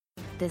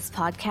This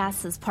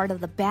podcast is part of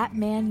the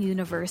Batman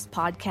Universe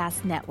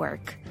Podcast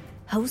Network,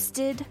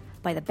 hosted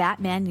by the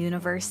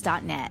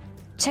BatmanUniverse.net.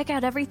 Check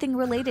out everything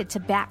related to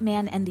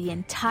Batman and the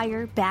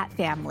entire Bat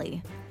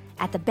family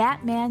at the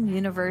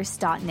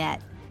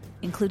BatmanUniverse.net,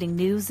 including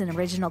news and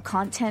original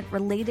content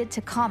related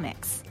to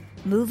comics,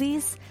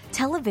 movies,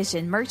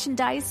 television,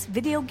 merchandise,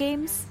 video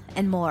games,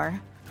 and more.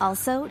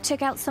 Also,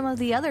 check out some of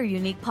the other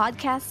unique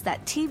podcasts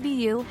that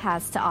TBU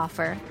has to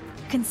offer.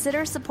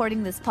 Consider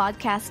supporting this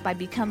podcast by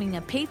becoming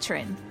a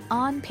patron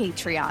on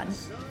Patreon.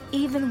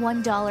 Even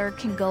 $1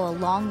 can go a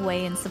long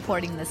way in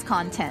supporting this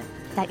content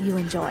that you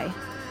enjoy.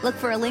 Look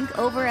for a link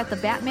over at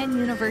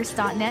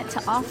thebatmanuniverse.net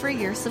to offer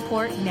your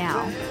support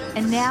now.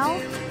 And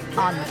now,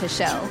 on with the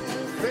show.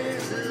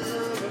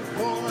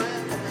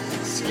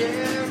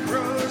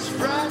 Scarecrows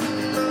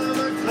frightened of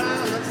a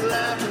clown that's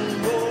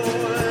laughing,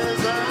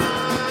 boys.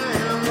 I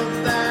am a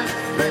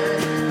Batman.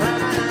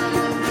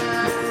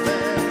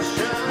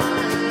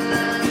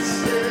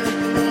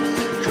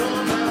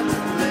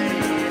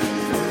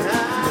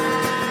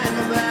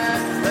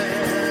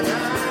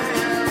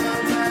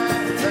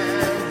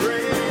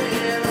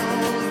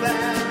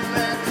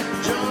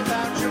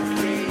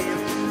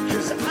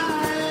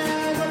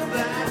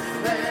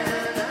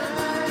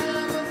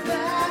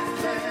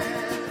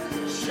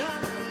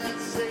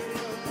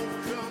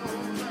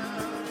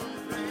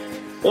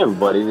 Hey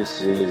everybody,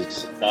 this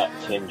is at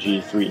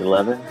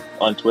TimG311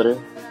 on Twitter.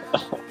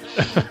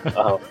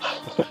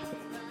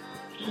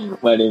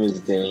 My name is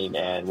Dane,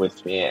 and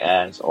with me,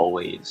 as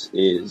always,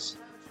 is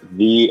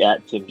the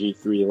at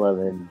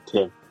TimG311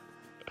 Tim.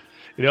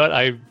 You know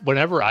what?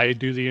 Whenever I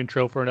do the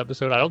intro for an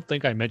episode, I don't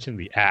think I mention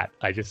the at.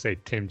 I just say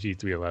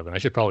TimG311. I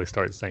should probably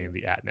start saying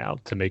the at now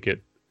to make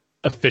it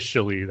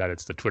officially that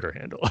it's the Twitter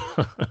handle.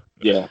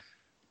 Yeah.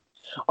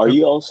 Are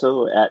you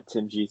also at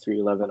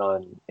TimG311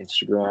 on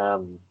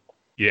Instagram?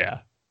 Yeah.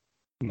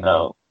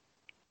 No.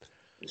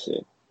 Let's see.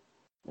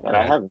 And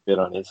I haven't been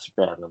on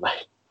Instagram in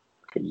like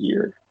a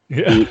year.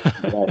 Yeah.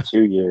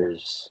 2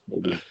 years,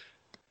 maybe.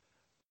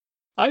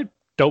 I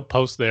don't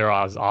post there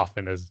as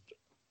often as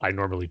I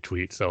normally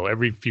tweet. So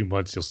every few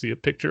months you'll see a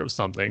picture of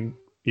something,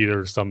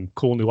 either some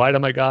cool new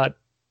item I got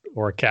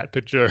or a cat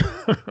picture.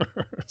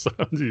 So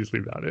that's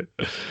usually about it.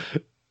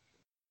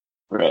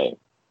 Right.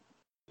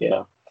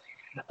 Yeah.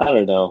 I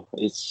don't know.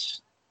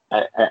 It's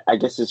I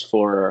guess it's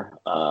for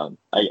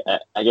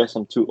I guess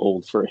I'm too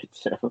old for it.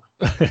 So.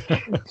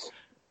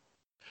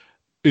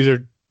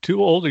 Either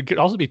too old, it could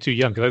also be too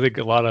young, because I think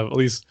a lot of, at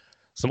least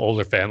some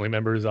older family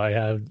members I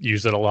have,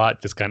 use it a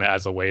lot just kind of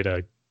as a way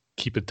to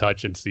keep in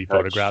touch and see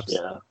photographs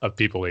of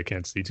people they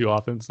can't see too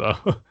often. So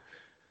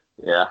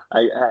yeah,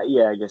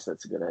 I guess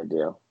that's a good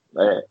idea.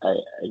 I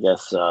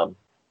guess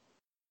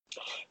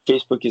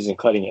Facebook isn't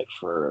cutting it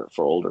for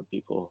older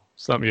people.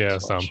 Some. Yeah.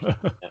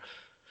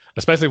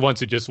 Especially once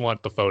you just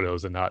want the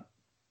photos and not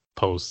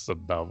posts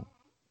about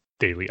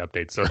daily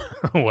updates or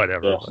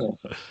whatever.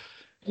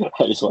 Yeah.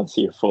 I just want to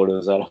see your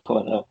photos. I don't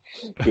want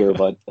to hear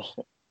about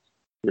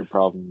your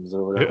problems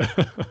or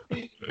whatever.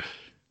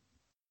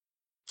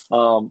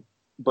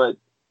 But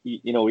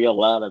you know, we got a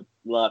lot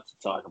to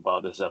talk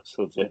about this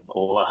episode. A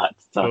lot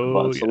to talk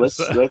about. So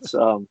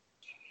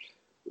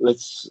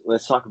yes.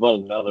 let's talk about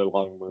another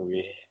long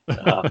movie.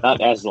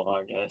 Not as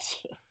long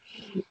as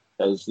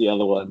the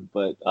other one,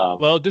 but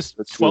well, just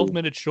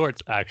 12-minute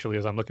shorts actually,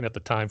 as I'm looking at the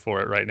time for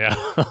it right now.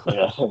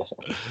 Yeah.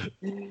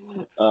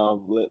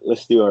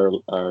 Let's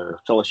do our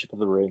Fellowship of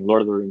the Ring,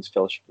 Lord of the Rings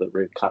Fellowship of the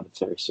Ring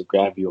commentary. So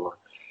grab your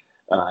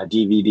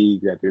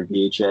DVD, grab your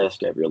VHS,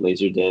 grab your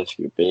Laserdisc,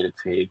 your beta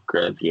tape,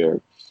 grab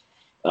your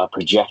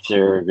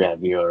projector,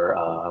 grab your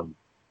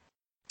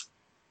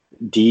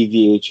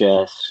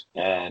DVHS,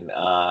 and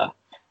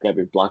grab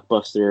your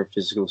Blockbuster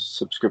physical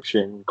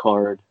subscription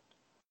card.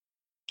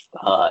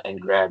 And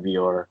grab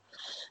your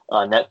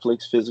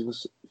Netflix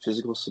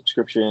physical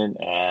subscription,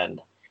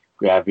 and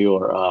grab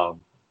your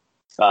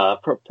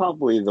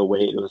probably the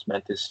way it was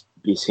meant to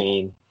be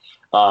seen.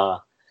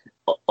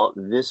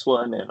 This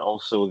one, and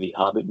also the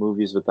Hobbit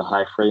movies with the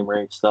high frame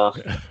rate stuff.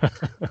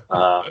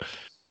 Grab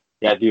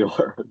your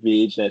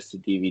VHS to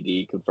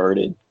DVD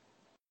converted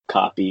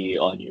copy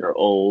on your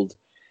old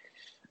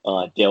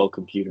Dell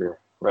computer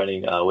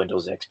running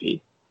Windows XP.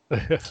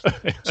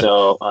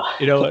 So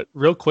you know what,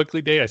 real quickly,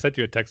 Dave, I sent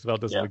you a text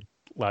about this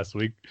last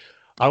week.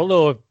 I don't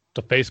know if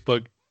the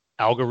Facebook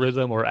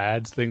algorithm or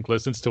ads thing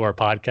listens to our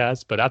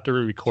podcast, but after we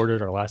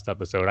recorded our last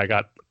episode, I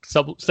got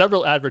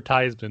several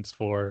advertisements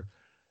for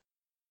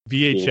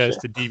VHS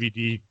to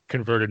DVD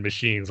converted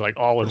machines, like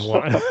all in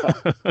one.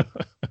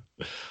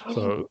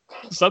 So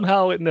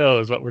somehow it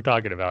knows what we're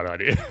talking about on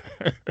here.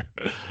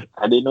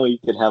 I didn't know you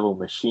could have a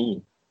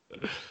machine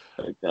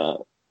like that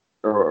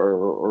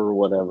or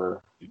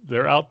whatever.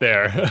 They're out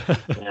there.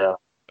 Yeah.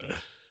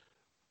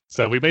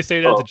 So we may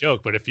say that as a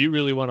joke, but if you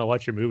really want to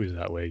watch your movies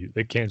that way,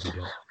 they can be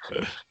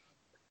done.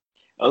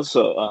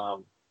 Also,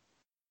 on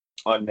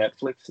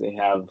Netflix, they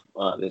have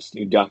this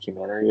new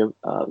documentary of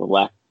the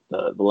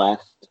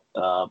last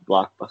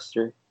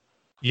Blockbuster.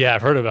 Yeah,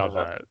 I've heard about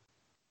that.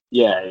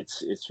 Yeah,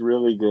 it's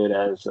really good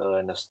as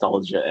a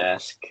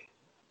nostalgia-esque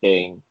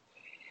thing.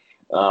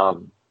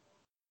 Um,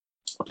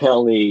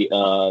 Apparently,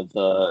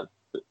 I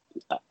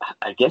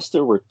guess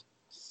there were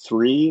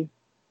three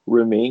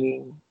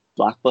remaining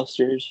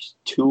blockbusters.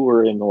 Two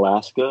were in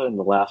Alaska, and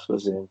the last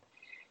was in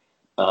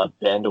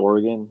Bend,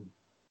 Oregon.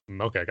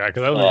 Okay,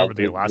 because I don't And remember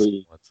the Alaska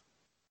ones.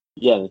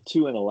 yeah, the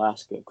two in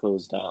Alaska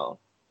closed down,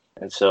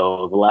 and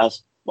so the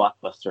last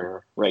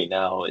blockbuster right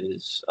now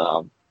is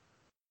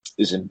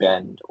in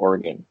Bend,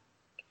 Oregon.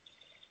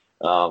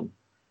 But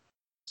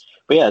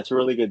yeah, it's a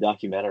really good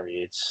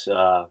documentary.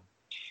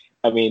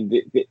 I mean,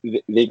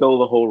 they go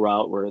the whole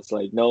route where it's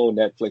like, no,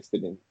 Netflix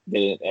didn't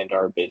end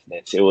our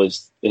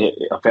business.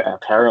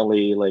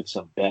 Apparently like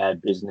some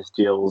bad business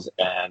deals,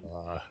 and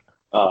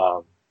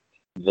um,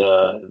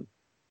 the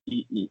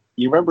you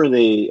remember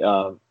they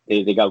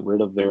got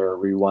rid of their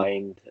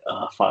rewind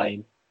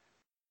fine.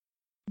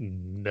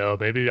 No,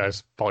 maybe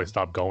probably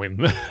stopped going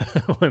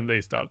when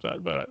they stopped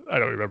that, but I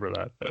don't remember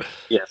that.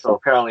 Yeah, so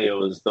apparently it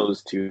was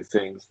those two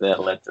things that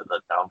led to the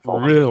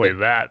downfall. Really,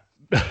 that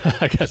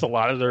I guess a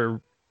lot of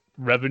their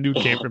revenue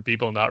came from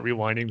people not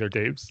rewinding their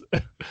tapes.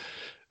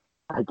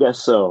 I guess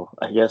so.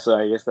 I guess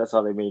that's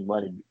how they made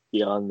money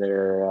beyond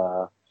their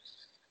I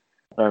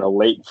don't know,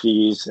 late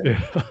fees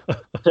and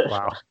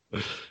wow,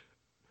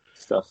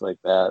 stuff like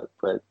that.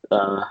 But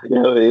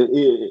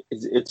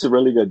it's a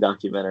really good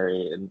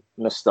documentary and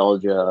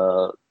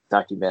nostalgia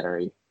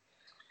documentary.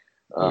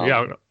 Yeah,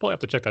 I'll probably have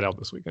to check that out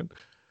this weekend.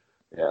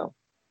 Yeah.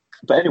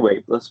 But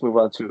anyway, let's move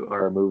on to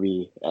our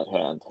movie at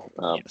hand.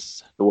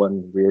 Yes. The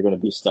one we're going to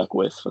be stuck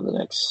with for the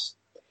next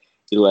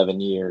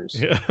 11 years.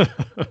 Yeah.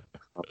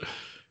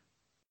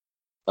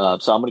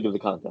 So I'm going to give the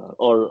countdown.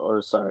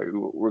 Or sorry,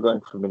 we're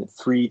going from minute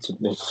 3 to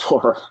minute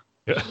 4.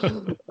 Yeah.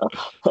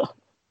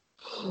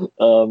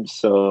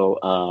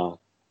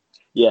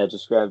 Yeah,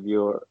 just grab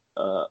your.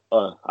 I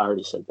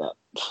already said that.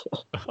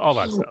 All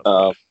that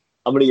stuff.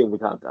 I'm going to give the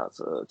countdown.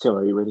 So, Tim,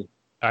 are you ready?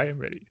 I am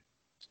ready.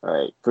 All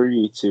right,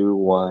 3, 2,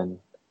 1,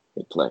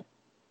 hit play.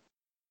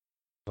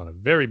 On a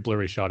very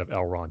blurry shot of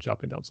Elrond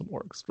chopping down some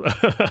orcs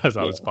as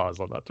I was paused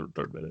on that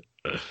third minute.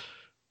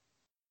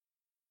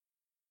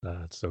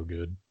 That's so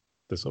good.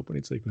 This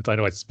opening sequence. I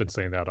know I've been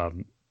saying that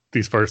on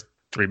these first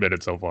 3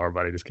 minutes so far,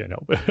 but I just can't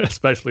help it.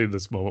 Especially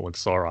this moment when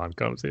Sauron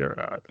comes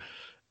here.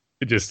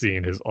 Just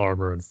seeing his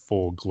armor in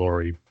full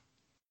glory.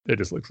 It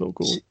just looks so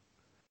cool.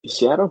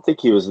 See, I don't think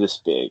he was this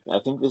big. I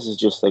think this is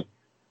just like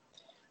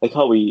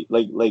how we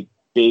like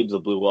Babe the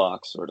Blue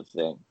Ox sort of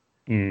thing.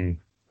 You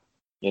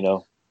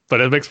know?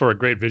 But it makes for a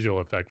great visual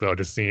effect, though,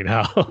 just seeing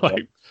how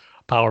like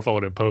powerful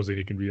and imposing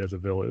he can be as a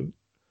villain.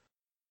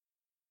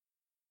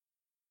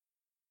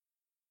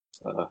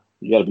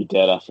 You got to be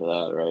dead after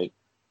that, right?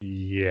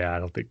 Yeah, I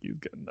don't think he's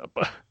getting up.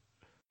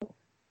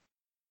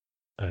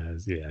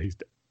 Yeah, he's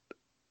dead.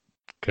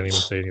 Can't even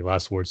say any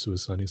last words to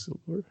his son. He's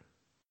Isildur.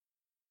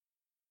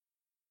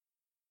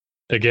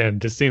 Again,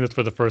 just seeing this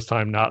for the first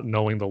time, not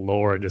knowing the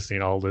lore, and just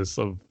seeing all this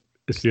of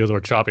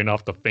Isildur chopping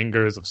off the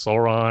fingers of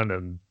Sauron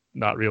and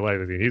not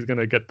realizing he's going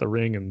to get the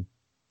ring, and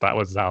that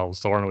was how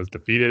Sauron was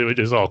defeated. It was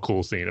just all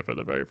cool seeing it for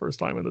the very first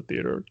time in the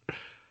theater.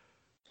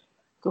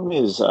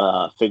 His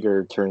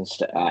figure turns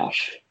to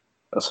ash.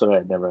 That's what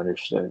I've never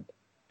understood.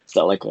 Is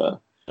that like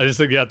a... I just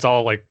think it's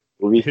all like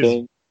movie his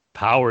thing?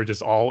 Power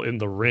just all in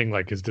the ring,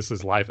 like just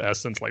his life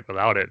essence. Like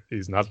without it,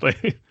 he's nothing.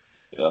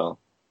 Yeah,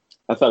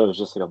 I thought it was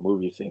just like a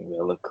movie thing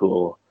that looked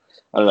cool.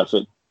 I don't know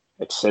if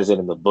it says it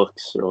in the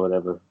books or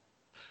whatever.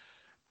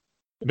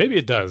 Maybe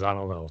it does. I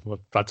don't know.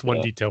 That's one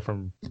detail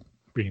from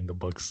reading the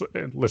books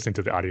and listening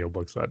to the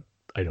audiobooks that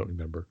I don't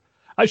remember.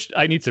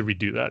 I need to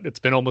redo that. It's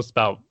been almost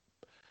about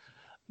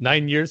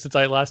 9 years since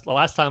the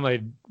last time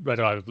I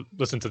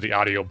listened to the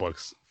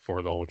audiobooks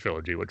for the whole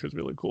trilogy, which was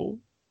really cool.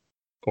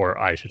 Or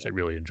I should say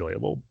really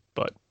enjoyable,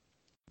 but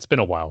it's been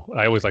a while.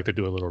 I always like to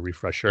do a little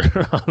refresher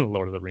on the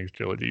Lord of the Rings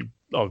trilogy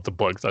of the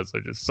books. That's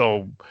just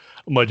so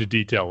much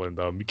detail in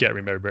them. You can't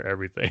remember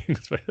everything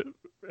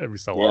every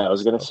so often. Yeah, I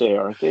was going to say,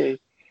 aren't they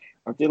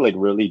like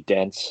really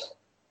dense?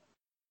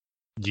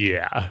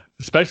 Yeah,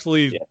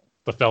 especially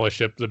the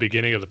Fellowship, the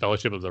beginning of the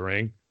Fellowship of the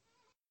Ring.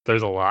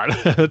 There's a lot.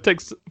 It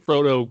takes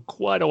Frodo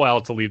quite a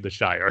while to leave the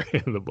Shire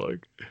in the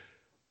book.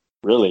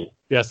 Really?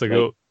 He has to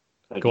go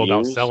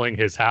about selling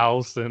his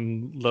house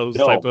and those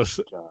type of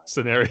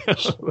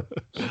scenarios.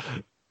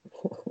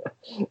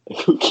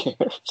 Who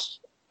cares?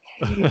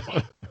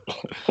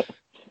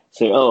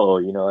 Say, I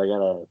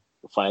gotta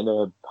find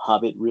a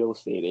Hobbit real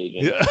estate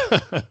agent.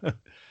 Yeah.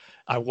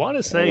 I want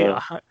to say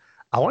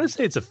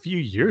it's a few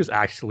years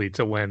actually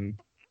to when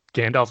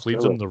Gandalf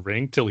leaves him the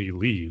ring till he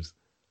leaves.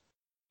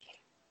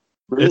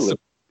 Really?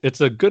 It's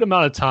a good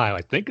amount of time.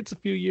 I think it's a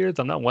few years.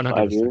 I'm not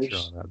 100% sure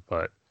on that,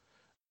 but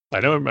I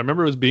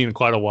remember it was being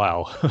quite a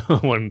while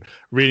when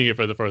reading it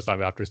for the first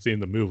time after seeing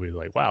the movie.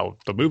 Like, wow,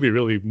 the movie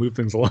really moved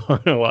things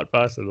along a lot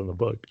faster than the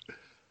book.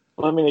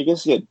 Well, I mean, I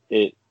guess it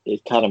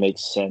kind of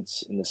makes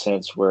sense in the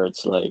sense where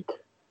it's like,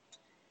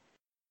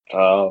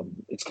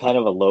 it's kind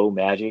of a low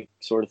magic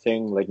sort of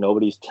thing. Like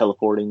nobody's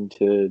teleporting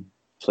to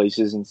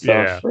places and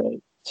stuff,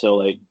 right? So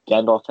like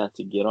Gandalf had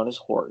to get on his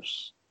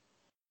horse,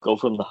 go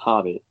from the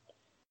Hobbit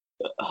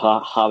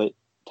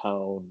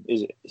town.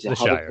 Is it The Hobbit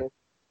Shire.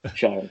 town?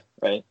 Shire,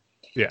 right?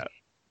 Yeah.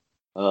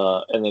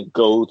 And then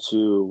go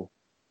to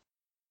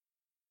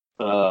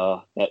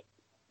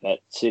that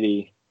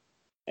city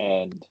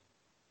and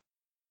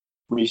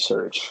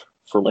research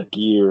for like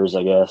years,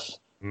 I guess,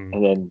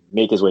 and then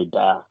make his way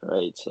back,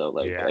 right? So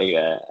like,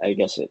 I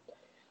guess it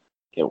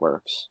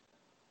works.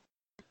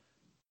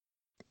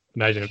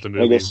 Imagine if the I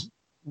movies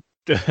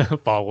guess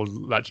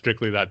followed that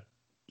strictly that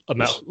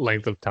amount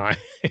length of time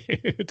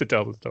to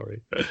tell the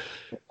story.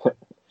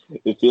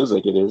 it feels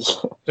like it is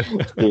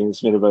being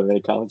submitted by the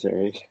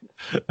commentary.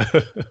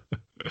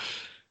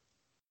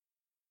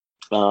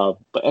 But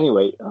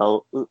anyway,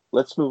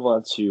 let's move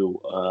on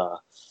to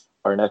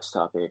our next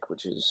topic,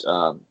 which is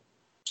going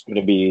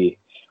to be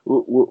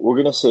we're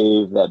going to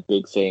save that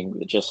big thing,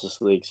 the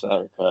Justice League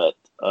Snyder Cut,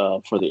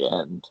 for the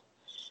end,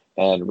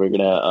 and we're going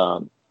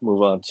to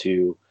move on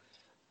to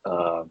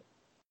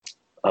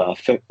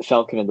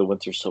Falcon and the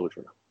Winter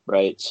Soldier,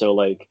 right? So,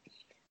 like,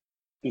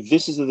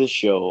 this is the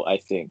show, I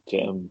think,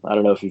 Tim. I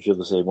don't know if you feel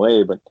the same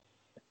way, but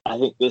I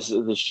think this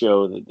is the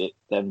show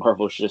that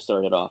Marvel should have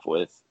started off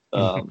with.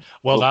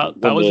 Well,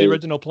 that was the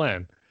original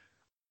plan.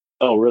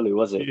 Oh, really?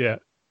 Was it? Yeah.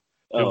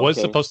 It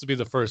was supposed to be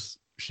the first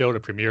show to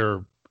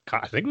premiere.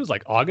 I think it was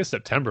like August,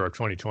 September of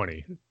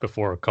 2020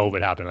 before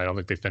COVID happened. I don't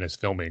think they finished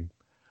filming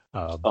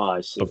I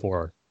see.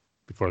 before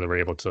they were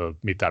able to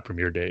meet that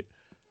premiere date.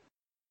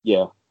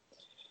 Yeah.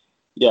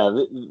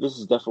 This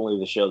is definitely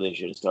the show they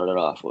should have started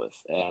off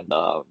with, and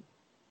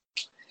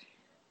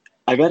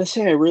I gotta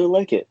say, I really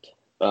like it.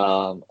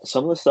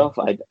 Some of the stuff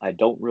I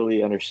don't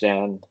really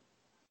understand,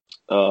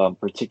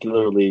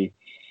 particularly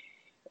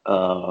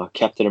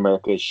Captain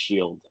America's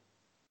shield.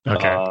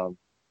 Okay.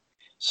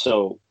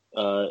 So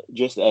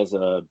just as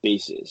a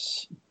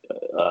basis,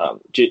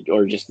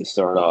 or just to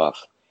start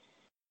off,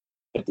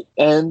 at the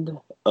end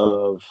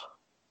of,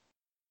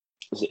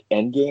 is it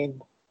Endgame?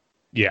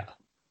 Yeah.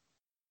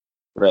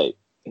 Right.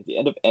 At the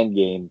end of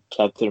Endgame,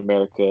 Captain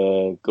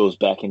America goes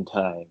back in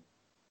time,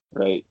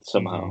 right?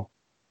 Somehow.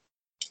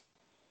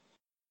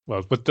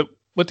 Well, with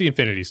the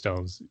Infinity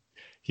Stones,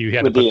 he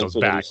had to put those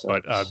back,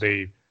 but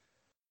they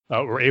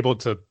were able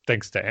to,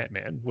 thanks to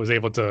Ant-Man, was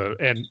able to,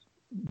 and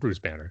Bruce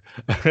Banner,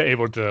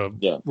 able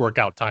to work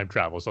out time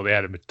travel. So they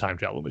had a time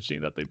travel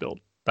machine that they built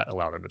that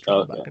allowed him to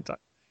travel back in time.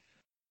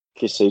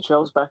 Okay, so he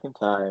travels back in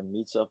time,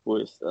 meets up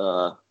with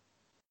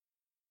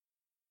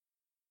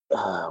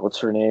what's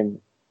her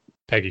name?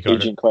 Peggy Carter.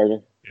 Agent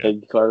Carter. Yeah.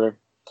 Peggy Carter.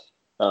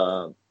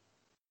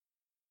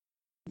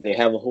 They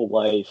have a whole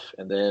life,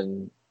 and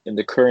then in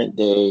the current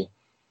day,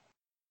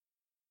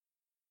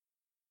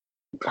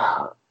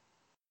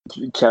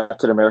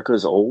 Captain America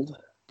is old,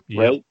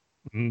 right?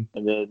 Mm-hmm.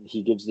 And then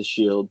he gives the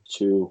shield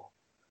to,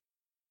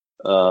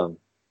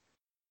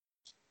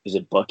 is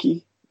it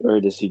Bucky, or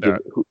does he give?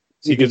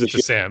 He gives it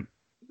to Sam.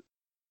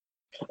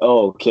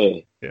 Oh,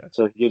 okay. Yeah.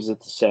 So he gives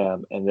it to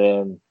Sam, and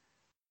then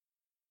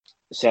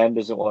Sam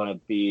doesn't want to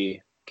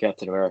be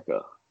Captain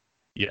America.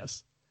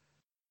 Yes.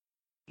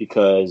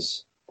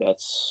 Because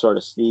that's sort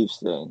of Steve's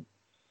thing.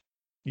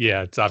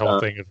 Yeah, it's that whole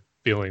thing of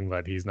feeling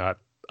that he's not,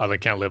 either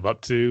can't live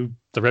up to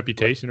the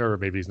reputation, or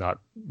maybe he's not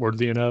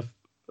worthy enough.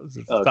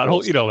 That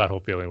whole, that whole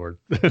feeling where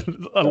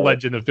a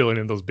legend of filling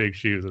in those big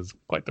shoes is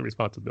quite the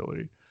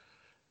responsibility.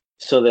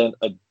 So then,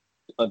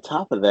 on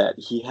top of that,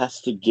 he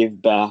has to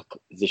give back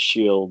the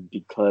shield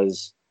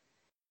because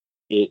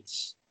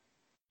it's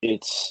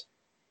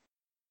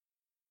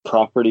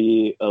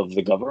property of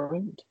the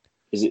government.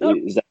 Is that why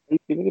he's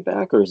giving it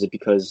back, or is it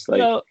because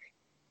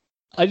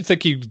I just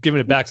think he's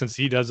giving it back since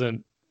he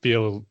doesn't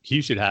feel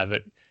he should have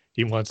it.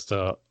 He wants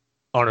to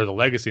honor the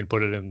legacy and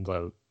put it in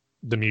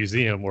the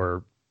museum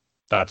where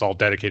that's all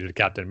dedicated to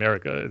Captain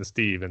America and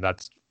Steve. And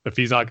that's, if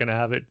he's not going to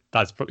have it,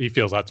 he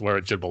feels that's where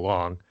it should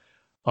belong,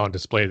 on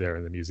display there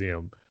in the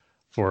museum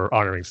for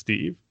honoring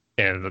Steve.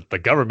 And the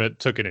government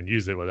took it and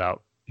used it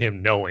without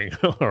him knowing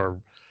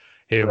or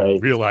him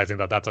realizing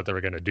that that's what they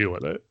were going to do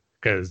with it.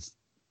 Because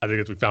I think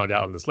as we found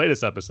out in this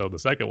latest episode, the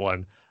second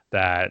one,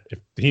 that if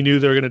he knew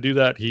they were going to do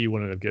that, he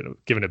wouldn't have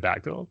given it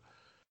back to him.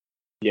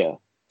 Yeah.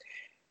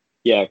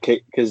 Yeah,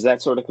 because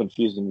that sort of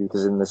confused me,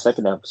 because in the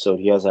second episode,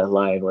 he has that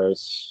line where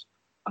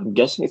I'm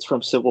guessing it's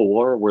from Civil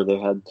War, where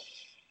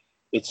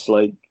it's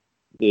like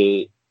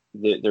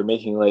they're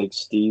making like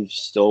Steve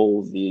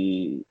stole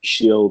the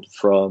shield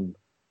from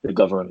the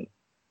government,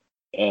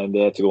 and they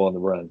had to go on the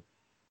run.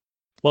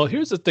 Well,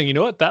 here's the thing. You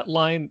know what? That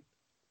line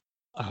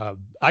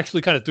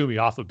actually kind of threw me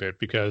off a bit,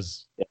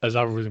 because as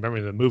I was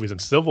remembering the movies, in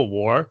Civil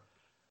War,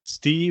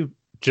 Steve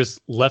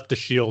just left the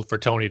shield for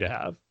Tony to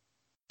have.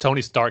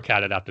 Tony Stark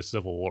had it after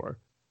Civil War.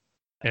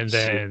 And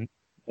then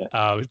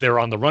they were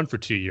on the run for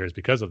 2 years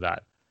because of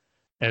that.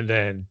 And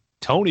then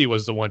Tony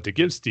was the one to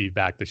give Steve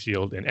back the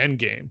shield in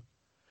Endgame.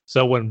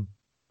 So when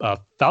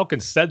Falcon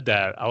said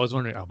that, I was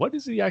wondering, what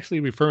is he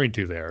actually referring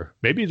to there?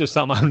 Maybe there's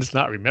something I'm just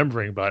not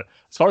remembering, but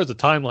as far as the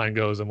timeline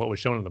goes and what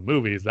was shown in the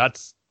movies,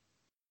 that's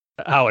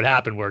how it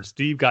happened, where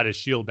Steve got his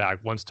shield back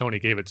once Tony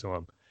gave it to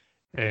him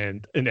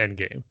and in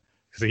Endgame.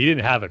 So he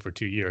didn't have it for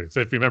 2 years. So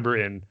if you remember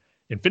in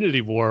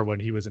Infinity War, when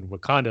he was in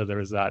Wakanda, there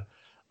was that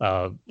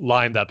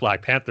line that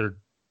Black Panther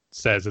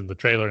says in the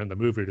trailer in the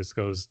movie, just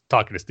goes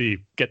talking to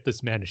Steve, get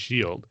this man a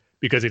shield,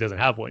 because he doesn't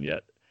have one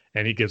yet.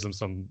 And he gives him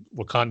some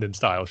Wakandan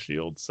style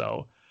shield.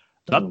 So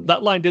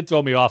that line did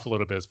throw me off a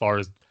little bit as far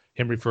as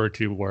him referred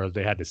to where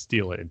they had to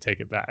steal it and take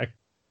it back.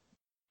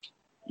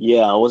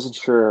 Yeah, I wasn't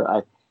sure.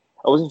 I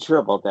wasn't sure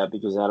about that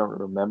because I don't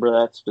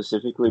remember that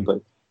specifically,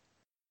 but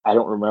I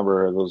don't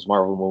remember those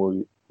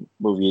Marvel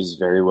movies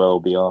very well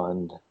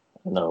beyond,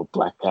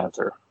 Black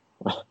Panther.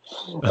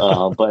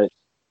 But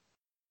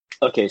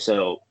okay,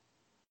 so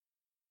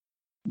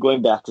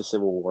going back to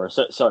Civil War.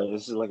 Sorry,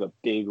 this is like a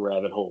big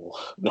rabbit hole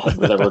that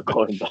we're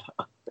going down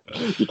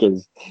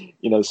because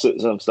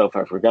some stuff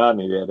I forgot,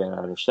 maybe I didn't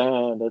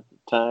understand at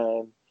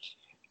the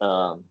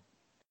time.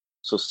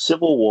 So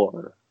Civil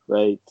War,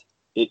 right?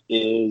 It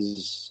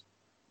is,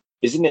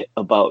 isn't it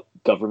about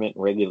government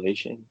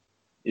regulation?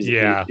 Is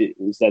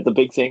that the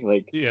big thing?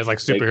 Like, yeah, it's like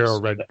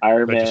superhero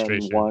Iron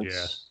registration. Man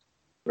wants,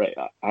 right?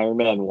 Iron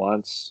Man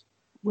wants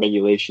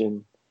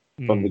regulation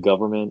from the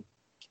government,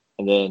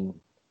 and then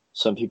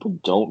some people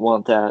don't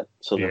want that,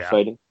 so they're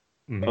fighting.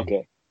 Mm-hmm.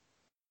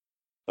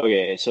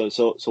 Okay.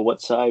 So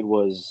what side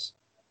was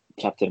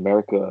Captain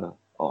America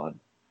on?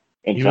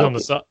 He was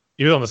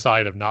on the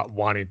side of not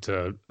wanting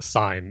to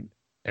sign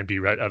and be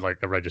like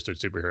a registered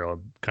superhero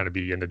and kind of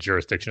be in the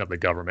jurisdiction of the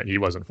government. He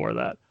wasn't for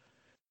that.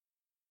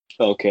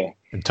 Okay.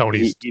 And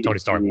Tony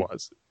Stark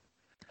was.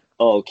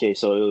 Oh, okay.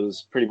 So it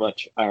was pretty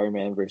much Iron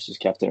Man versus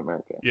Captain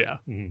America. Yeah.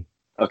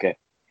 Mm-hmm. Okay.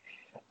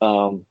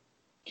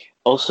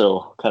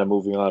 Also, kind of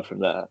moving on from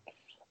that,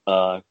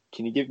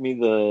 can you give me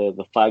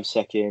the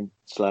 5-second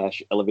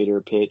 /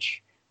 elevator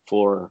pitch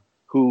for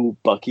who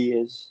Bucky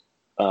is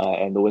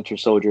and the Winter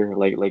Soldier?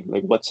 Like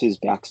what's his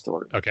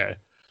backstory? Okay.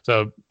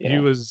 So he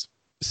was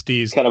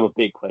Steve's kind of a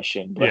big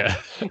question. But...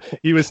 Yeah.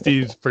 He was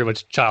Steve's pretty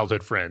much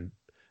childhood friend.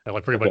 And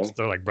like pretty much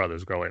they're like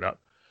brothers growing up.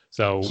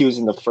 So he was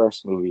in the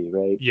first movie,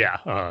 right?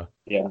 Yeah.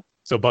 Yeah.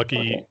 So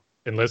Bucky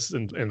enlists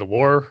in the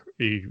war.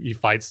 He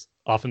fights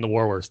off in the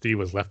war where Steve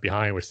was left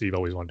behind, where Steve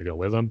always wanted to go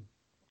with him.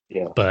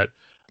 Yeah. But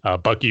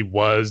Bucky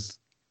was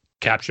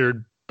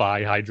captured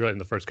by Hydra in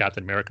the first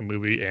Captain America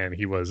movie, and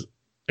he was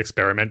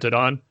experimented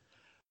on.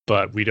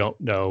 But we don't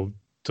know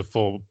the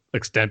full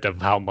extent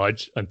of how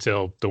much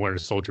until the Winter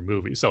Soldier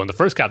movie. So in the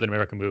first Captain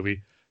America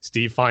movie,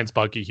 Steve finds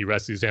Bucky, he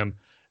rescues him,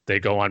 they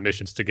go on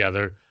missions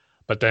together.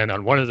 But then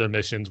on one of their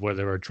missions where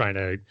they were trying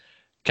to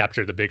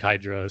capture the big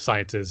Hydra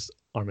scientist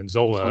Arnim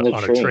Zola on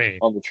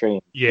the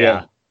train.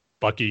 Yeah.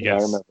 Bucky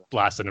gets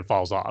blasted and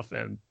falls off,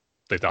 and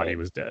they thought he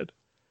was dead.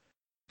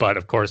 But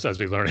of course, as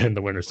we learn in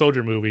the Winter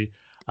Soldier movie,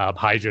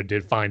 Hydra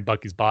did find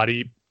Bucky's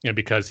body, and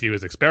because he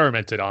was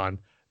experimented on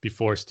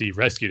before Steve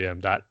rescued him,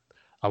 that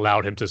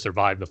allowed him to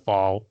survive the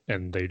fall,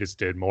 and they just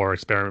did more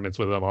experiments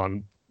with him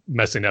on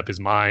messing up his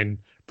mind,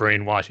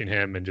 brainwashing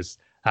him, and just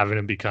having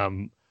him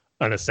become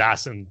an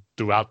assassin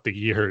throughout the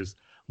years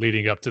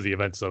leading up to the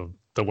events of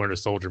the Winter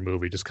Soldier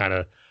movie, just kind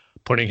of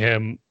putting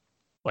him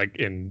like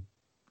in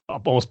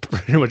almost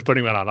pretty much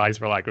putting him on ice,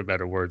 for lack of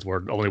better words,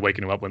 where only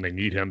waking him up when they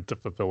need him to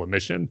fulfill a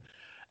mission,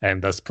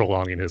 and thus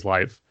prolonging his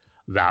life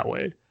that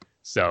way.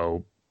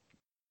 So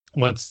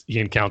once he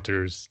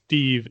encounters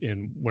Steve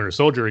in Winter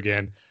Soldier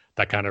again,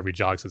 that kind of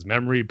rejogs his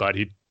memory, but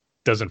he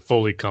doesn't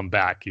fully come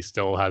back. He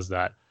still has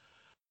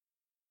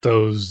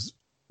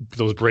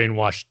those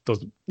brainwashed,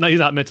 he's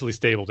not mentally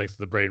stable thanks to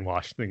the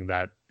brainwash thing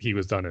that he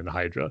was done in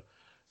Hydra.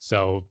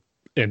 So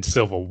in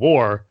Civil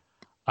War,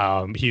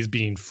 he's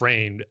being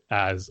framed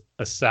as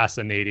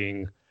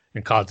assassinating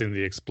and causing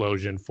the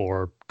explosion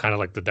for kind of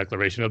like the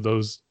declaration of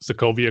those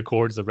Sokovia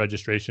Accords, the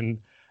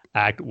Registration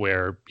Act,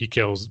 where he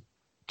kills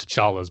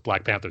T'Challa's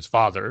Black Panther's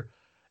father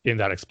in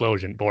that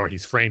explosion, or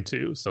he's framed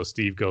to. So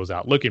Steve goes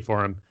out looking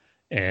for him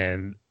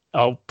and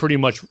pretty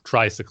much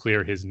tries to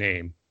clear his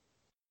name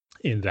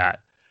in that.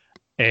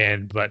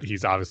 But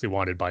he's obviously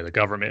wanted by the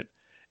government.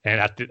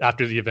 And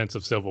after the events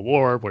of Civil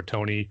War, where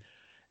Tony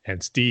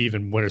and Steve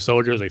and Winter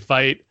Soldier, they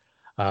fight,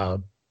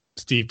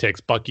 Steve takes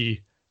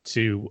Bucky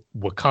to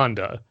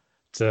Wakanda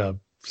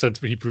since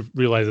he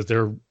realizes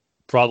they're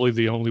probably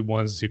the only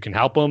ones who can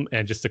help him,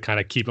 and just to kind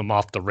of keep him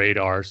off the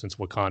radar since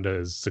Wakanda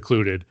is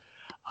secluded,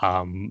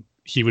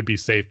 he would be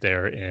safe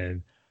there,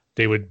 and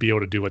they would be able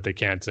to do what they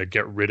can to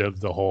get rid of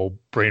the whole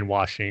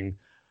brainwashing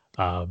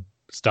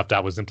stuff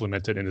that was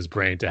implemented in his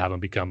brain to have him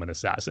become an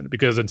assassin.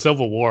 Because in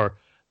Civil War,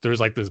 there's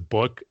like this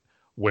book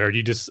where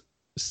you just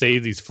say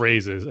these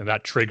phrases and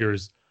that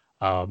triggers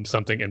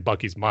something in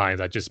Bucky's mind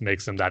that just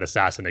makes him that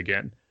assassin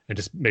again and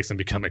just makes him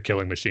become a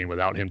killing machine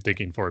without him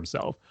thinking for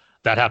himself.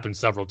 That happened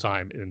several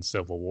times in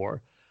Civil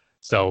War.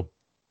 So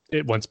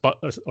once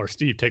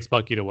Steve takes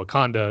Bucky to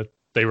Wakanda,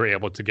 they were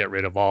able to get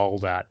rid of all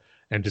that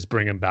and just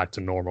bring him back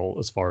to normal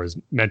as far as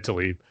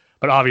mentally.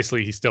 But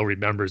obviously he still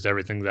remembers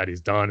everything that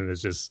he's done, and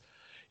it's just,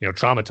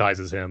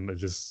 traumatizes him.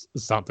 It's just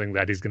something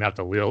that he's going to have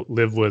to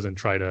live with and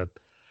try to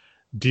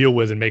deal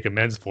with and make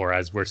amends for,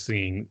 as we're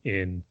seeing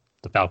in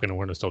the Falcon and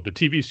Winter Soldier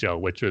TV show,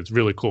 which is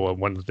really cool. And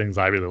one of the things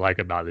I really like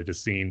about it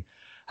is seeing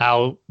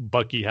how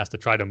Bucky has to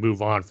try to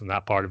move on from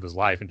that part of his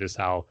life and just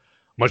how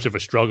much of a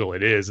struggle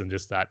it is and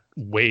just that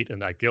weight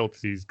and that guilt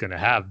he's going to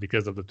have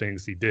because of the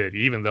things he did,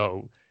 even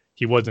though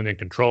he wasn't in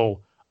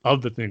control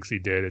of the things he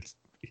did. It's,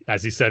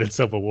 as he said in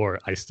Civil War,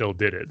 I still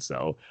did it.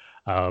 So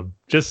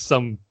just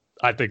some,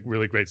 I think,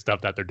 really great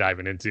stuff that they're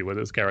diving into with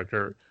his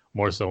character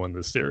more so in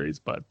this series.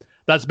 But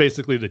that's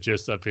basically the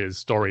gist of his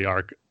story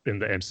arc in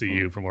the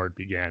MCU from where it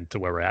began to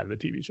where we're at in the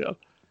TV show.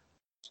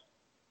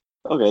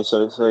 Okay,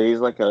 so he's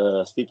like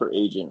a sleeper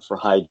agent for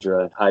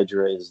Hydra.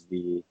 Hydra is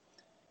the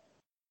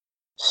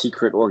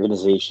secret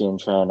organization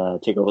trying to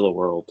take over the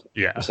world.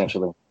 Yeah,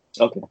 essentially.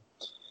 Okay.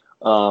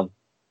 I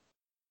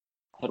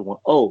had one.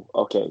 Oh,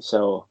 okay.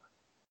 So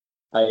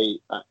I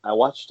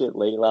watched it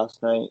late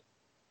last night.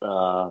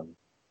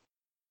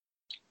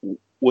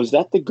 Was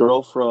that the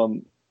girl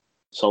from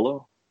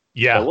Solo?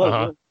 Yeah.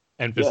 Right?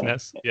 Enfys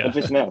Nest. Yeah.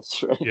 Enfys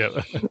Nest, right?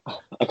 Yeah.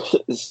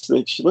 It's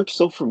like, she looks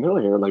so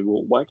familiar. Like,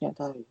 well, why can't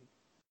I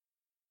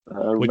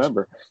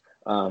remember?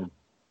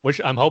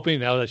 Which I'm hoping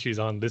now that she's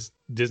on this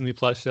Disney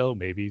Plus show,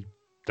 maybe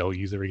they'll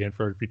use her again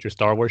for a future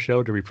Star Wars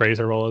show to reprise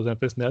her role as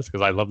Enfys Nest,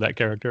 because I love that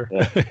character.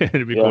 Yeah.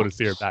 It'd be cool to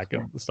see her back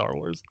in the Star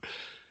Wars.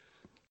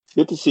 It's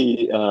good to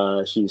see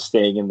she's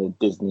staying in the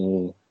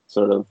Disney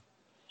sort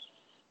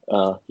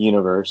of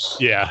universe.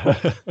 Yeah.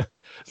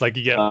 It's like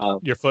you get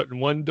your foot in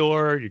one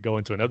door, you go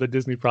into another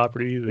Disney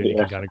property, then you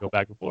can kind of go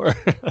back and forth.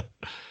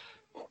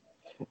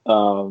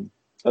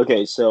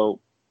 Okay, so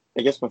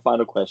I guess my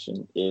final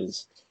question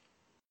is,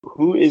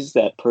 who is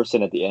that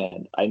person at the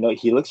end? I know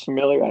he looks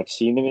familiar. I've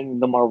seen him in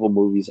the Marvel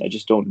movies. I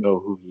just don't know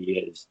who he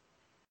is.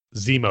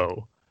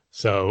 Zemo.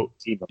 So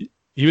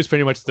he was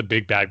pretty much the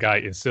big bad guy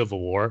in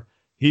Civil War.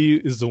 He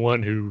is the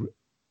one who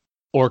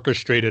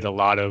orchestrated a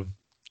lot of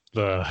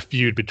the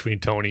feud between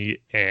Tony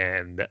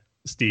and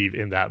Steve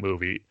in that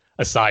movie,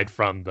 aside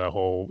from the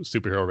whole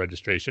Superhero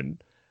Registration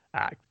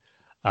Act.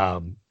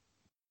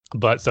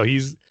 But so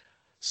he's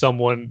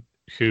someone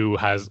who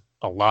has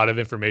a lot of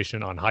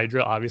information on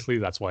Hydra. Obviously,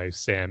 that's why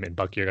Sam and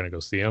Bucky are going to go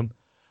see him.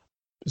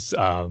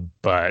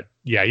 But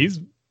yeah,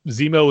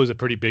 Zemo is a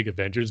pretty big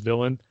Avengers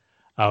villain.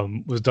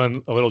 Was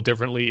done a little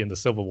differently in the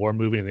Civil War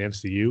movie in the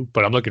MCU,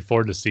 but I'm looking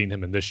forward to seeing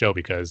him in this show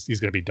because he's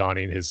going to be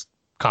donning his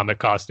comic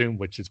costume,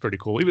 which is pretty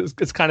cool.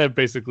 It's kind of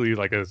basically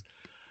like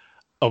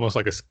almost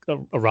like a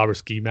robber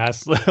ski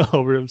mask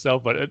over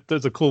himself, but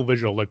there's a cool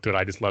visual look to it.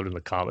 I just loved in the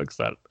comics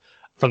that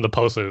from the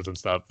posters and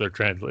stuff,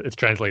 it's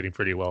translating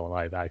pretty well in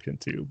live action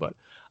too. But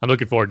I'm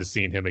looking forward to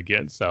seeing him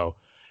again. So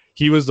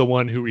he was the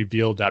one who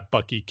revealed that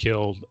Bucky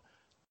killed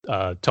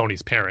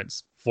Tony's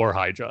parents for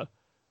Hydra,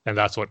 and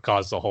that's what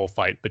caused the whole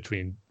fight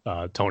between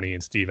Tony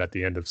and Steve at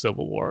the end of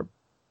Civil War.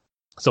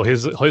 So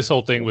his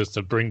whole thing was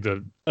to bring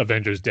the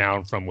Avengers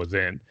down from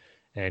within.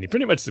 And he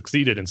pretty much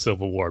succeeded in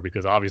Civil War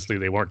because obviously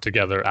they weren't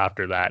together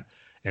after that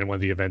and when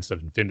the events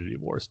of Infinity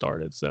War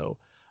started. So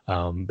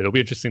it'll be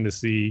interesting to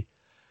see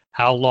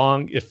how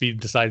long, if he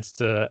decides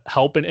to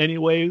help in any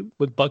way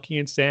with Bucky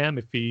and Sam,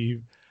 if he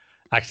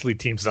actually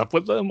teams up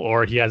with them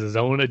or he has his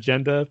own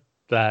agenda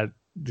that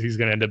he's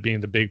going to end up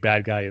being the big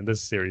bad guy in this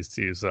series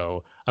too.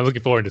 So I'm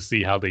looking forward to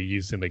see how they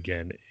use him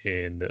again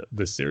in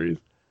this series.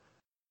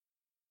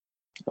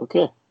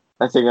 Okay.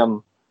 I think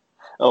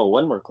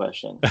one more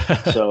question.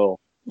 So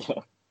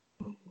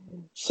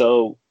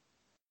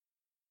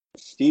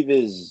Steve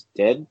is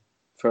dead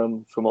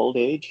from old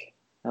age?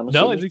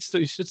 No, I think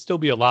he should still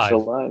be alive.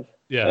 Still alive?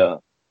 Yeah.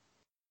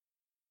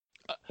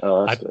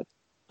 Oh, that's good.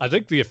 I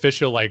think the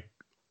official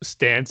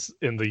stance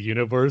in the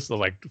universe,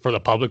 for the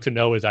public to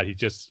know, is that he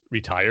just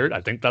retired.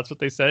 I think that's what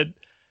they said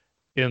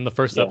in the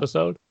first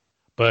episode.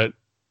 But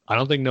I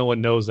don't think no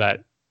one knows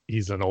that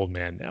he's an old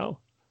man now,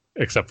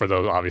 except for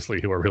those obviously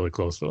who are really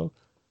close to him.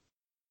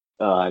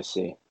 Oh, I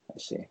see.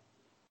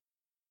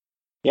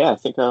 Yeah, I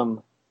think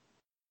I'm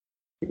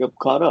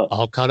caught up.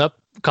 All caught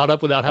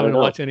up without having to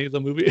watch any of the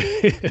movie.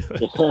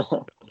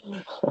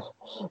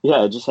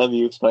 Yeah, just have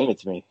you explain it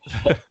to me.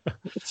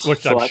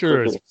 Which I'm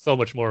sure is so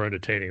much more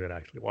entertaining than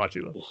actually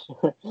watching them.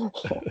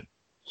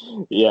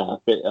 Yeah,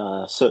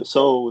 but, so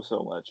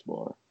much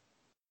more.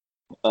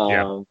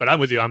 Yeah, but I'm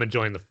with you. I'm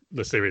enjoying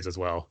the series as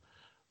well.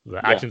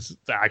 The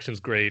action's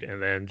great,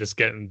 and then just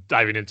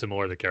diving into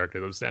more of the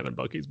characters of Sam and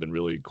Bucky has been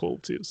really cool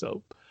too.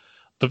 So,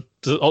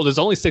 there's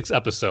only 6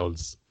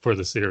 episodes for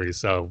the series,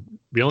 so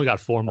we only got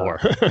 4 more,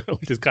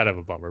 which is kind of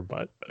a bummer.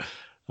 But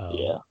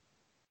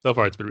so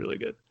far it's been really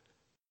good.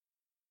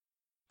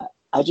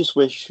 I just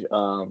wish,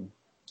 when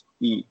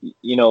they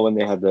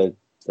had the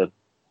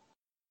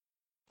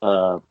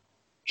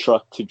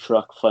truck to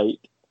truck fight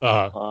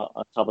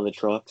on top of the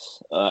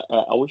trucks.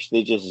 I wish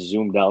they just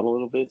zoomed out a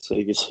little bit so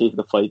you could see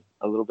the fight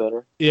a little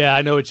better. Yeah,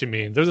 I know what you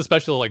mean. There's a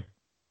special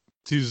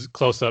 2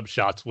 close-up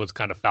shots with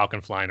kind of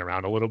Falcon flying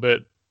around a little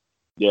bit.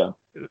 Yeah,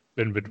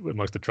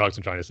 amongst the trucks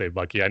and trying to save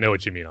Bucky. I know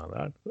what you mean on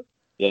that.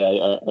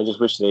 Yeah, I just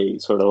wish they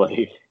sort of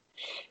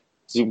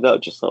zoomed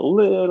out just a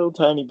little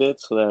tiny bit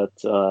so that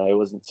it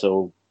wasn't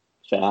so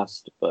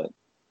fast. But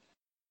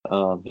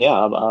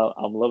Yeah,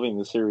 I'm loving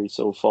the series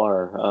so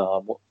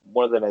far.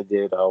 More than I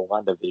did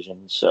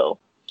WandaVision. So,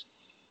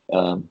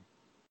 um,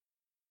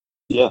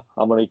 yeah,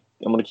 I'm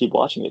gonna keep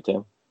watching it,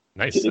 Tim.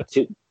 Nice.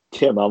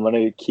 Tim, I'm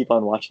gonna keep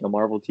on watching a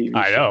Marvel TV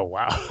I know. show.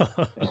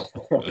 Wow.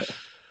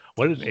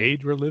 What an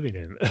age we're living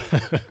in.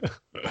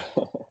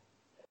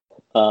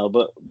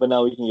 But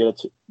now we can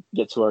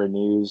get to our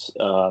news.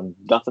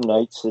 Gotham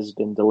Knights has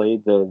been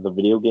delayed. The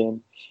video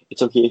game.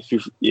 It's okay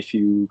if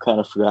you kind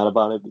of forgot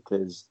about it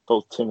because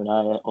both Tim and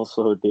I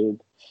also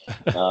did.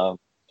 Um,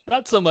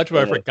 Not so much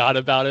where I but forgot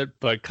about it,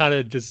 but kind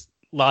of just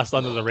lost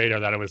under the radar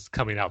that it was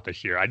coming out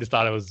this year. I just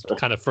thought it was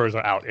kind of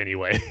further out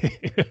anyway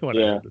when I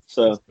yeah, heard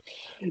this.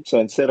 so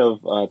instead of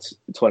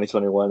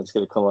 2021, it's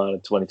going to come out in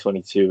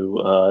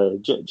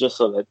 2022, just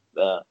so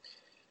that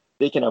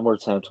they can have more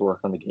time to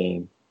work on the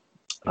game,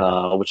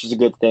 Yeah. which is a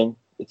good thing.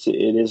 It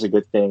is a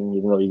good thing,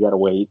 even though you got to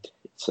wait.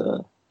 It's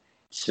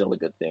still a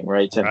good thing,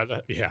 right, Tim?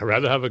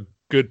 Rather have a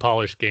good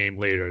polished game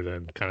later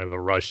than kind of a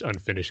rush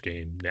unfinished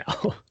game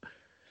now.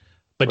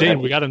 But Dave,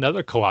 we Right. got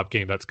another co-op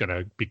game that's going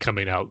to be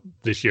coming out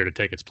this year to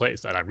take its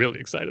place that I'm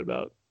really excited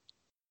about.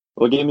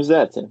 What game is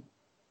that, Tim?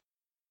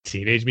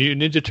 Teenage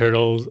Mutant Ninja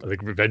Turtles, I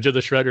think Revenge of the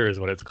Shredder is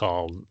what it's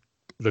called.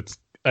 That's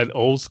an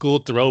old school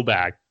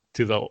throwback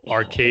to the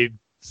arcade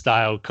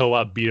style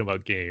co-op beat 'em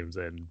up games,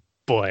 and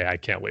boy, I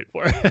can't wait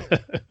for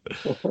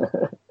it.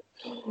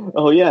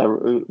 Oh yeah,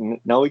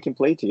 now we can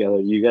play together.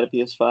 You got a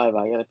PS5,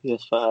 I got a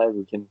PS5.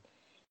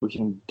 We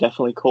can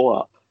definitely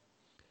co-op.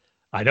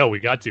 I know we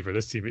got to for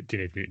this Teenage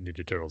Mutant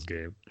Ninja Turtles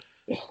game.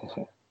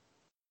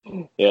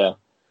 Yeah.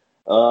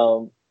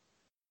 Um,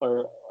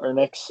 our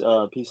next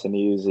piece of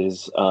news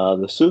is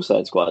the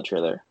Suicide Squad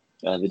trailer,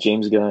 the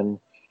James Gunn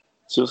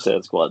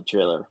Suicide Squad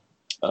trailer.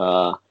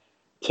 Uh,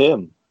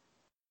 Tim,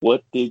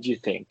 what did you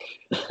think?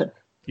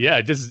 Yeah,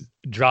 it just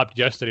dropped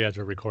yesterday as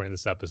we're recording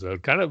this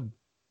episode. Kind of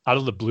out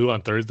of the blue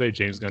on Thursday,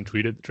 James Gunn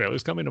tweeted the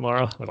trailer's coming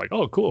tomorrow. I was like,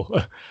 oh, cool.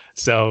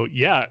 So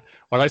yeah,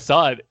 when I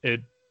saw it,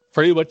 it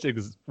pretty much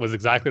was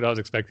exactly what I was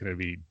expecting it to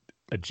be,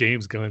 a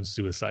James Gunn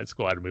Suicide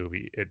Squad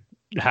movie. It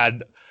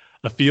had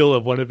a feel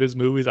of one of his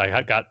movies. I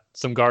had got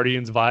some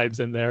Guardians vibes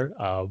in there,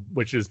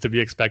 which is to be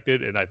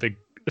expected, and I think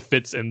it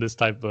fits in this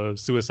type of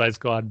Suicide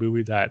Squad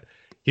movie that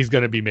he's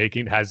going to be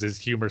making. Has his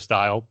humor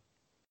style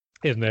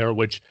in there,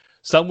 which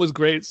some was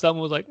great, some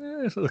was like,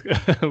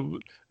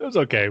 it was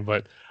okay,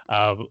 but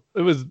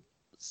it was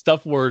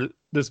stuff where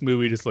this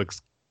movie just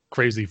looks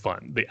crazy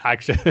fun. The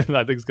action,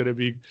 I think, is going to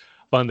be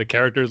fun. The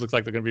characters looks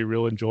like they're going to be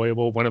real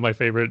enjoyable. One of my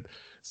favorite,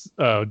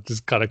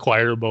 just kind of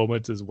quieter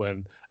moments is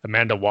when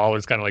Amanda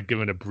Waller's kind of like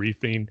giving a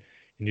briefing,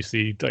 and you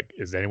see like,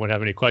 does anyone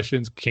have any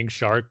questions? King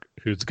Shark,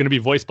 who's going to be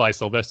voiced by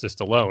Sylvester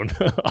Stallone,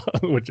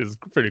 which is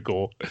pretty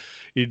cool.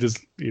 He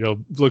just,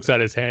 looks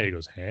at his hand. He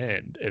goes,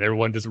 hand, and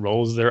everyone just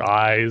rolls their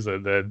eyes.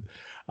 And then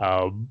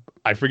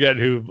I forget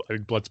who, I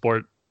think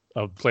Bloodsport,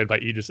 played by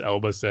Idris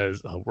Elba,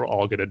 says, oh, we're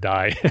all going to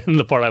die. And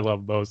the part I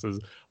love most is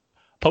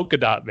Polka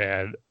Dot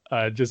Man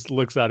just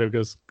looks at him and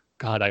goes,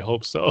 God, I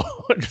hope so.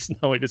 Just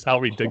knowing just how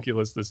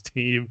ridiculous this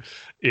team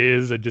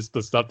is and just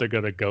the stuff they're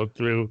going to go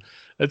through.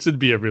 That should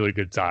be a really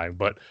good time.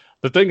 But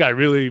the thing I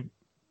really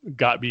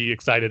got me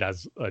excited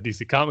as a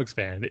DC Comics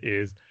fan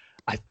is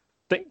I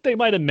think they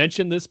might have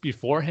mentioned this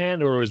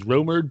beforehand or it was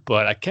rumored,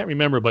 but I can't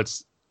remember. But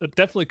it's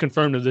definitely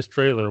confirmed in this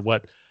trailer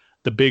what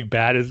the big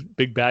bad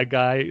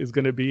guy is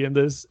going to be in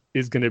this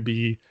is going to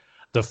be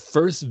the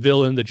first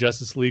villain the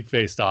Justice League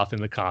faced off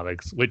in the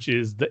comics, which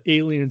is the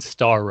alien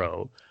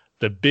Starro,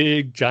 the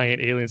big giant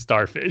alien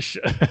starfish,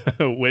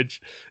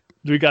 which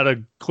we got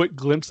a quick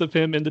glimpse of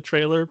him in the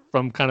trailer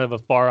from kind of a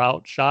far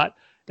out shot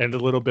and a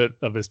little bit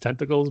of his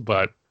tentacles,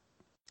 but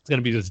it's going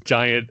to be this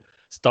giant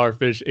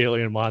starfish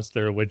alien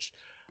monster, which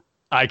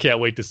I can't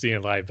wait to see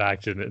in live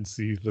action and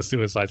see the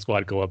Suicide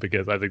Squad go up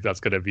against. I think that's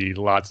going to be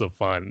lots of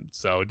fun.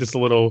 So just a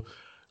little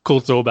cool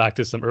throwback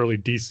to some early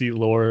DC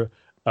lore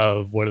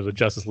of one of the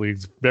Justice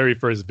League's very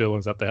first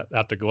villains that they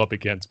have to go up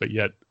against, but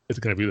yet it's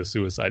going to be the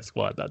Suicide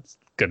Squad that's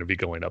going to be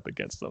going up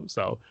against them.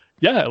 So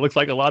yeah, it looks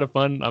like a lot of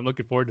fun. I'm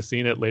looking forward to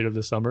seeing it later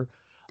this summer,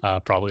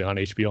 probably on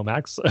HBO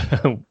Max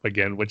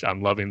again, which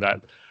I'm loving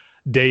that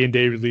day and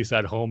day release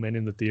at home and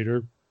in the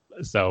theater.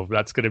 So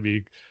that's going to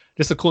be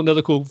just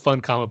another cool,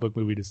 fun comic book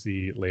movie to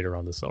see later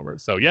on this summer.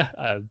 So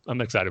yeah,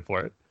 I'm excited for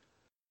it.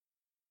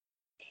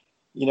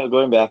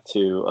 Going back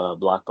to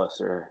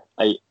Blockbuster,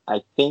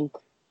 I think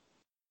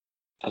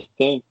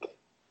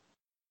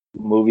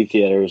movie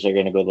theaters are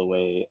going to go the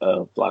way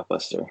of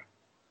Blockbuster.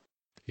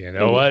 You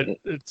know what?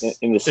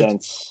 In the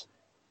sense.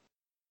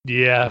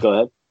 Yeah. Go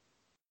ahead.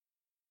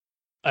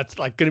 That's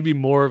like going to be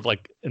more of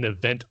like an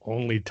event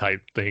only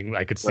type thing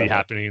I could see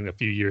happening a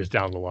few years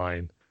down the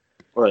line.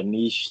 Or a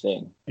niche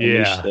thing.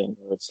 Niche thing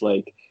where it's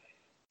like,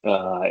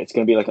 it's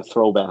going to be like a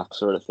throwback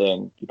sort of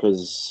thing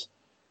because,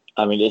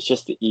 I mean, it's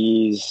just the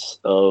ease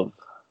of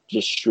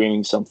just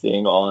streaming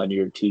something on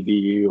your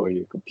TV or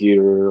your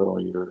computer or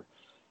your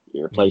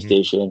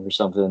PlayStation or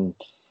something.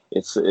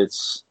 It's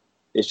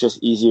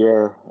just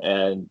easier,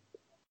 and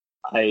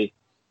I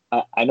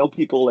know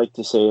people like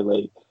to say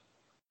like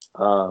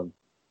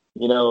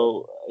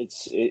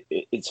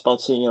it's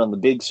about seeing it on the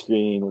big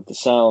screen with the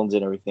sounds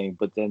and everything.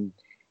 But then,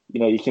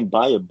 you can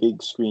buy a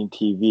big screen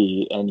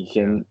TV and you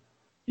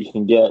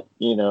can get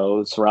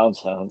surround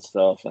sound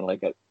stuff and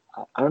like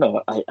I don't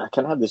know. I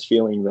kind of have this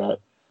feeling that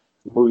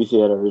movie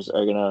theaters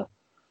are gonna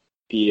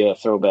be a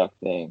throwback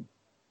thing,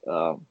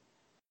 and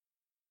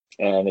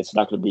it's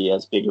not gonna be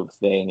as big of a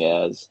thing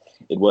as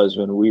it was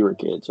when we were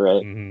kids,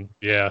 right? Mm-hmm.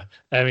 Yeah,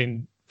 I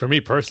mean, for me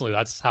personally,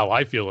 that's how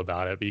I feel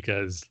about it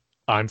because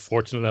I'm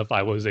fortunate enough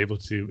I was able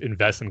to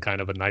invest in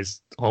kind of a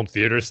nice home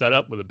theater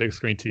setup with a big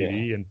screen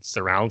TV and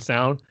surround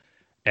sound,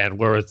 and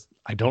whereas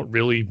I don't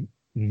really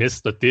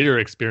miss the theater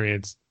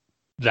experience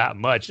that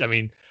much. I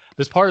mean,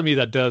 there's part of me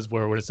that does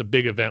where when it's a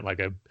big event like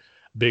a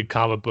big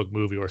comic book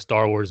movie or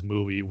Star Wars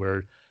movie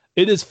where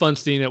it is fun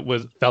seeing it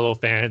with fellow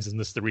fans and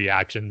just the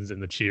reactions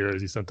and the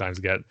cheers you sometimes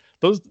get.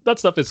 That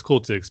stuff is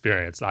cool to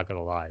experience, not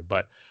gonna lie.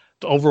 But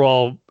the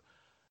overall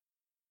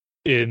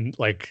in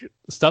like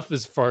stuff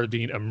as far as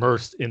being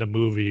immersed in a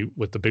movie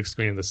with the big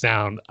screen and the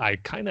sound, I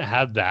kind of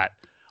have that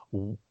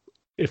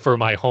for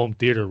my home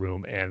theater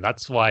room, and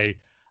that's why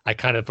I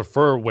kind of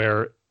prefer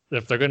where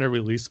if they're going to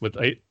release with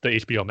the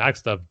HBO Max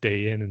stuff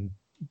day in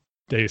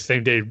and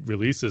same day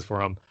releases for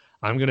them,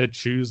 I'm going to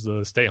choose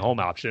the stay home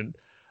option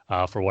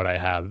for what I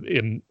have.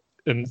 And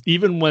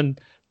even when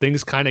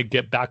things kind of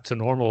get back to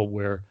normal,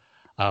 where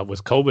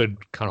with COVID,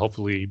 kind of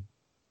hopefully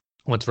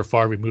once we're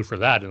far removed for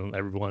that,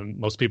 and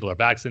most people are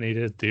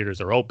vaccinated,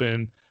 theaters are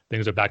open,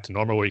 things are back to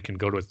normal where you can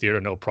go to a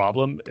theater no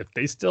problem. If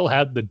they still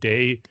had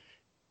the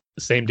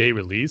same day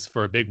release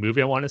for a big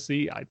movie I want to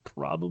see, I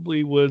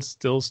probably would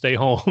still stay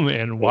home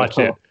and watch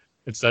it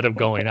instead of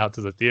going out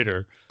to the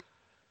theater.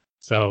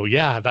 So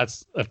yeah,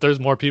 if there's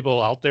more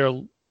people out there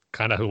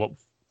kind of who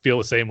feel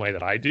the same way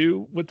that I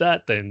do with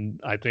that, then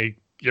I think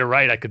you're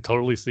right. I could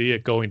totally see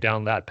it going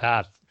down that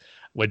path,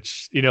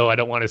 which, I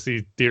don't want to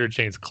see theater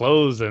chains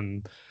close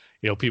and,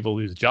 people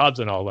lose jobs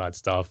and all that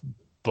stuff.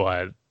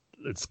 But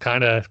it's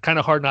kind of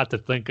hard not to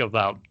think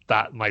about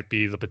that might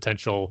be the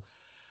potential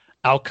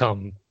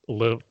outcome a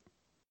little,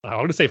 I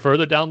want to say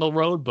further down the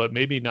road, but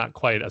maybe not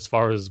quite as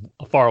far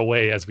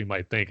away as we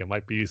might think. It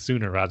might be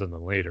sooner rather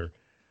than later.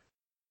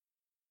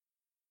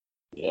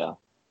 Yeah.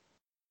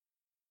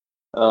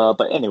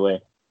 But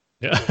anyway,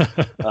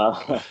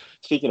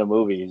 speaking of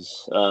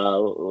movies,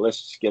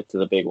 let's just get to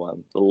the big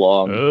one,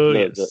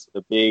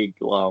 the big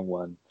long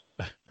one.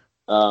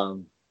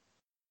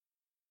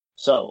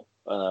 So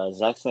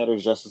Zack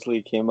Snyder's Justice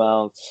League came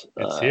out.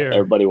 It's here.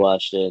 Everybody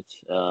watched it.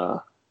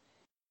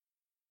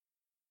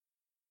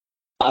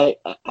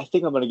 I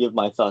think I'm going to give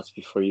my thoughts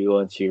before you go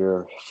into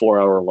your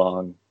 4-hour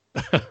long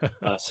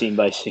scene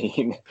by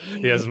scene.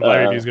 Yes,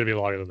 my review is going to be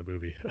longer than the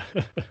movie.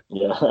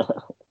 Yeah.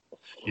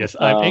 Yes,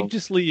 I'm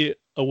anxiously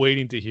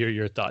awaiting to hear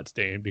your thoughts,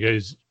 Dane,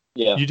 because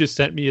you just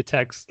sent me a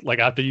text like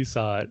after you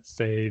saw it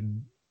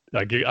saying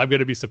like I'm going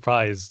to be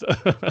surprised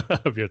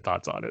of your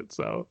thoughts on it.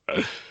 So,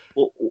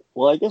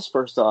 well, I guess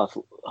first off,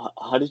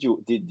 how did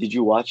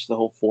you watch the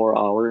whole 4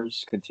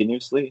 hours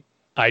continuously?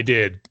 I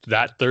did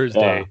that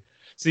Thursday. Yeah.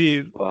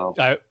 See, wow.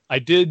 I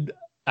did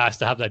ask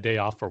to have that day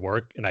off for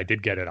work, and I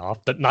did get it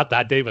off. But not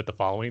that day, but the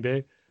following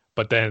day.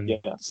 But then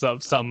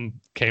some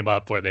came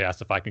up where they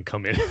asked if I can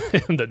come in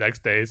the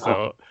next day.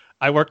 So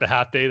I worked a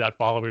half day that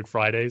following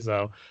Friday.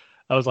 So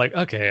I was like,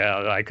 okay,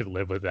 I could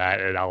live with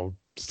that, and I'll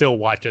still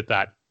watch it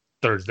that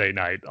Thursday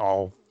night,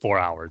 all 4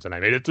 hours. And I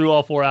made it through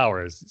all 4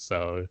 hours.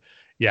 So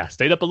yeah,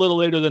 stayed up a little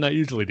later than I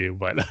usually do,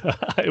 but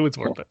it was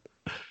worth it.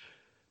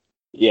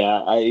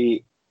 Yeah,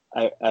 I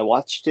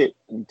watched it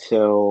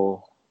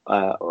until,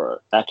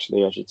 or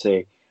actually, I should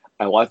say,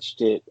 I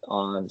watched it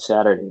on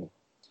Saturday,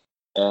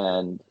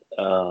 and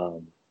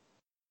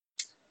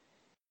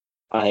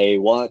I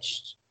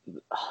watched,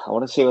 I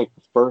want to say like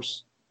the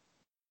first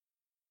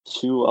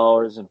 2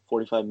 hours and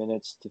 45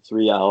 minutes to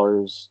 3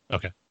 hours.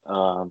 Okay.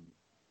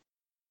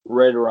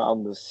 Right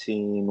around the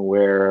scene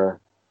where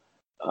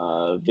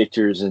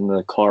Victor's in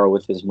the car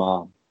with his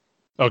mom.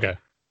 Okay.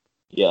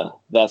 Yeah,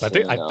 I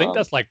think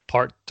that's like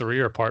part 3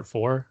 or part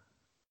 4.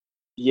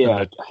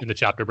 Yeah, in the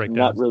chapter breakdown.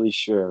 Not really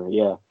sure.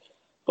 Yeah,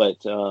 but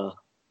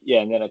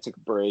yeah, and then I took a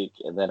break,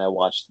 and then I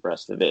watched the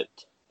rest of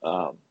it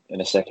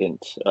in a second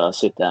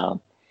sit down.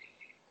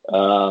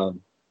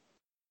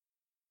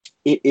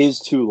 It is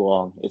too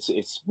long.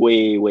 It's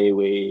way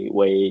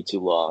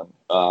too long.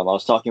 I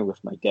was talking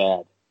with my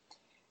dad,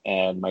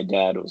 and my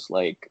dad was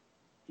like,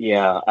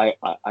 "Yeah,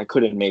 I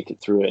couldn't make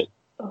it through it.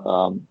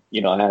 I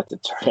had to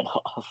turn it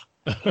off."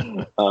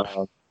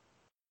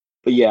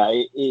 But yeah,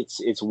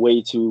 it's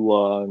way too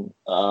long.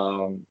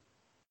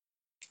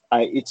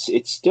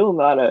 It's still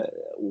not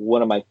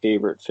one of my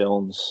favorite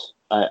films.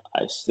 I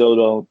still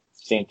don't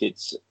think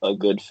it's a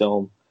good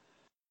film.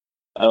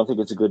 I don't think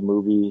it's a good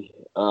movie.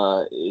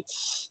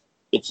 It's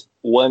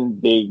one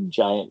big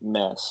giant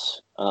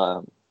mess.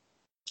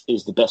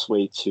 Is the best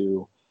way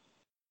to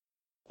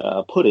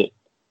put it.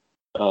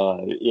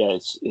 Yeah,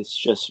 it's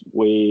just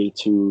way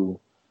too.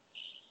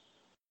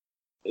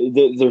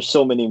 There's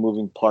so many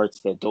moving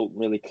parts that don't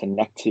really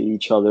connect to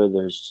each other.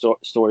 There's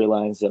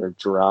storylines that are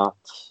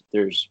dropped.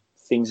 There's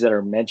things that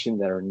are mentioned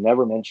that are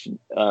never mentioned,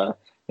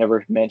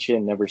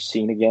 never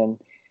seen again.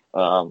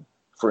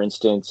 For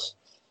instance,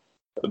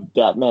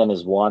 Batman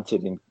is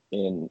wanted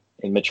in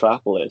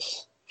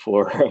Metropolis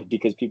for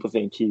because people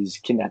think he's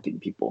kidnapping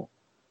people,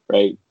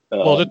 right?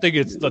 Well, the thing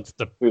is,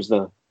 there's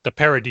the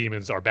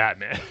parademons are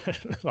Batman.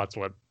 That's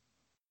what.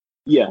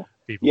 Yeah,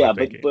 people are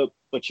thinking.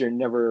 but you're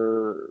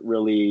never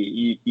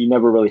really you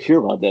never really hear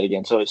about that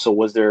again. So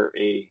was there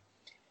a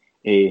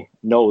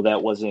no,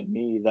 that wasn't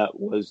me. That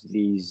was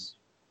these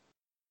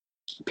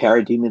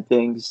parademon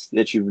things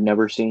that you've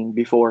never seen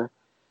before.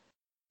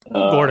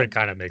 Gordon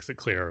kind of makes it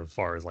clear as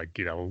far as like,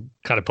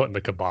 kind of putting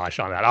the kibosh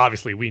on that.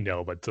 Obviously, we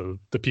know, but to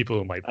the people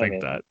who might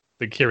think that,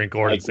 like hearing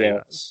Gordon say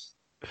that.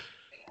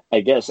 I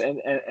guess, and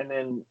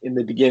then in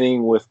the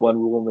beginning with Wonder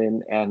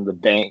Woman and the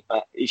bank,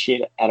 is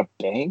she at a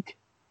bank?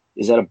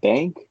 Is that a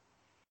bank,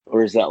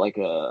 or is that like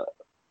a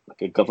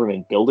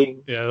government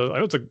building? Yeah, I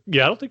don't think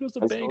it was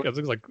a bank. I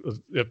think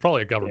it's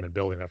probably a government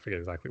building. I forget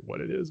exactly what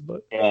it is,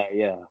 but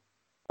yeah.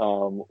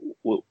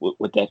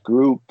 With that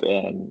group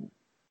and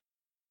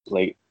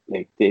like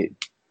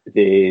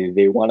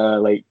they want to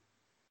like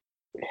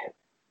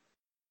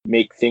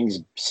make things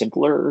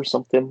simpler or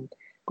something,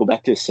 go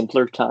back to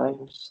simpler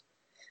times,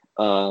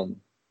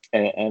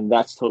 and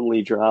that's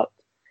totally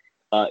dropped.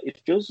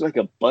 It feels like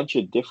a bunch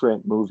of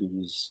different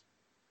movies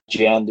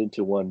jammed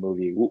into one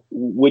movie,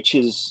 which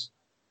is,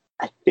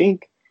 I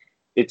think,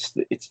 it's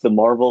the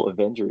Marvel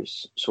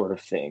Avengers sort of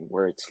thing,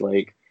 where it's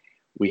like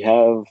we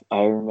have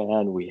Iron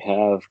Man, we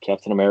have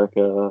Captain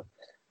America,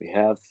 we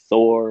have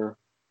Thor,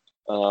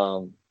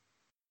 and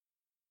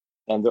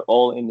they're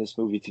all in this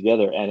movie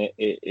together, and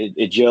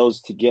it gels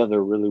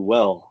together really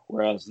well.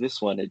 Whereas this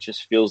one, it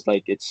just feels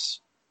like it's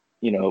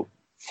 4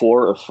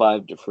 or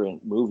 5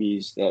 different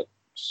movies that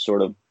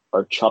sort of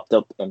are chopped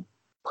up and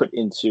put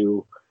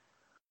into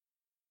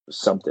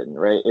something,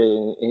 right,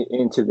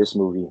 into this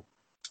movie.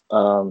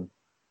 But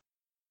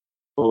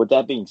with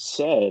that being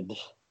said,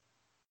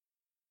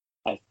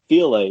 I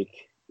feel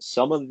like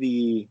some of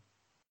the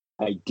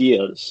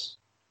ideas,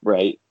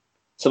 right,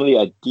 some of the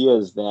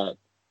ideas that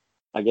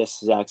I guess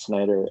Zack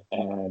Snyder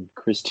and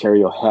Chris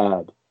Terrio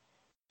had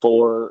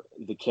for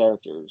the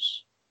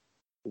characters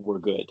were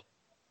good.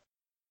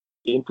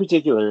 In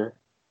particular,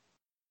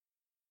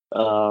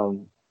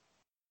 Cyborg.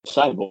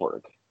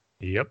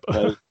 Yep.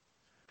 Right?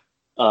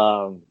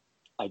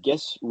 I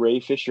guess Ray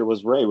Fisher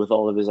was Ray with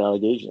all of his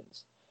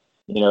allegations.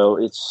 I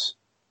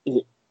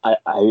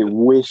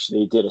wish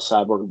they did a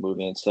Cyborg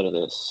movie instead of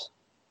this.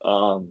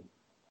 I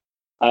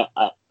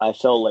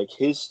felt like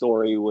his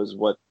story was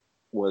what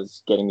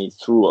was getting me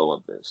through all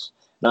of this,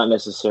 not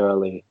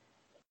necessarily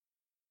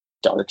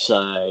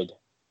Darkseid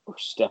or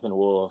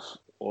Steppenwolf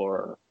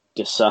or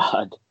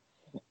Desaad.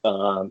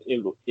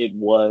 It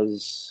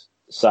was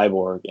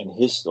Cyborg and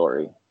his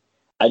story.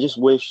 I just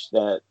wish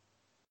that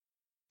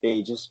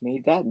they just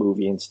made that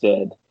movie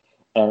instead,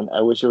 and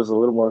I wish it was a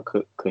little more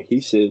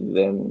cohesive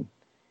than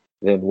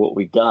what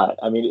we got.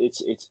 I mean,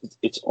 it's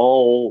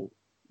all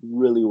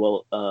really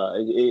well.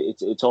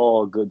 It's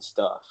all good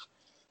stuff.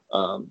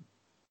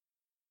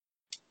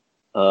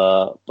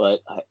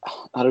 But I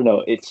don't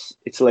know. It's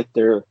like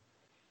they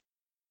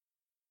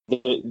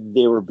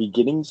were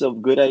beginnings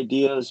of good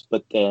ideas,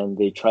 but then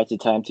they tried to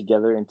tie them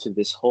together into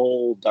this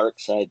whole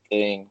Darkseid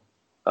thing,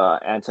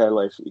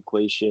 anti-life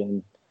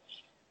equation,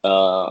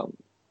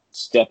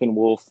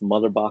 Steppenwolf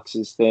mother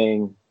boxes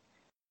thing,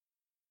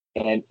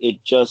 and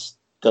it just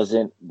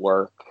doesn't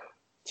work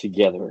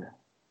together.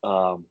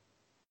 But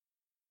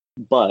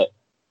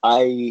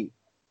I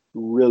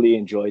really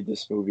enjoyed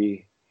this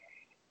movie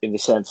in the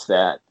sense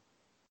that,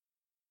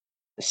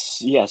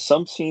 yeah,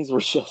 some scenes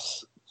were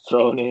just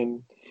thrown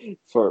in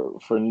for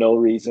no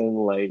reason,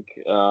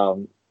 like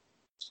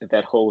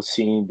that whole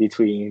scene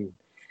between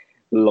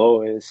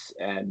Lois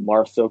and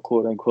Martha,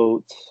 quote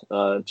unquote,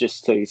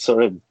 just to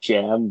sort of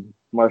jam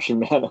Martian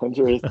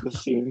Manhunter into the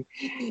scene.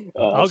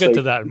 I'll get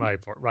to that in my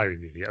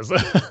review. Yes,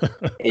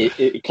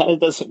 it kind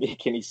of doesn't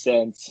make any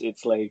sense.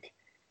 It's like,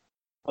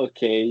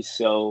 okay,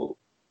 so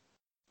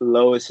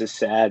Lois is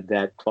sad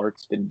that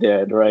Clark's been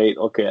dead, right?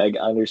 Okay, I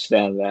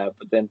understand that,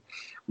 but then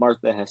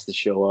Martha has to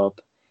show up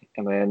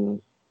and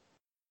then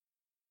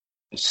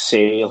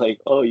say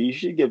like, "Oh, you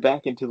should get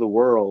back into the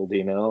world."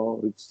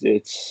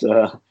 It's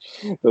the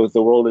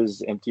world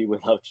is empty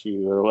without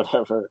you, or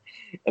whatever.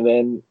 And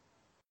then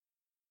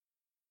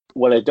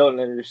what I don't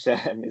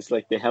understand is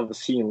like they have a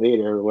scene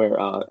later where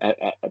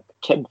at the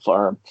Kent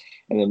farm,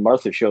 and then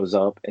Martha shows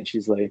up and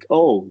she's like,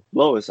 "Oh,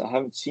 Lois, I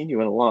haven't seen you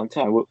in a long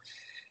time."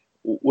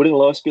 Wouldn't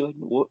Lois be like,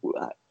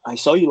 "I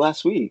saw you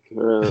last week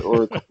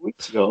or a couple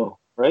weeks ago,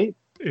 right?"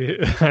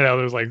 I know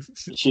there's like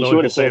she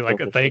would say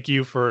like a thank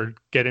you for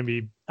getting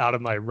me out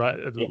of my rut.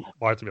 Yeah.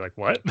 Martha would be like,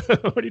 "What?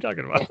 What are you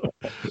talking about?"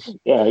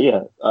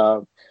 yeah.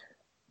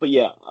 But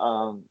yeah,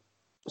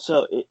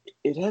 so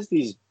it has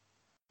these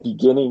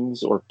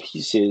beginnings or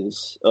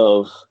pieces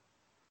of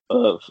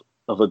a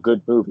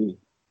good movie,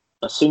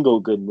 a single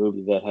good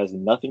movie that has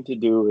nothing to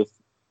do with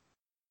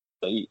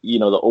the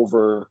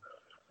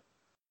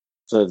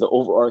the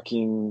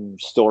overarching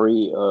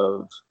story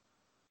of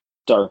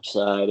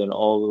Darkseid and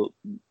all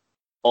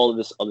of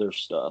this other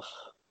stuff.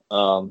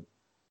 But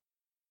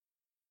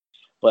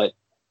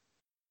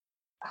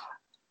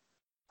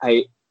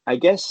I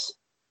guess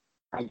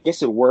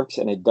it works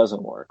and it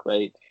doesn't work,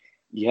 right?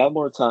 You have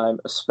more time,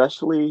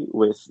 especially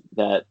with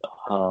that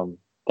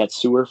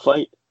sewer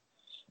fight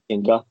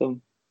in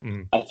Gotham.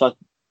 Mm. I thought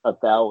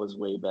that was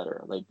way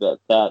better. Like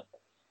that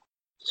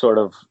sort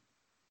of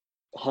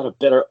had a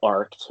better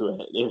arc to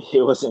it.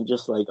 It wasn't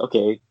just like,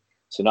 okay,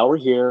 so now we're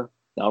here,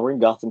 now we're in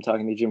Gotham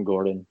talking to Jim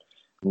Gordon,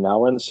 now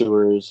we're in the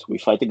sewers, we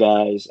fight the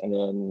guys, and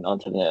then on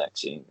to the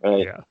next scene,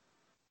 right? Yeah.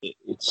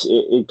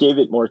 It gave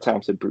it more time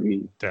to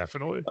breathe.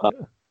 Definitely.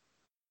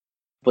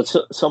 But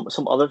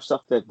some other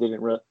stuff that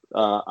didn't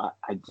I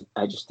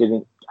just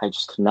could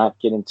not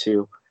get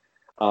into.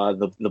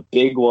 The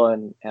big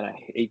one, and I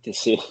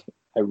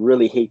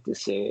really hate to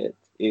say it,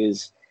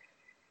 is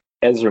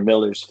Ezra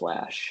Miller's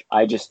Flash.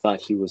 I just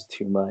thought he was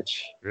too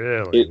much.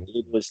 Really?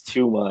 It was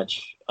too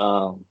much.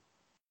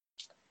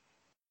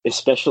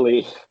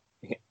 Especially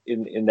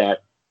in that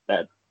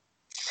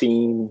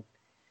scene.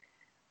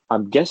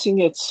 I'm guessing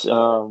it's is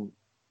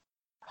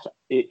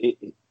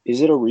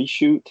it a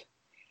reshoot?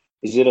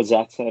 Is it a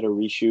Zack Snyder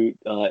reshoot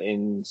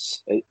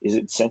is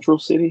it Central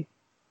City?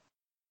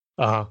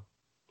 Like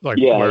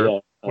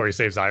where he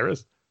saves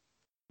Iris?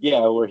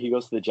 Yeah, where he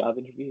goes to the job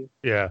interview.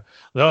 Yeah.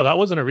 No, that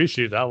wasn't a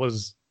reshoot. That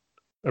was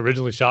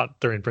originally shot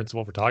during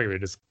principal photography,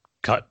 just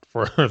cut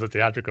for the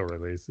theatrical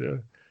release. Yeah.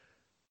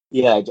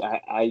 Yeah,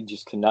 I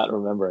just could not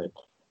remember it.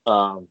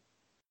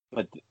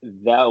 But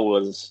that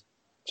was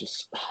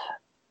just,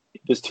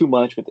 it was too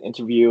much with the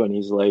interview, and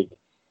he's like,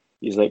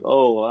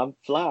 oh, I'm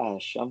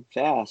Flash, I'm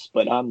fast,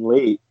 but I'm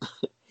late.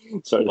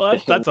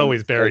 That's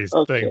always Barry's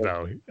thing,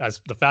 though.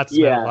 As the fastest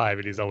man alive,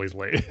 and he's always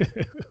late.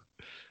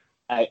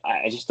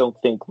 I just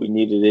don't think we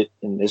needed it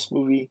in this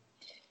movie,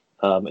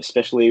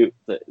 especially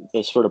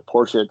the sort of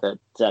portrait that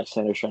Zack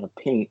Snyder's trying to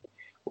paint,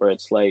 where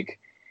it's like,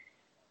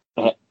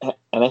 and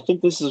I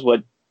think this is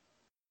what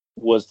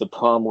was the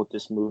problem with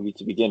this movie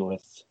to begin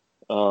with.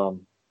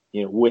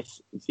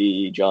 With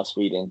the Joss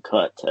Whedon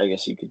cut, I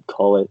guess you could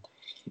call it,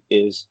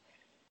 is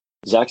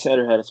Zack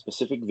Snyder had a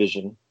specific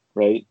vision,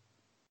 right?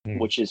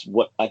 Which is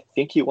what I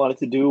think he wanted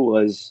to do,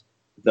 was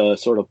the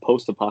sort of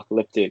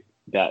post-apocalyptic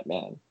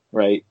Batman,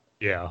 right?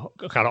 Yeah,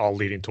 kind of all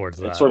leading towards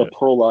that. It's sort of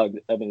prologue,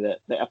 the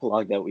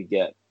epilogue that we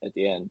get at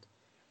the end.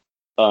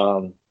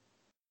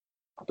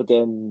 But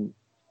then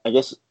I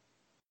guess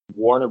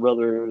Warner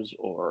Brothers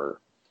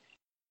or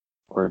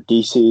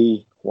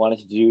DC wanted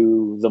to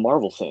do the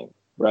Marvel thing,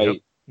 right? Yep.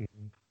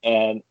 Mm-hmm.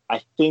 And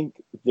I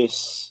think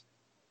this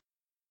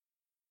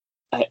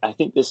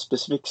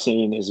specific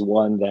scene is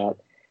one that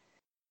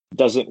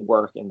doesn't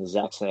work in the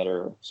Zack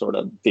Snyder sort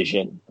of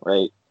vision,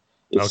 right?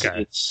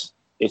 It's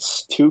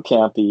too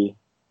campy.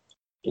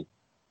 It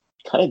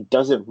kind of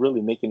doesn't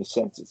really make any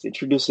sense. It's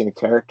introducing a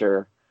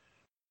character,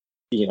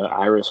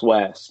 Iris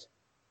West,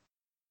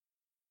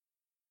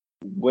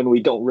 when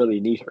we don't really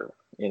need her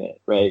in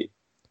it, right?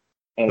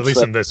 And at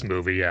least in this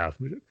movie, yeah.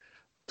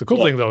 The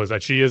cool thing, though, is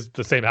that she is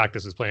the same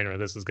actress who's playing her,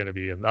 and this is going to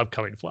be an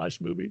upcoming Flash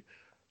movie.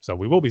 So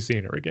we will be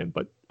seeing her again,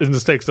 but in the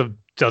stakes of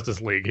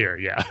Justice League here,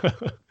 yeah.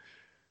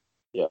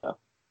 Yeah.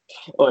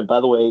 Oh, and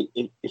by the way,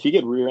 if you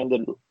get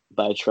rear-ended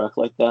by a truck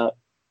like that,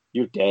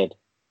 you're dead.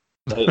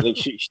 Like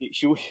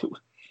she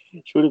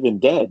would have been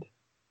dead.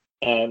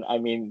 And I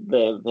mean,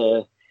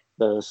 the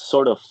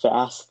sort of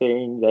fast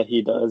thing that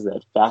he does,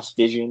 that fast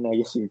vision, I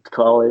guess you could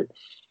call it,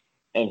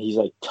 and he's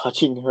like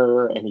touching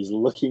her and he's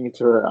looking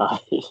into her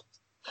eyes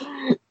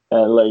and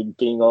like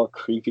being all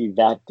creepy.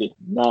 That did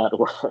not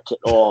work at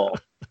all.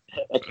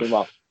 That came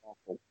off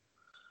awful.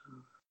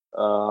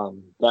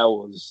 That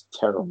was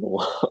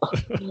terrible.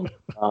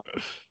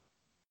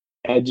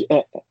 And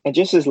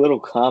just his little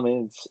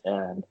comments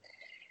and,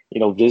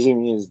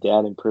 visiting his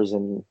dad in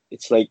prison.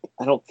 It's like,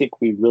 I don't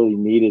think we really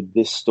needed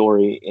this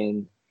story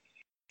in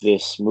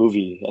this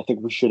movie. I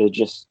think we should have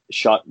just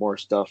shot more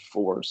stuff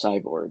for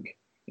Cyborg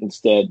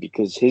instead,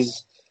 because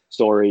his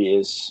story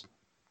is,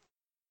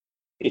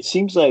 it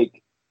seems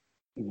like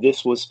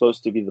this was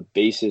supposed to be the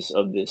basis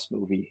of this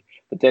movie.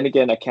 But then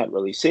again, I can't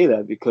really say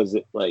that, because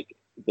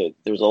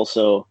there's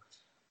also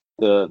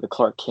the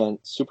Clark Kent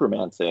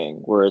Superman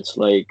thing, where it's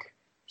like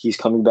he's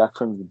coming back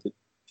from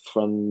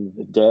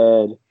the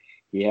dead.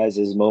 He has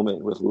his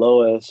moment with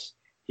Lois.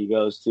 He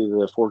goes to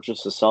the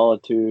Fortress of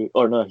Solitude.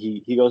 Or no,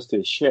 he goes to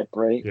his ship,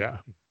 right? Yeah.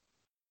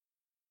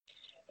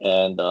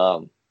 And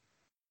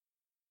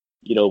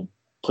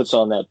puts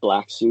on that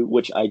black suit,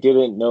 which I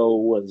didn't know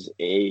was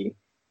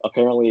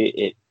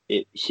apparently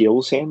it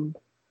heals him.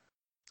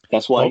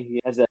 That's why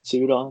he has that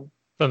suit on.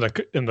 In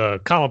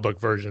the comic book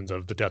versions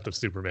of The Death of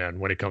Superman,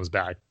 when he comes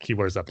back, he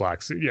wears that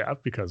black suit. Yeah,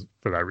 because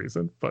for that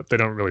reason. But they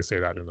don't really say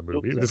that in the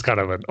movie. Okay. It's kind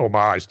of an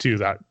homage to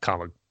that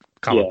comic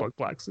book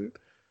black suit.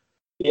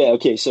 Yeah.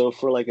 Okay. So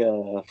for like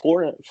a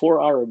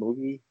 4-hour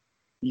movie,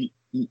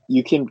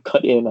 you can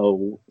cut in a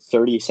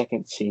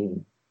 30-second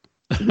scene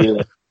to be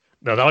like,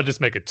 No, that would just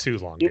make it too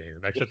long game.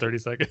 An extra 30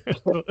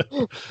 seconds.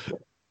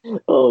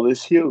 Oh,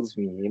 this heals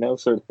me,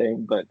 sort of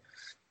thing. But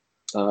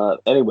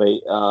anyway,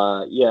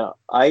 yeah,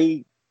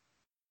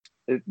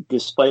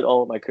 despite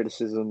all of my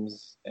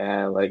criticisms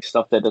and like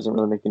stuff that doesn't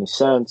really make any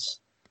sense,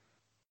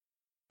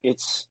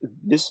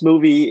 this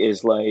movie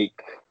is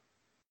like,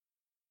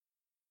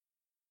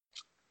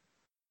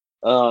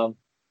 I'll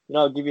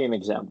give you an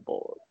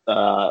example.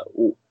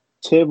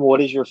 Tim,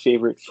 what is your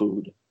favorite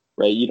food?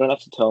 Right? You don't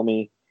have to tell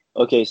me.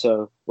 Okay,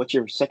 so what's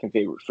your second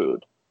favorite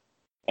food?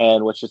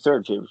 And what's your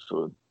third favorite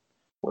food?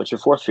 What's your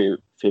fourth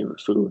favorite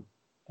food?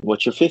 And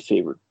what's your fifth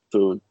favorite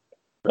food?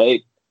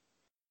 Right?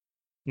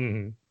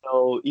 Mm-hmm.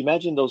 So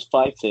imagine those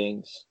 5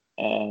 things,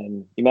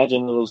 and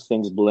imagine those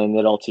things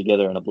blended all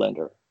together in a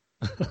blender.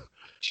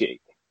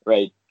 Shake,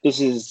 right? This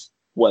is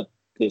what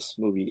this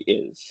movie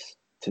is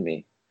to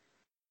me.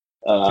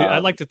 See,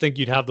 I'd like to think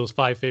you'd have those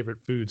 5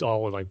 favorite foods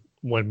all in like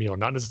one meal,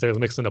 not necessarily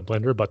mixed in a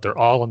blender, but they're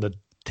all on the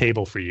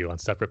table for you on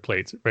separate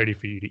plates, ready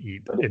for you to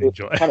eat and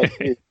enjoy.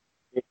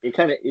 It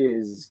kind of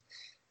is,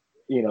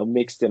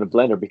 mixed in a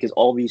blender, because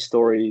all these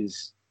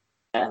stories,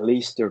 at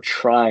least they're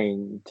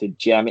trying to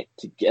jam it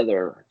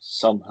together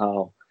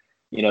somehow.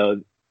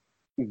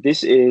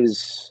 This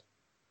is,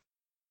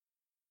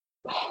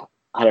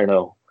 I don't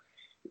know.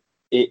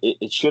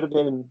 It should have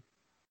been,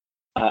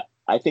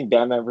 I think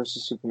Batman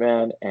versus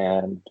Superman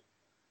and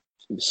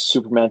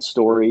Superman's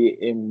story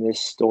in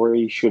this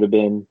story should have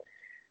been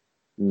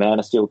Man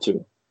of Steel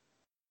 2.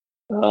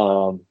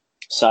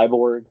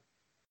 Cyborg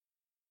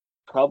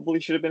probably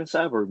should have been a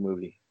Cyborg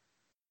movie.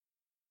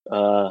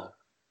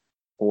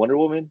 Wonder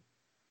Woman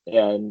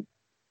and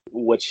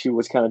what she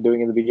was kind of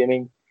doing in the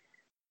beginning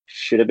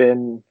should have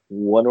been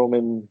Wonder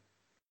Woman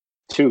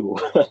 2,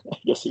 I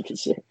guess you could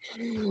say.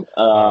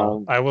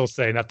 I will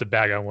say, not to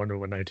bag on Wonder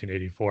Woman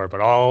 1984,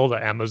 but all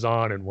the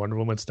Amazon and Wonder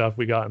Woman stuff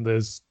we got in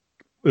this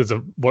is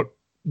a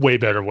way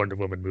better Wonder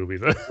Woman movie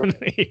than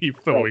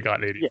what we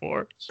got in 84.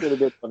 Yeah, should have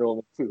been Wonder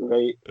Woman 2,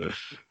 right?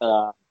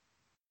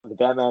 The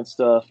Batman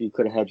stuff, you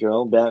could have had your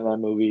own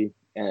Batman movie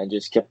and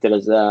just kept it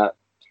as that.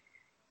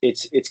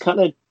 It's kind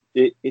of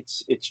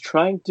it's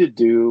trying to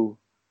do,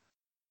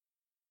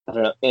 I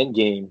don't know,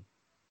 Endgame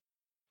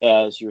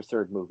as your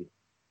third movie.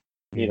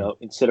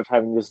 Instead of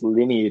having this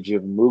lineage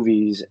of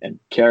movies and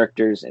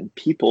characters and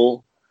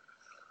people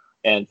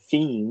and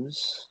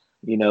themes,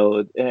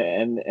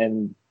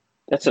 and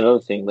that's another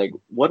thing. Like,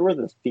 what were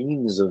the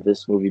themes of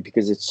this movie?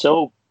 Because it's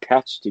so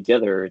patched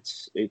together. It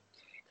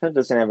kind of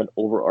doesn't have an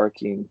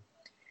overarching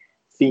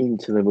theme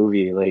to the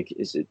movie. Like,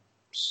 is it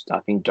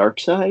stopping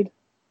Darkseid?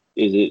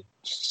 Is it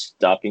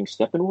stopping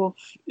Steppenwolf?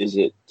 Is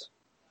it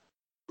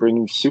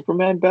bringing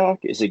Superman back?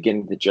 Is it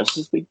getting the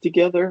Justice League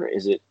together?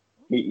 Is it?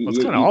 It's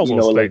kind of all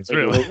those things,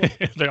 really.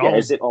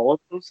 Is it all of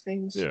those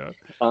things? Yeah.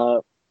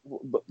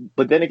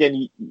 But then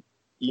again,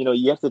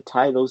 you have to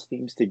tie those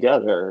themes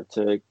together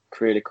to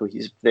create a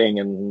cohesive thing,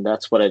 and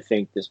that's what I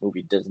think this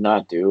movie does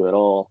not do at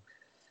all.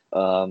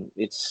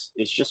 It's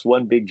just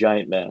one big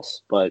giant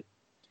mess. But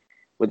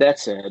with that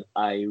said,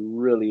 I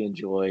really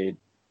enjoyed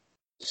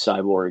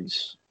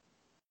Cyborg's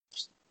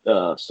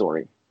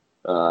story.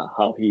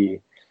 How he,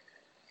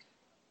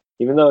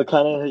 even though it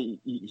kind of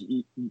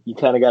you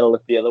kind of got to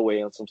look the other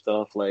way on some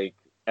stuff. Like,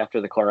 after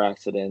the car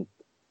accident,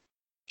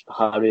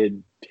 how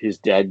did his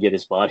dad get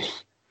his body?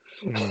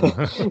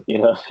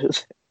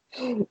 It's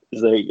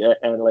like,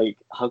 and like,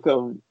 how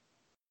come?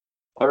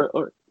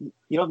 Or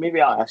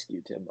maybe I'll ask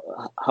you, Tim.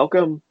 How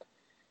come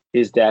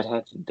his dad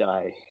had to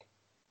die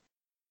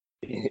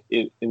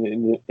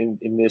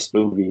in this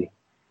movie?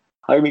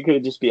 How come he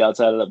could just be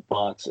outside of that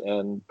box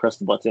and press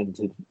the button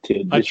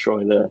to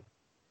destroy the?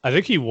 I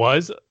think he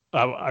was,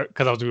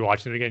 because I was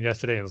rewatching it again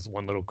yesterday, and there's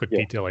one little quick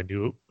detail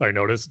I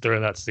noticed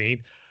during that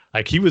scene.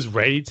 Like, he was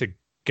ready to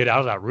get out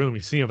of that room.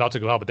 You see him about to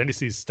go out, but then he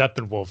sees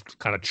Steppenwolf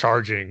kind of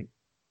charging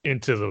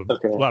into the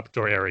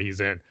laboratory area he's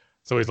in.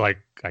 So he's like,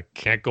 I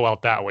can't go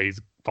out that way. He's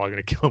probably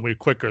going to kill me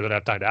quicker than I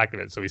have time to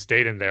activate. So he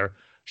stayed in there,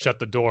 shut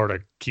the door to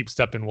keep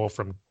Steppenwolf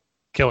from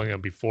killing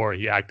him before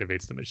he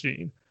activates the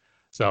machine.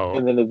 So,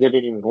 and then it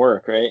didn't even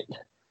work, right?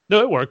 No,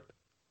 it worked.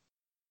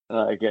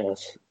 I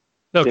guess.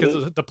 No,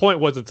 because the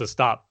point wasn't to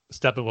stop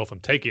Steppenwolf from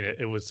taking it.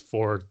 It was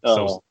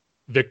so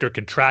Victor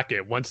can track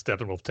it. Once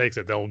Steppenwolf takes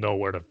it, they'll know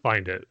where to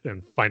find it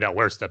and find out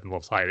where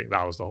Steppenwolf's hiding.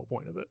 That was the whole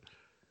point of it.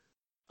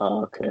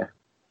 Okay.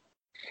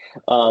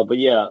 But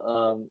yeah,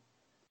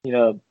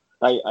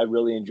 I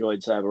really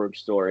enjoyed Cyborg's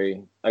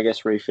story. I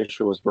guess Ray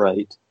Fisher was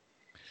right.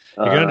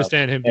 You can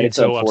understand him being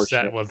so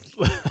upset with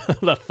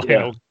the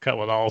final cut,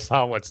 with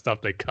how much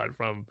stuff they cut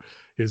from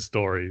his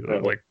story.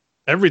 Right. Like,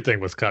 everything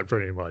was cut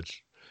pretty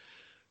much.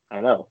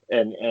 I know,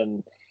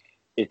 and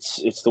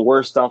it's the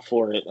worst stuff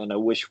for it. And I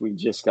wish we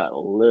just got a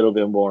little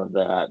bit more of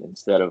that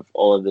instead of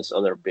all of this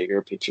other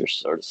bigger picture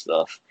sort of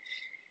stuff.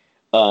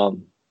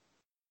 I'm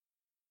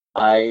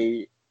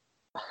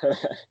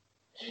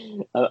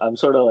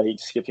sort of like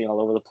skipping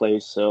all over the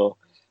place, so.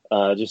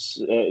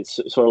 It's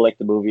sort of like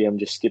the movie. I'm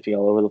just skipping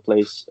all over the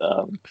place.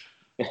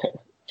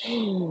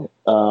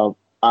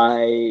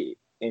 I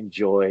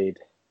enjoyed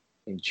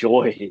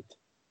enjoyed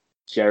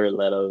Jared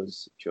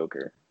Leto's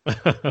Joker.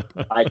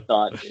 I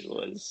thought it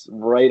was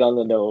right on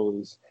the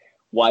nose.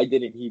 Why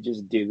didn't he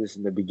just do this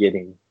in the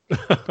beginning?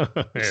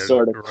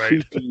 Sort of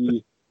right.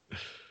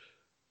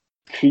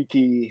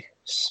 creepy,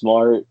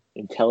 smart,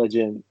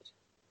 intelligent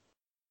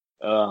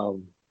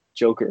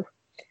Joker.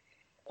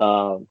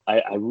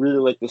 I really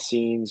like the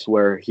scenes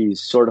where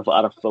he's sort of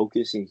out of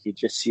focus and you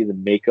just see the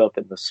makeup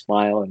and the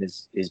smile and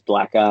his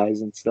black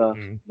eyes and stuff,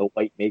 the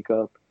white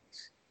makeup.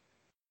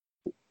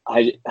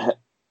 I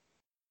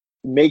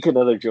make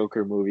another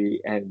Joker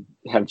movie and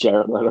have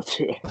Jared Leto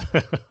do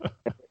it.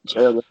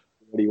 Jared Leto,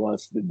 what he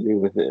wants to do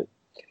with it.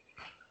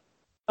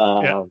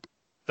 Yeah,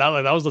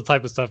 that was the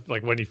type of stuff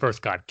like when he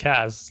first got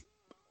cast,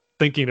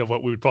 thinking of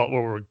what we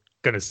were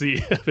going to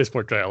see this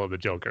portrayal of the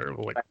Joker,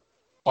 like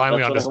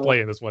finally on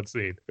display in this one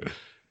scene.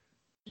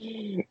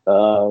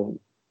 And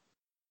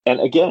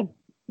again,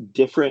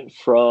 different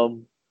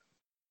from,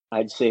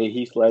 I'd say,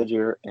 Heath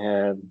Ledger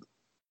and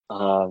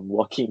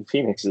Joaquin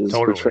Phoenix's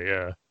totally,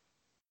 yeah.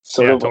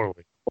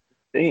 Totally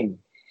thing.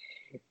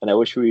 And I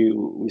wish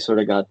we sort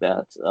of got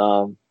that.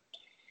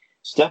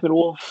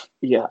 Steppenwolf,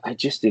 yeah, I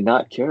just did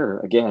not care.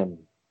 Again,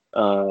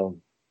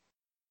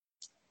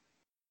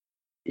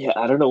 yeah,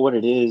 I don't know what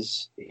it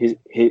is.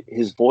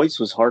 His voice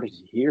was hard to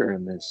hear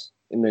in this.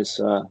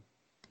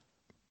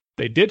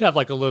 They did have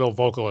like a little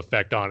vocal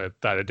effect on it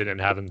that it didn't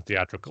have in the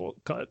theatrical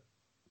cut,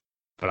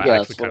 but I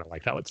actually kind of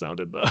liked how it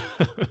sounded though.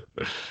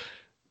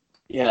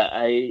 Yeah,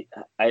 I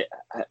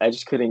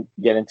just couldn't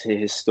get into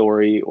his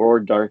story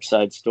or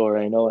Darkseid's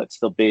story. I know it's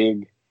the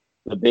big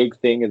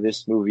thing of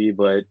this movie,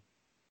 but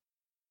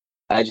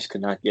I just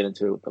could not get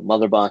into it with the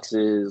mother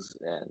boxes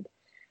and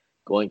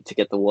going to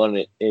get the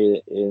one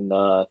in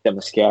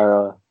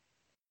Themyscira.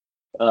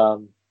 By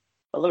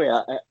the way,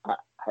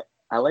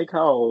 I like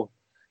how,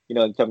 in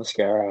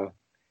Themyscira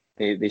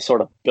they sort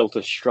of built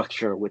a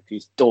structure with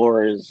these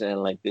doors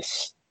and like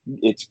this.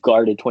 It's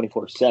guarded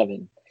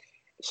 24/7.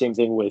 Same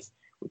thing with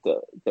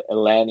the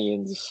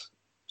Atlanteans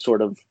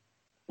sort of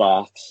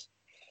box.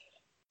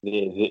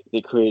 They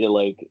created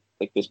like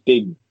this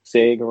big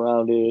thing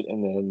around it,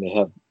 and then they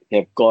have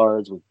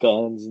guards with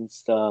guns and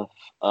stuff.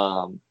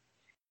 And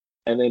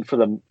then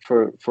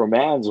for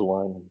man's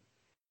one,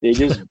 they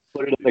just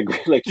put it in the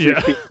like. Yeah.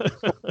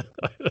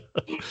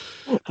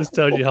 This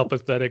tells you how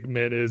pathetic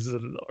men is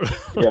in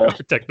our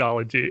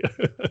technology.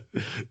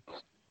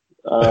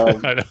 I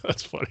know,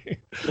 that's funny.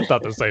 It's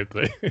not the same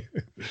thing.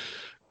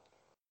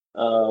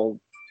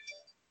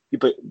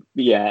 But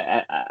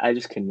yeah, I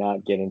just could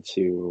not get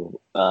into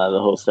the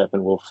whole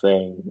Steppenwolf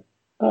thing,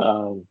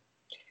 or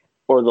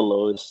the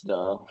Lois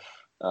stuff.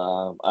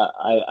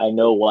 I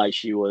know why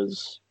she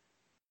was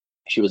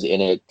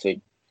in it to,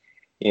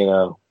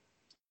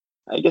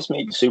 I guess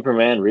make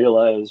Superman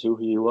realize who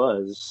he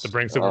was. To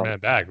bring Superman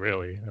back,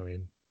 really. I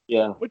mean,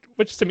 yeah.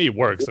 Which to me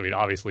works. I mean,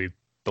 obviously,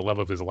 the love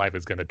of his life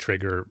is going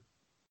to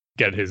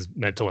get his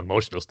mental and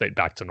emotional state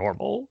back to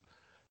normal.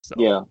 So.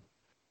 Yeah.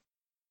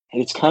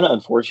 And it's kind of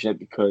unfortunate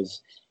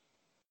because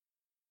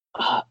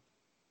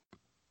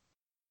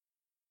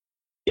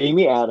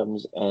Amy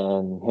Adams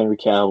and Henry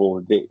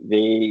Cavill,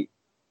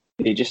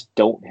 they just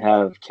don't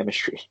have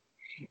chemistry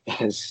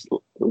as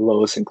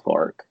Lois and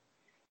Clark.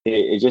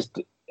 It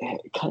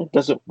kind of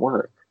doesn't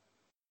work.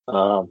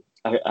 I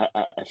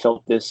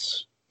felt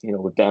this,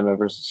 with Batman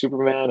versus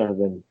Superman,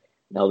 and then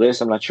now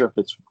this. I'm not sure if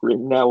it's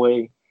written that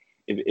way,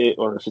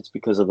 or if it's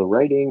because of the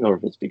writing, or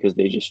if it's because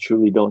they just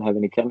truly don't have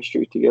any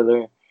chemistry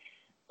together.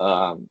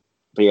 But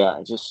yeah,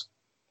 I just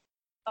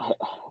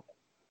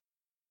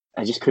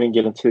couldn't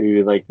get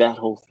into like that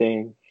whole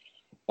thing.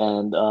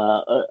 And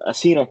a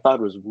scene I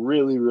thought was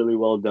really, really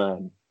well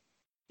done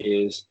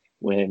is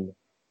when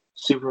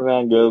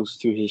Superman goes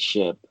to his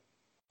ship,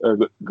 or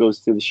goes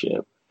to the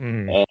ship,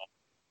 and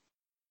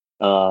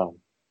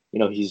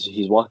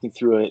he's walking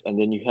through it, and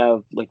then you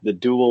have like the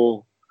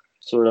dual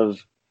sort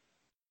of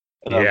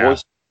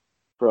voice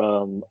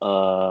from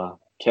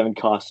Kevin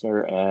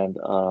Costner and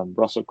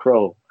Russell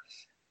Crowe.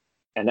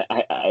 And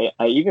I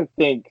even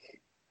think,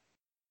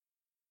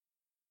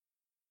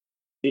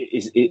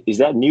 is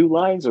that new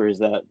lines, or is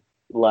that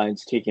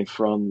lines taken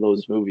from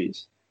those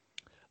movies?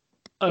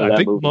 I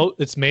think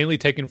it's mainly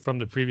taken from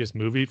the previous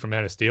movie, from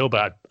Man of Steel,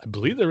 but I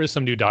believe there is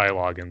some new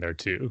dialogue in there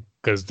too,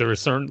 because there were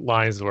certain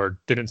lines that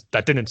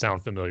didn't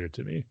sound familiar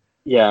to me.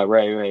 Yeah,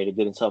 right. It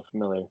didn't sound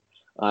familiar.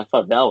 I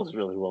thought that was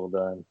really well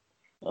done,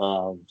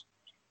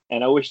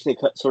 and I wish they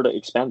sort of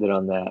expanded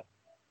on that,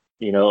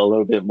 a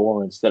little bit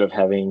more, instead of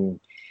having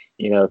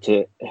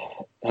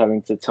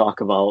to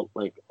talk about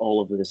like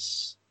all of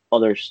this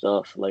other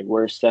stuff, like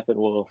where's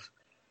Steppenwolf,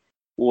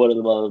 what are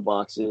the mother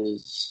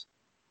boxes.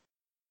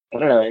 I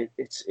don't know.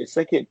 It's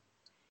like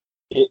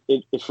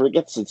it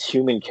forgets its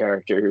human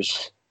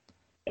characters,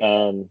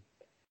 and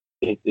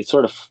it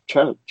sort of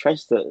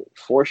tries to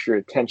force your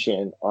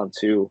attention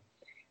onto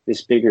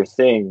this bigger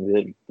thing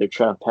that they're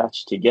trying to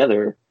patch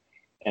together,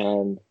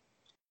 and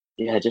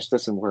yeah, it just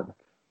doesn't work.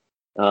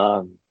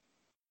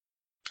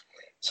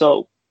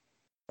 So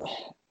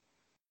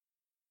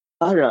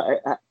I don't know.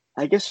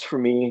 I guess for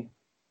me,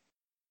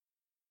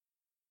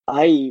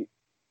 I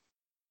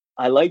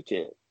I liked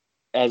it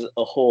as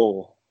a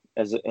whole,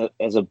 as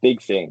a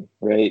big thing,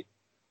 right?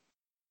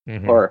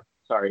 Mm-hmm. Or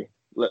sorry,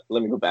 let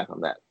me go back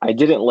on that. I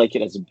didn't like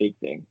it as a big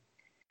thing.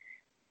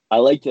 I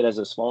liked it as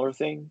a smaller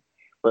thing,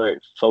 where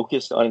it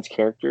focused on its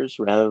characters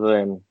rather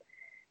than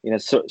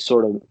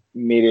sort of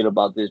made it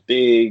about this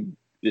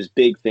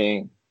big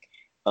thing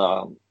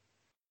um,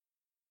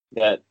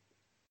 that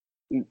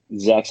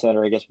Zack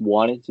Snyder, I guess,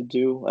 wanted to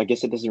do. I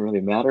guess it doesn't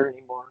really matter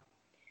anymore.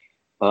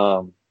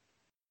 Um,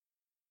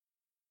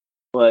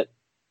 but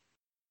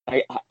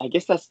I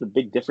guess that's the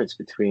big difference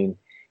between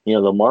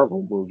the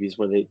Marvel movies,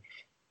 where they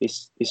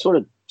sort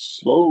of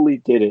slowly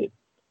did it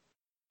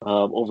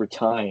over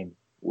time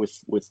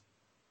with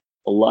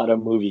a lot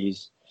of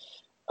movies,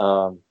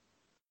 um,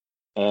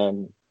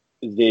 and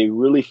they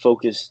really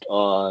focused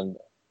on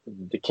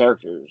the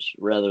characters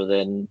rather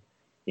than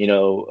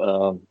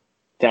Thanos,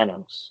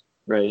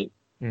 right?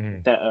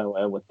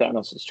 Mm-hmm. What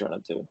Thanos is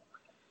trying to do.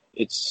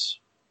 It's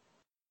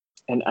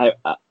and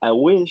I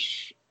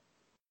wish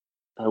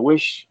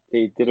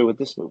they did it with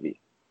this movie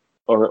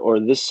or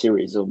this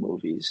series of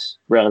movies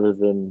rather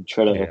than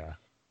try to Yeah.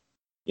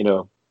 you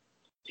know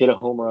hit a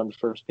homer on the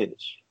first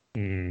pitch.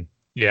 Mm.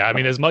 Yeah, I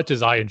mean, as much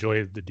as I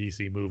enjoyed the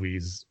DC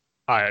movies,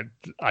 I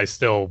I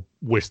still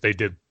wish they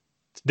did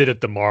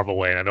it the Marvel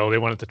way. And I know they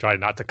wanted to try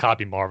not to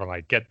copy Marvel, and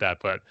I get that,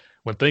 but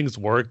when things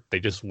work, they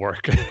just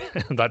work.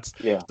 And that's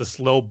Yeah, the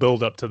slow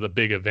build up to the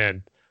big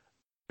event.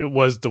 It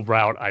was the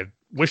route I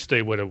wish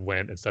they would have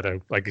went instead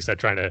of, like you said,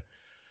 trying to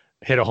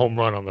hit a home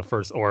run on the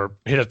first or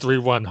hit a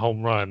 3-1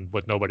 home run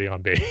with nobody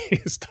on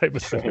base type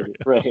of scenario.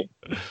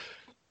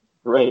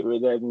 right.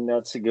 And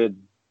that's a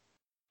good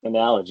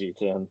analogy,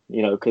 Tim.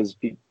 Because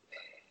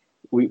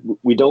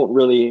we don't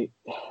really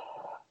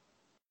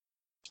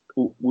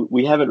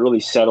we haven't really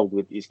settled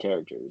with these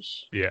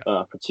characters, Yeah.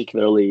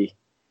 particularly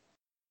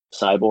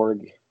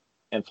Cyborg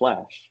and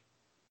Flash.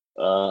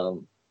 We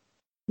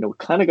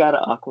kind of got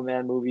an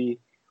Aquaman movie,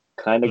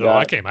 kind of Though that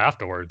got. came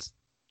afterwards.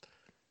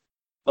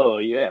 Oh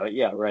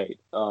yeah, right.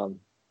 But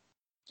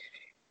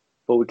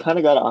we kind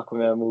of got an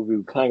Aquaman movie.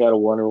 We kind of got a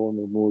Wonder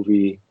Woman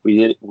movie.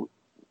 We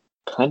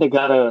kind of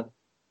got a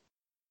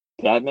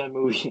Batman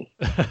movie,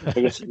 I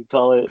guess you could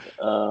call it.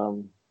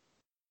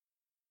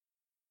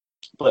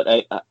 But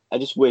I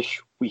just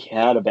wish we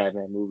had a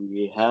Batman movie,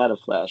 we had a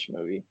Flash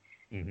movie,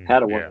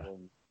 had a Wonder Yeah.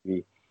 Woman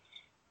movie,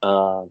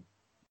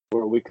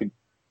 where we could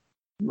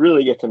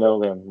really get to know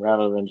them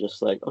rather than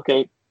just like,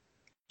 okay,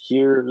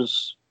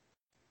 here's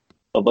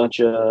a bunch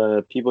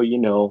of people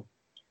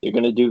they're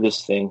going to do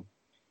this thing,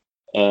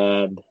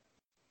 and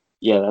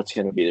yeah, that's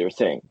going to be their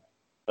thing.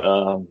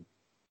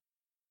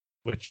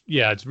 Which,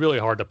 yeah, it's really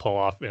hard to pull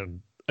off.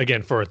 And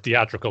again, for a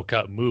theatrical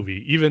cut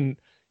movie, even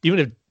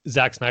if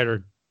Zack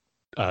Snyder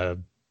uh,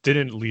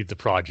 didn't lead the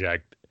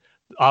project,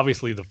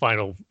 obviously the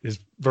final his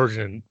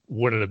version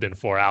wouldn't have been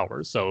 4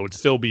 hours, so it would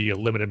still be a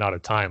limited amount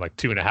of time, like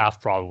 2.5,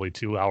 probably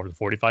 2 hours and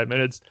 45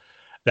 minutes.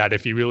 That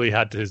if he really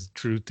had his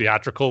true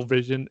theatrical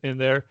vision in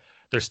there,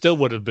 there still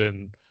would have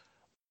been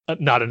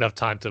not enough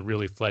time to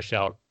really flesh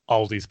out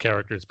all these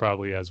characters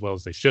probably as well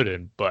as they should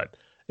in. But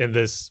in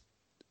this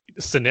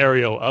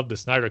scenario of the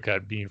Snyder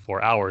Cut being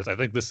 4 hours, I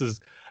think this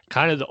is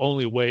kind of the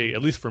only way,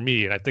 at least for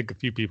me, and I think a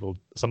few people,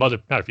 not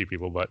a few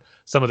people, but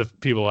some of the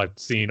people I've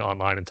seen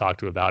online and talked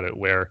to about it,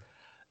 where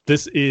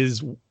this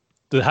is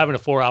having a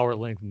 4 hour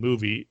length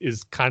movie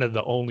is kind of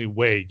the only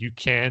way you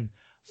can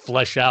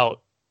flesh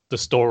out the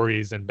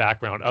stories and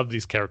background of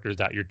these characters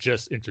that you're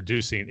just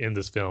introducing in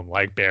this film,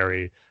 like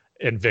Barry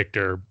and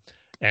Victor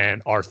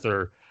and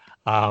Arthur,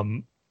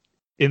 um,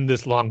 in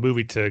this long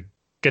movie to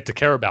get to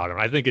care about them.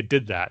 I think it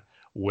did that,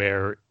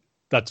 where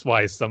that's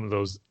why some of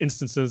those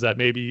instances that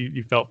maybe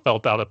you felt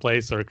out of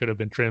place or it could have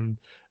been trimmed,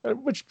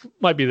 which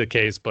might be the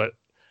case, but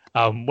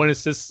when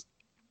it's just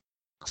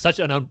such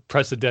an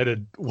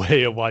unprecedented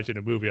way of watching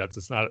a movie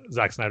that's not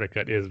Zack Snyder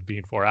Cut is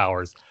being 4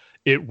 hours,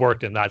 it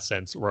worked in that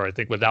sense. Where I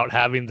think without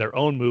having their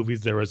own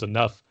movies, there was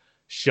enough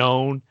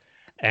shown,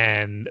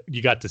 and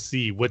you got to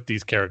see with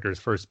these characters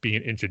first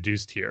being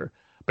introduced here.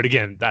 But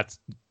again,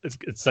 it's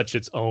such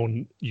its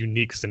own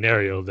unique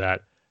scenario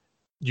that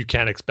you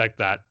can't expect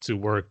that to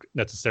work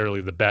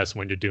necessarily the best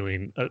when you're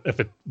doing if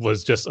it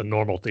was just a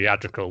normal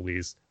theatrical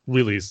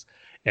release,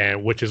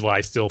 and which is why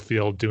I still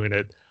feel doing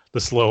it the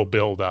slow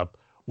build up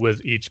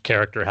with each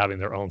character having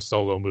their own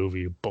solo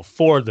movie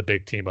before the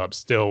big team up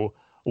still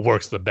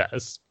works the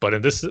best. But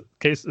in this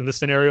case, in this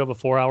scenario of a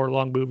 4 hour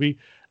long movie,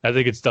 I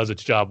think it does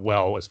its job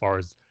well as far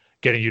as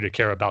getting you to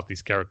care about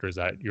these characters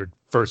that you're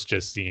first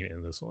just seeing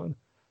in this one.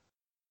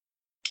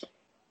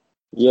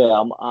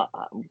 Yeah,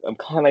 I'm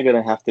kind of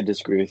gonna have to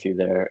disagree with you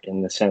there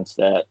in the sense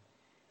that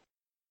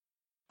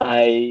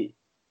I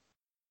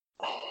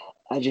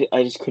I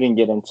just couldn't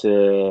get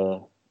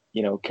into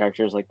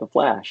characters like the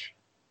Flash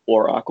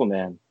or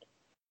Aquaman.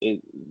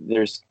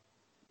 There's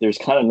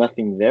kind of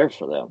nothing there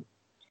for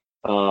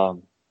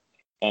them.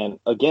 And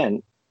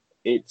again,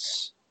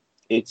 it's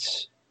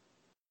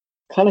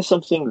kind of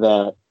something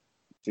that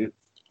the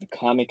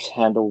comics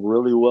handle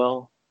really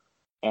well.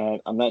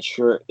 and I'm not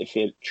sure if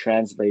it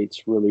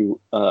translates really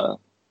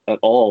at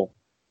all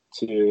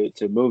to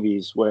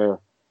movies where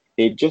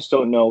they just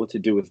don't know what to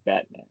do with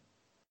Batman.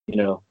 You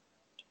know,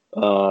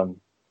 um,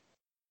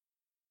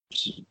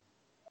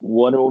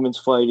 Wonder Woman's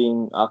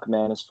fighting,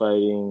 Aquaman is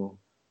fighting,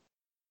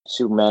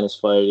 Superman is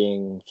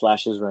fighting,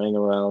 Flash is running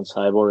around,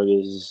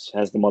 Cyborg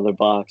has the mother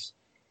box.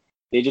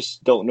 They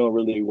just don't know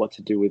really what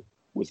to do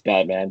with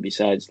Batman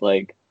besides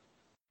like,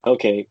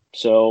 okay,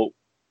 so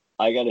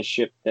I got a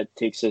ship that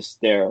takes us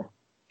there.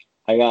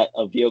 I got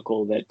a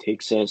vehicle that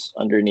takes us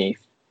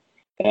underneath,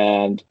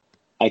 and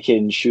I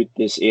can shoot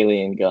this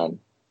alien gun.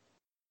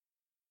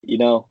 You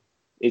know,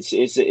 it's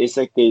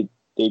like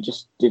they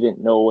just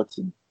didn't know what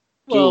to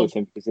do with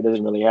him because he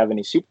doesn't really have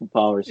any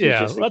superpowers.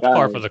 Yeah, just that's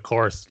par for the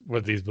course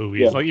with these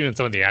movies. Yeah. Like even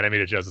some of the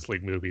animated Justice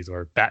League movies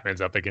where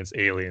Batman's up against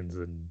aliens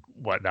and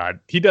whatnot.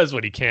 He does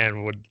what he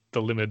can with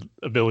the limited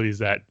abilities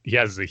that he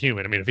has as a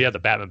human. I mean, if he had the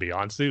Batman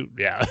Beyond suit,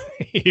 yeah,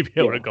 he'd be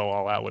able to go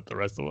all out with the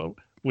rest of them,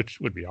 which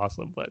would be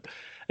awesome. But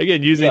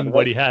again, using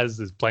what he has,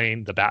 his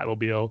plane, the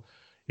Batmobile,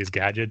 his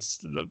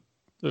gadgets.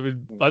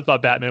 I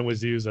thought Batman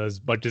was used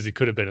as much as he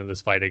could have been in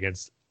this fight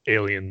against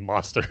alien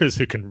monsters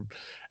who can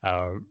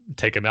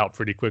take him out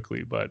pretty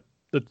quickly. But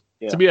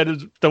to me,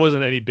 there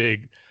wasn't any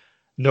big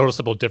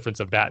noticeable difference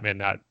of Batman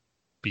not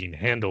being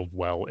handled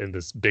well in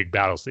this big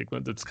battle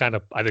sequence. It's kind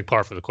of, I think,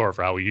 par for the course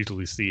for how we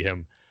usually see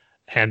him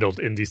handled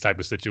in these type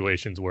of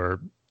situations where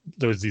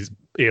there's these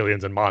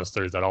aliens and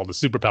monsters that all the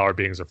superpower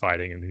beings are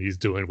fighting, and he's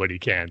doing what he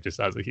can just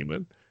as a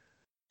human.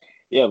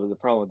 Yeah, but the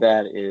problem with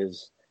that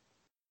is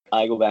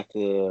I go back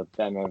to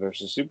Batman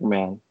versus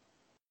Superman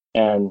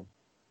and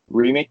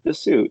remake the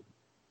suit.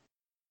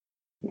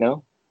 You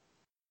know?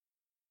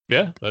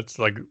 Yeah, that's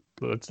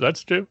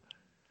true.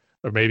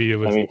 Or maybe it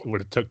was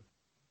would have took.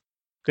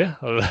 Yeah,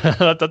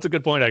 that's a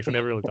good point. I actually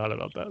never really thought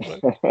about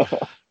that.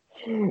 But.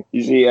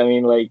 You see, I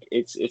mean, like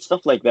it's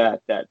stuff like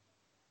that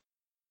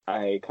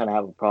I kind of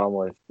have a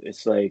problem with.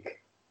 It's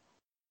like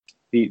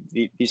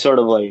the sort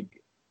of like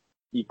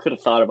you could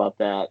have thought about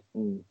that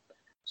and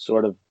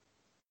sort of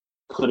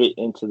put it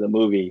into the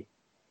movie.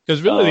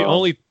 Because really, the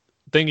only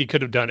thing he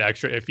could have done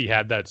extra if he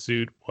had that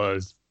suit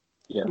was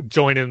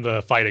join in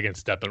the fight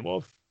against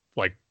Steppenwolf,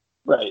 like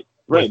right.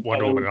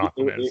 Wonder Woman and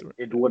Aquaman.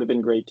 It would have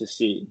been great to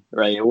see,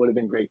 right? It would have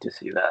been great to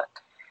see that.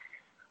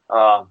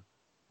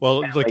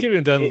 Well, like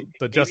even done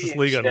the Justice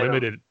League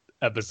Unlimited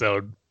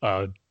episode,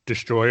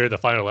 Destroyer, the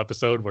final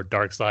episode where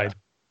Darkseid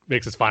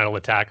makes his final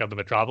attack on the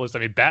Metropolis. I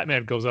mean,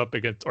 Batman goes up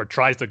against or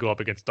tries to go up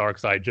against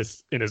Darkseid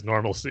just in his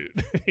normal suit.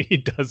 He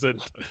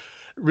doesn't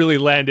really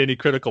land any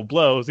critical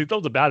blows. He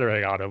throws a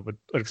batarang on him,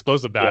 an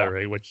explosive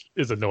batarang, which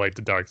is annoying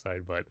to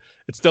Darkseid, but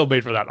it's still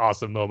made for that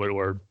awesome moment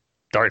where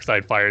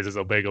Darkseid fires his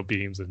Omega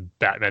beams and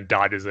Batman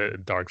dodges it,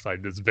 and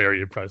Darkseid is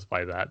very impressed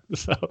by that.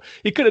 So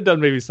he could have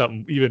done maybe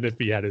something even if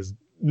he had his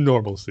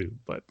normal suit,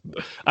 but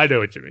I know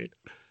what you mean.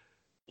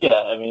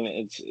 Yeah, I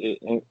mean,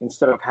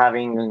 instead of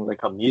having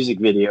like a music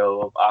video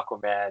of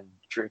Aquaman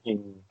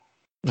drinking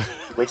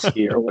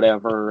whiskey or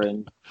whatever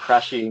and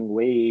crashing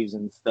waves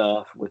and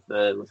stuff with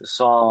a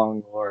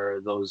song,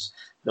 or those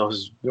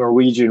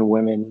Norwegian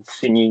women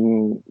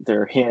singing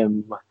their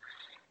hymn,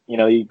 you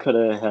know, you could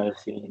have had a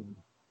scene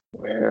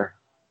where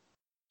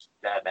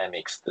Batman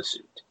makes the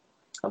suit.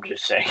 I'm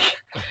just saying,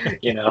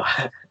 you know.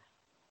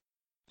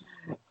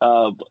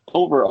 But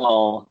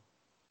overall,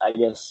 I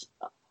guess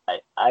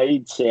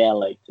I'd say I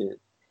liked it.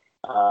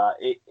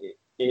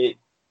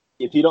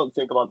 If you don't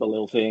think about the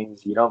little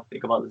things, you don't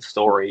think about the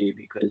story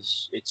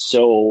because it's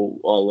so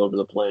all over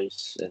the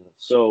place and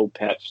so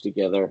patched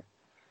together.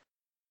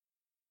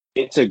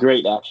 It's a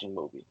great action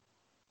movie.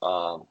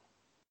 I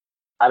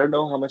don't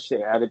know how much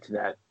they added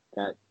to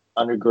that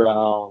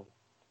underground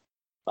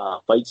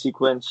fight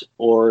sequence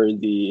or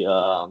the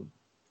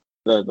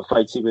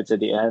fight sequence at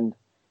the end.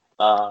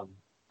 I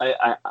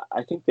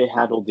think they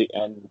handled the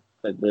end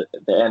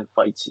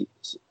fight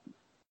sequence,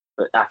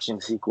 the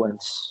action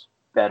sequence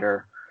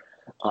better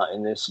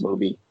in this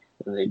movie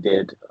than they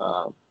did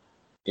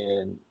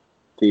in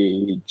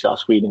the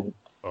Joss Whedon.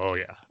 Oh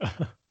yeah.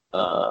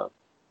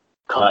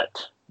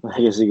 Cut, I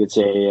guess you could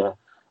say.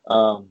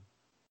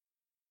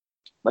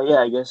 But yeah,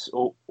 I guess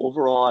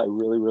overall I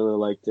really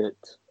liked it.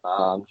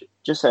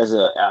 Just as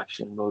an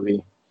action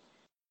movie,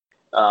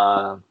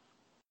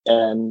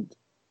 and.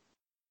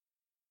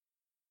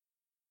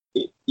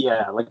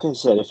 Yeah, like I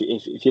said, if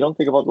you don't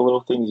think about the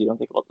little things, you don't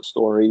think about the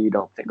story, you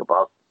don't think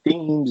about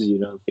themes, you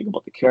don't think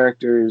about the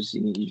characters,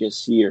 you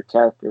just see your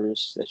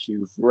characters that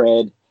you've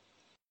read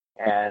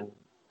and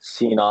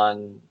seen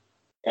on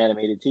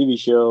animated TV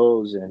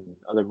shows and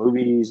other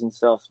movies and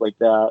stuff like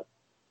that.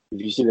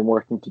 If you see them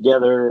working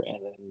together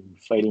and then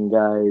fighting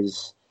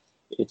guys,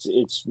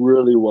 it's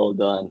really well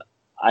done.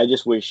 I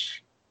just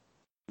wish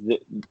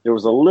that there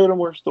was a little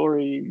more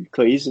story,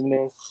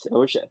 cohesiveness. I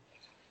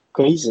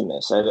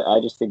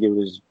just think it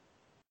was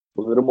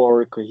a little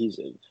more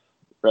cohesive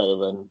rather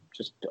than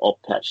just all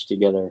patched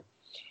together.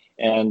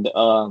 And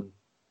I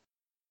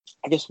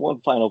guess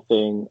one final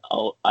thing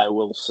I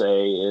will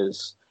say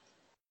is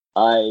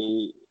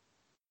I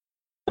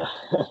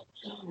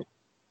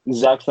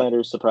Zack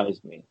Snyder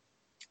surprised me.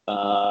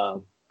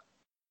 The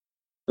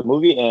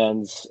movie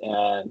ends,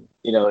 and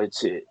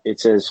it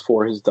says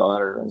for his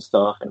daughter and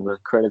stuff, and the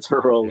credits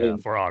are rolling.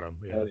 For Autumn,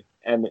 yeah.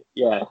 And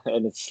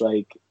it's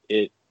like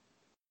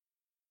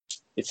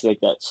it's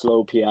like that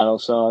slow piano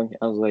song.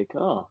 I was like,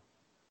 oh,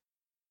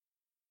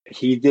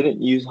 he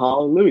didn't use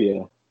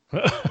Hallelujah.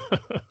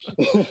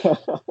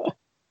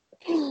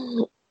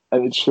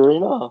 And sure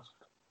enough,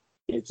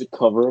 it's a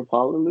cover of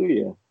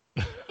Hallelujah.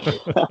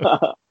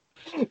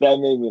 That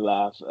made me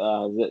laugh.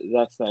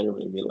 Zack Snyder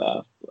made me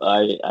laugh.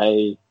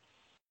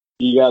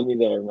 You got me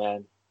there,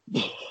 man.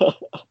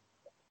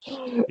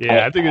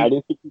 Yeah, I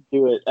didn't think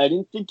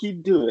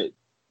he'd do it.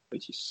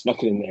 But you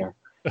snuck it in there,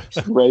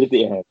 right at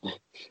the end.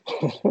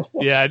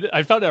 Yeah,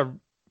 I found out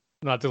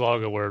not too long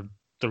ago where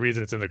the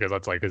reason it's in there because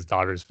that's like his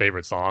daughter's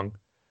favorite song.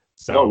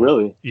 So, oh,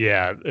 really?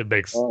 Yeah, it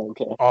makes all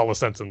the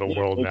sense in the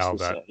world now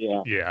that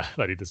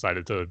that he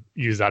decided to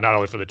use that not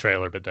only for the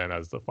trailer but then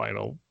as the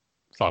final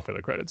song for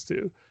the credits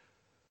too.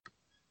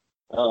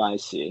 Oh, I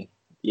see.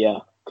 Yeah,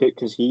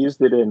 because he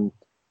used it in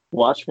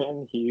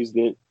Watchmen, he used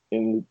it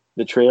in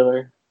the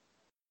trailer,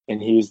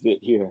 and he used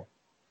it here.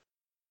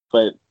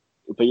 But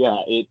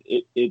yeah,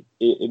 it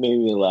made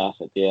me laugh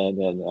at the end,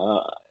 and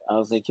I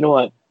was like, you know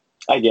what?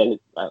 I get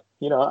it.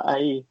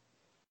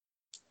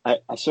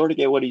 I sort of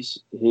get what his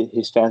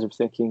fans are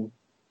thinking.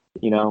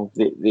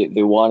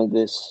 They wanted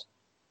this.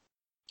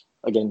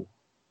 Again,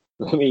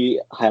 let me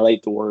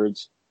highlight the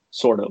words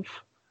 "sort of,"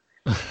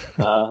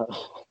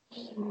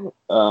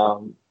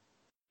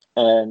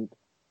 and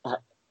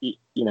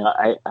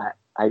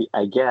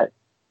I get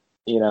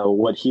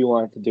what he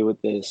wanted to do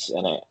with this,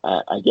 and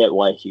I get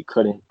why he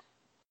couldn't.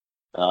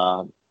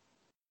 And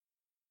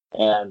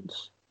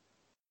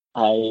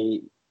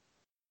I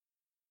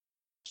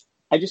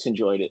just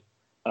enjoyed it.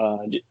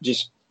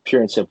 Just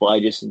pure and simple. I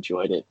just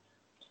enjoyed it.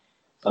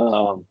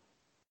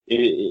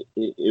 It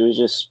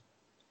was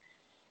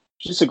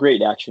just a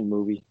great action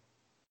movie.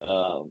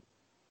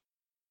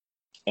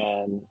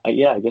 And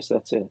I guess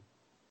that's it.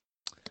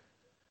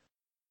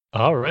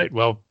 All right.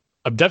 Well,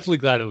 I'm definitely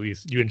glad at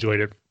least you enjoyed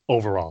it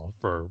overall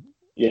for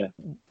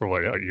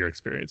what your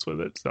experience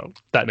with it. So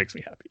that makes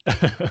me happy.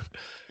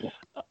 Yeah.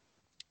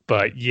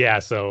 But yeah,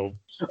 so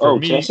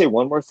can I say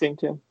one more thing,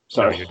 Tim?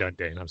 Sorry, no, you're done,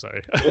 Dane. I'm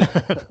sorry.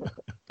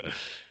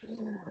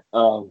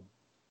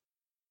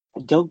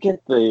 Don't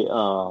get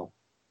the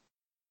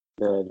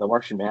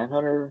Martian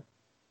Manhunter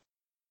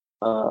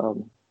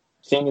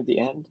thing at the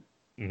end.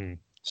 Mm-hmm.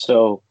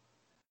 So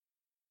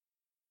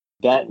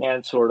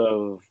Batman sort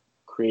of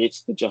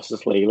creates the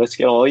Justice League. Let's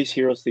get all these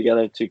heroes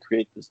together to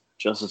create this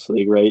Justice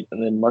League, right?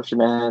 And then Martian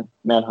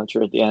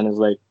Manhunter at the end is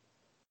like,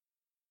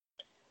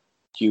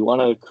 do you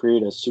want to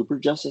create a super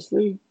Justice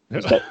League?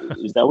 Is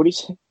that what he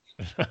said?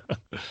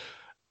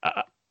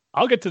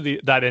 I'll get to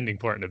that ending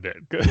part in a bit.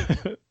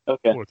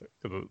 Okay.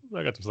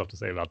 I got some stuff to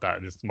say about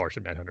that, just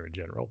Martian Manhunter in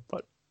general.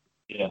 But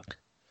yeah.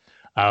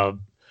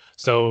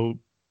 So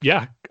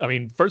yeah, I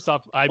mean, first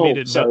off, made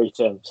it. Sorry,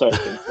 Tim.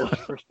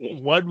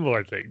 One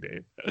more thing,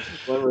 Dave.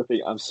 One more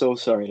thing. I'm so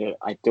sorry.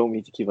 I don't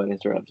mean to keep on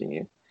interrupting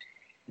you.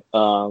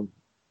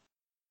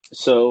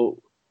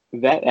 So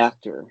that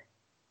actor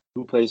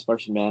who plays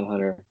Martian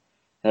Manhunter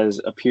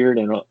has appeared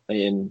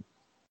in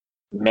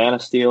Man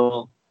of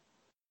Steel,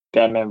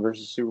 Batman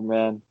versus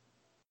Superman,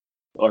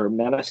 or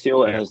Man of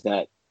Steel as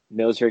that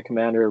military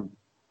commander.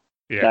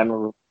 Yeah.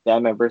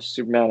 Batman versus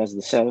Superman as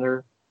the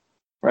senator,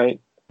 right?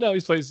 No,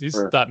 he's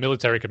that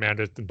military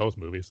commander in both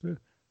movies.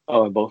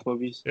 Oh, in both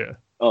movies? Yeah.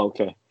 Oh,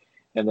 okay.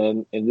 And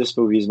then in this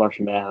movie, he's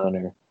Martian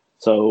Manhunter.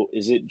 So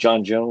is it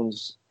John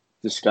Jones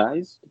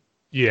disguised?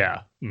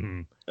 Yeah.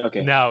 Mm-hmm.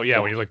 Okay. Now,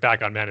 when you look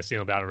back on Man of Steel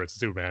and Batman vs.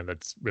 Superman,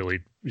 that's really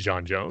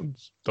John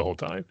Jones the whole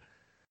time.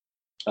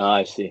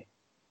 I see.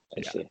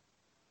 I see.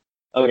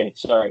 Okay,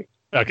 sorry.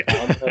 Okay.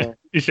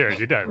 You sure?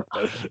 You're done.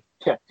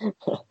 Yeah.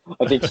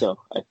 I think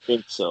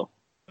so.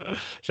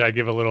 Should I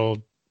give a little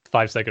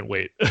 5-second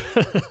wait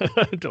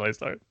until I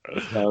start?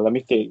 Let me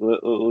think.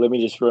 Let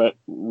me just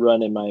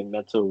run in my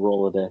mental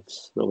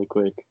Rolodex really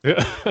quick. Yeah,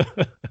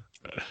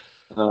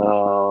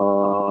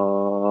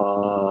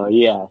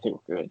 I think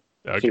we're good.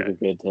 Okay. I think we're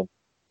good, Tim.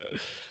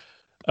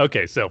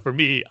 Okay, so for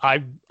me,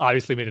 I've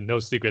obviously made it no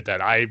secret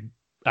that I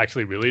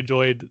actually really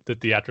enjoyed the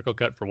theatrical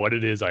cut for what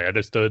it is. I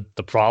understood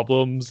the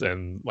problems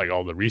and like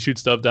all the reshoot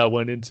stuff that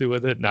went into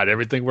with it. Not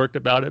everything worked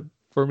about it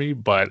for me,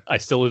 but I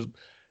still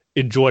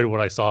enjoyed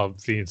what I saw,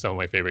 seeing some of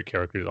my favorite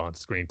characters on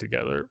screen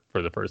together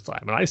for the first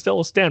time. And I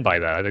still stand by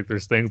that. I think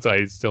there's things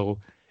I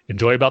still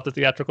enjoy about the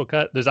theatrical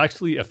cut. There's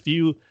actually a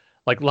few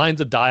like lines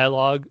of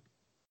dialogue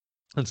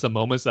and some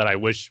moments that I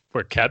wish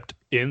were kept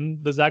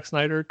in the Zack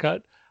Snyder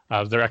cut.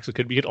 There actually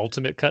could be an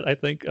ultimate cut, I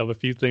think, of a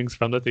few things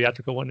from the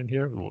theatrical one in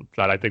here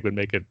that I think would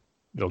make it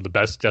the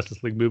best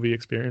Justice League movie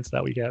experience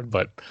that we had.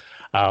 But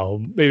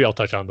maybe I'll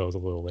touch on those a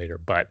little later.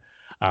 But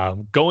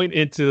going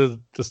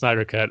into the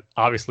Snyder cut,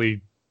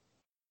 obviously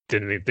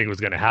didn't even think it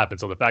was going to happen.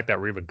 So the fact that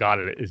we even got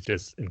it is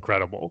just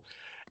incredible.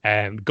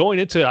 And going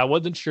into it, I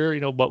wasn't sure,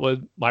 what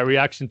my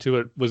reaction to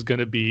it was going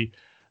to be,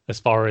 as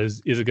far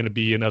as, is it going to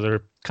be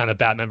another kind of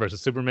Batman versus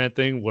Superman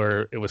thing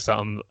where it was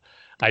something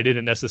I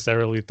didn't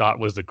necessarily thought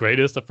was the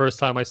greatest the first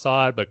time I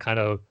saw it, but kind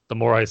of the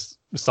more I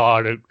saw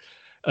it,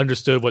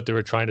 understood what they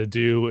were trying to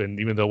do. And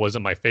even though it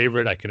wasn't my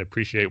favorite, I can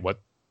appreciate what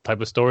type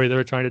of story they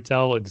were trying to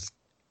tell, and just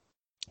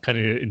kind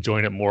of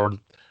enjoying it more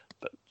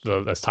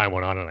as time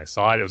went on and I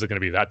saw it. It was going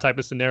to be that type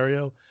of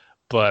scenario.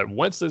 But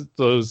once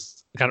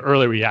those kind of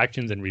early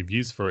reactions and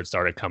reviews for it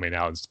started coming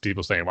out, and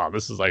people saying, wow,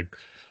 this is like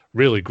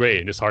really great,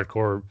 and just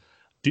hardcore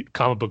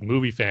comic book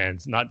movie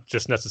fans, not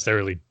just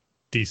necessarily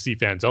DC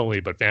fans only,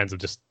 but fans of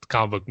just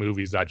comic book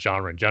movies, that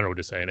genre in general,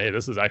 just saying, hey,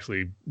 this is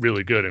actually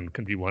really good and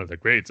can be one of the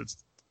greats.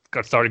 It's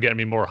started getting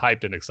me more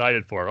hyped and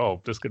excited for,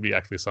 oh, this could be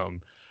actually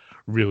something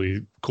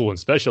really cool and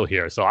special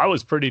here. So I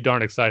was pretty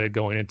darn excited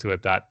going into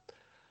it that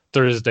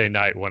Thursday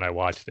night when I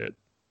watched it.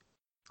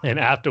 And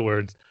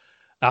afterwards,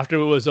 after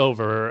it was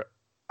over,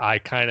 I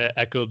kind of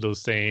echoed those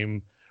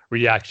same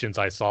reactions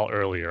I saw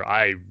earlier.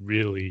 I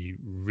really,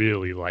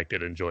 really liked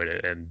it, enjoyed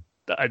it. And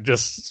I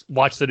just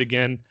watched it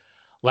again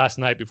last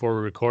night before we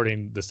were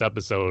recording this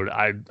episode.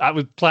 I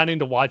was planning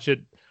to watch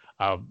it,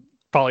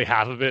 probably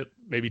half of it,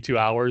 maybe 2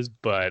 hours,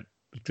 but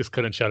just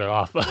couldn't shut it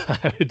off.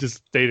 It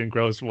just stayed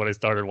engrossed when I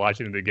started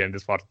watching it again.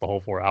 Just watched the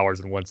whole 4 hours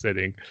in one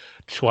sitting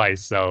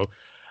twice. So,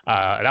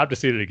 and after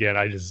seeing it again,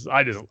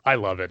 I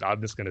love it.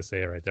 I'm just gonna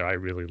say it right there. I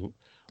really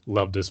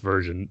love this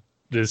version.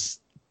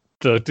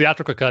 The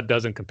theatrical cut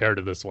doesn't compare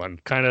to this one.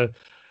 Kind of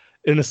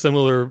in a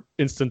similar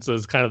instance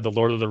as kind of the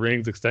Lord of the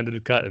Rings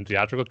extended cut and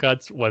theatrical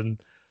cuts. When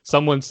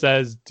someone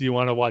says, do you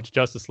want to watch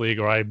Justice League?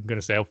 Or I'm going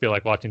to say, I feel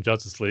like watching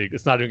Justice League.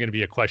 It's not even going to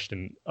be a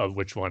question of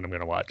which one I'm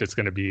going to watch. It's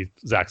going to be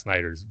Zack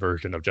Snyder's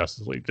version of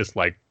Justice League. Just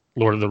like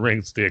Lord of the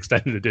Rings, the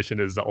extended edition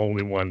is the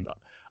only one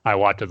I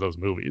watch of those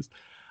movies.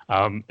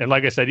 And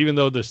like I said, even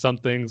though there's some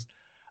things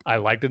I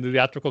liked in the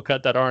theatrical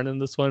cut that aren't in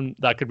this one,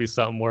 that could be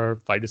something where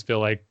if I just feel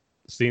like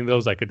seeing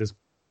those, I could just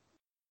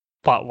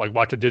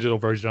watch a digital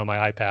version on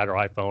my iPad or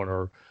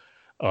iPhone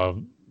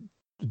or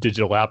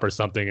digital app or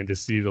something and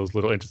just see those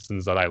little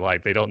instances that I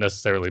like. They don't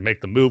necessarily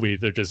make the movie.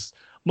 They're just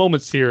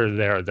moments here and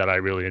there that I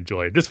really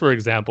enjoyed. Just for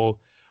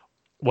example,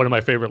 one of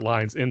my favorite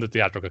lines in the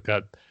theatrical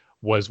cut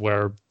was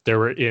where they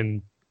were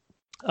in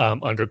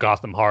under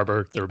Gotham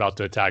Harbor. They're about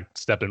to attack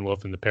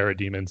Steppenwolf and the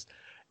Parademons.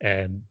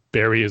 And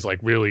Barry is like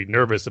really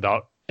nervous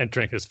about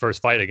entering his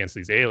first fight against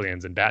these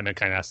aliens. And Batman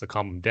kind of has to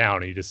calm him down.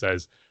 And he just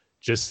says,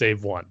 just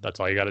save one. That's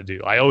all you got to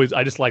do.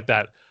 I just like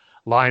that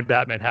line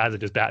Batman has, it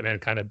just Batman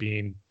kind of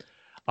being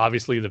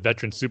obviously the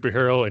veteran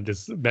superhero and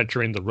just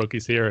mentoring the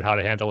rookies here and how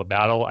to handle a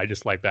battle. I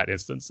just like that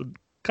instance.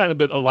 Kind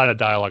of a line of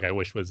dialogue I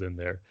wish was in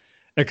there.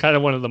 And kind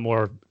of one of the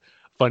more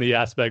funny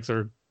aspects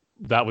or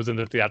that was in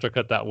the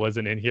theatrical cut that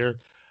wasn't in here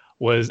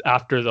was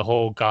after the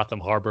whole Gotham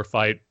Harbor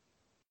fight,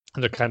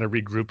 they're kind of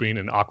regrouping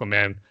and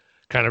Aquaman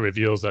kind of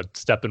reveals that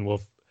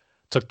Steppenwolf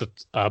took the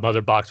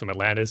mother box from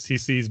Atlantis. He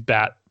sees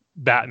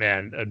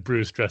Batman and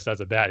Bruce dressed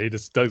as a bat. He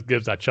just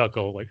gives that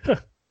chuckle like,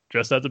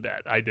 dressed as a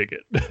bat. I dig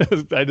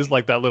it. I just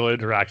like that little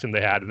interaction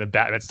they had. And then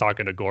Batman's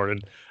talking to Gordon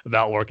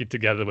about working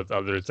together with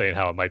others, saying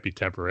how it might be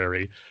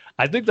temporary.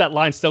 I think that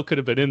line still could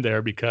have been in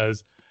there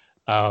because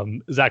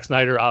Zack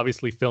Snyder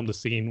obviously filmed the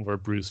scene where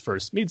Bruce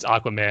first meets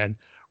Aquaman,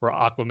 where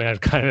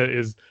Aquaman kind of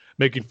is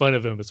making fun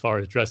of him as far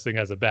as dressing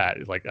as a bat.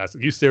 Like,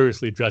 you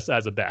seriously dress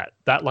as a bat.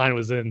 That line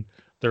was in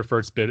their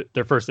first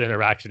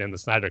interaction in the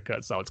Snyder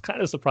cut. So it's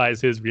kind of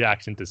surprised his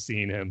reaction to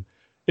seeing him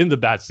in the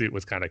bat suit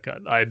was kind of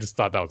cut. I just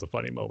thought that was a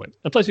funny moment.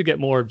 And plus you get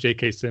more of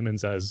J.K.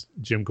 Simmons as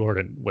Jim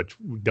Gordon, which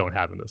we don't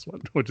have in this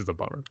one, which is a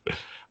bummer.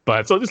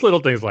 But so just little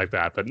things like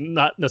that, but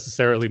not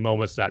necessarily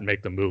moments that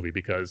make the movie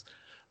because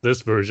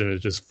this version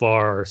is just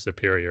far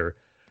superior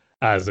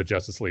as a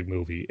Justice League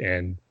movie.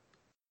 And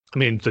I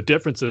mean, the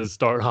differences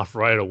start off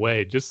right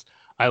away.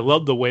 I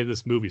love the way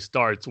this movie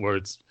starts where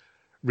it's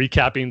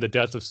recapping the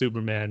death of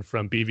Superman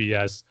from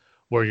BVS,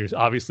 where you're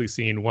obviously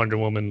seeing Wonder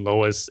Woman,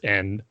 Lois,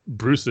 and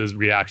Bruce's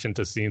reaction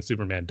to seeing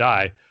Superman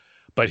die.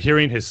 But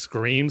hearing his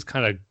screams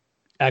kind of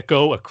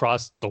echo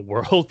across the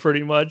world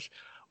pretty much,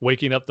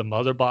 waking up the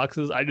mother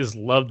boxes. I just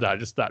love that.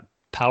 Just that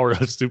power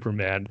of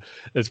Superman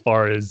as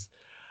far as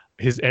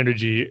his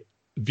energy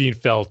being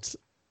felt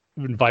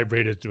and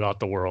vibrated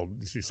throughout the world.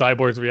 You see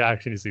Cyborg's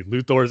reaction, you see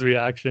Luthor's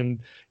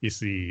reaction, you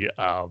see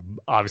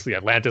obviously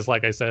Atlantis,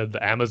 like I said,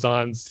 the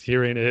Amazons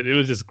hearing it. It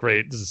was just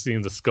great just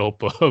seeing the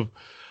scope of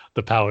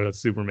the power that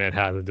Superman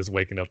has and just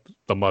waking up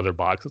the mother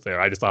boxes there.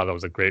 I just thought that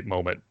was a great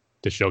moment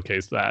to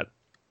showcase that.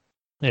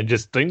 And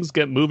just things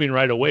get moving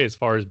right away as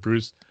far as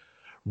Bruce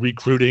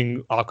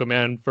recruiting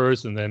Aquaman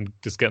first and then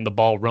just getting the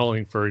ball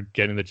rolling for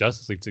getting the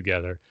Justice League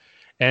together.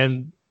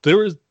 And there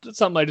was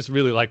something I just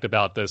really liked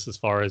about this as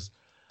far as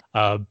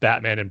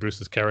Batman and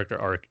Bruce's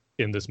character arc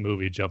in this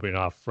movie jumping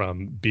off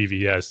from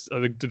BVS.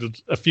 I think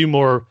there's a few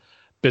more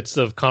bits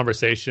of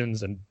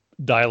conversations and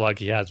dialogue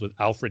he has with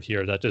Alfred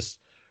here that just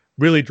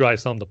really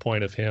drives home the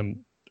point of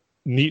him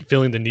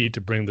feeling the need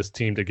to bring this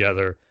team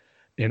together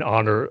in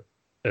honor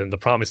and the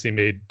promise he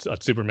made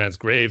at Superman's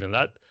grave. And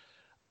that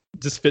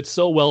just fits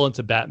so well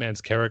into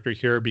Batman's character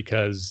here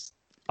because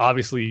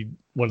obviously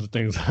one of the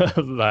things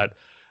that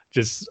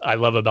just I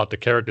love about the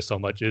character so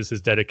much is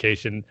his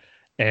dedication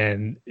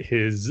and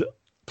his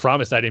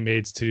promise that he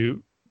made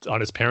on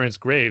his parents'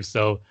 grave.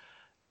 So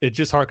it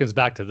just harkens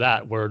back to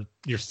that, where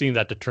you're seeing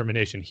that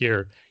determination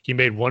here. He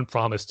made one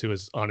promise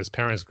on his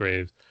parents'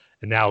 grave,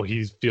 and now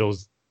he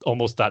feels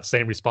almost that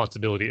same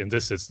responsibility in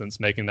this instance,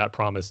 making that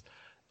promise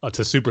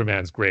to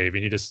Superman's grave.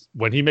 And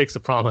when he makes a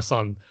promise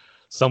on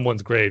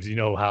someone's graves, you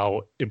know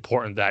how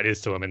important that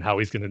is to him and how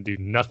he's going to do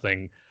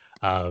nothing,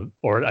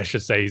 or I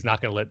should say, he's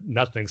not going to let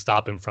nothing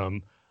stop him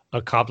from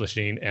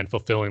accomplishing and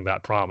fulfilling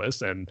that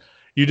promise. And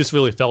you just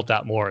really felt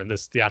that more in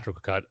this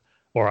theatrical cut,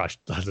 or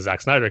the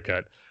Zack Snyder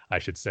cut, I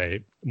should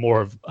say,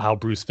 more of how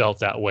Bruce felt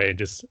that way and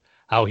just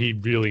how he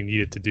really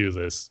needed to do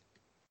this.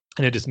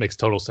 And it just makes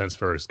total sense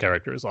for his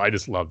character. So I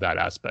just love that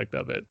aspect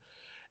of it.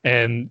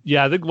 And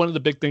yeah, I think one of the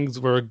big things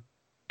we're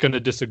going to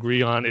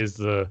disagree on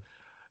is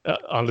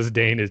on this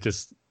Dane is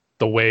just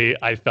the way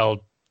I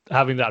felt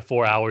having that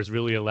 4 hours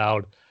really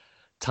allowed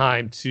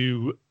time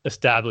to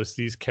establish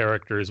these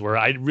characters, where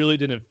I really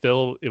didn't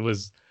feel it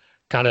was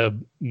kind of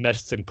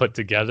meshed and put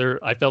together.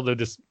 I felt they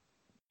just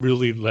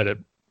really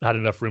had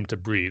enough room to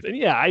breathe. And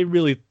yeah,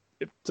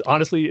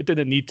 honestly, it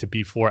didn't need to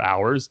be 4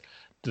 hours.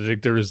 You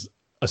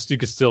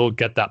could still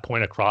get that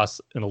point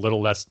across in a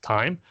little less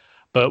time.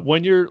 But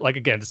when you're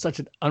again, it's such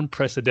an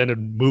unprecedented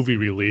movie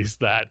release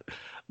that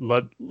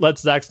let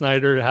Zack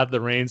Snyder have the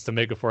reins to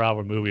make a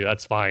 4-hour movie.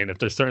 That's fine. If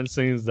there's certain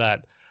scenes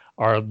that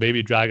are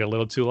maybe drag a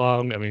little too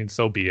long, I mean,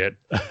 so be it.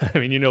 I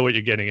mean, you know what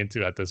you're getting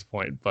into at this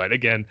point. But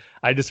again,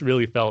 I just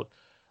really felt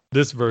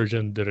this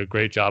version did a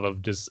great job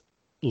of just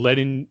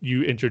letting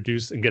you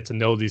introduce and get to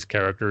know these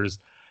characters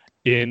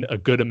in a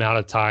good amount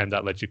of time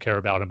that lets you care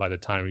about them by the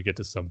time we get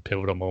to some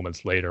pivotal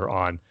moments later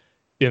on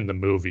in the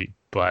movie.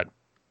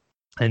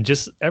 And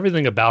just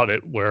everything about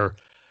it, where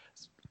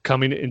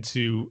coming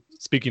into,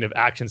 speaking of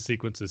action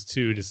sequences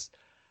too, just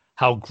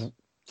how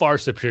far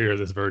superior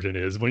this version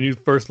is. When you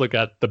first look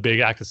at the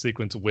big action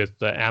sequence with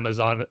the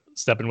Amazon,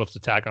 Steppenwolf's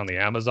attack on the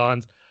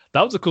Amazons,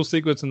 that was a cool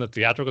sequence in the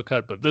theatrical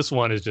cut, but this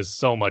one is just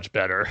so much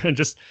better. And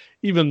just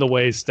even the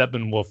way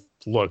Steppenwolf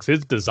looks,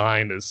 his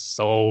design is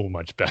so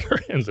much better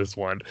in this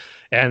one.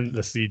 And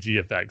the CG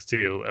effects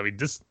too. I mean,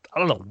 I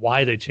don't know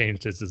why they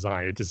changed his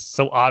design. It's just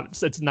so odd.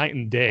 It's night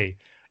and day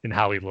in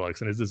how he looks.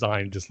 And his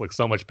design just looks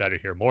so much better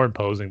here. More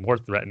imposing, more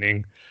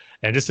threatening.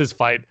 And just his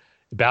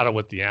battle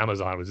with the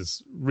Amazon was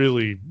just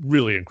really,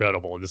 really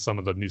incredible. Just some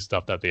of the new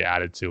stuff that they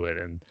added to it.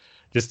 And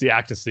just the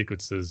action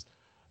sequences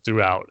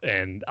throughout.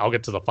 And I'll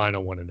get to the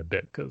final one in a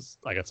bit because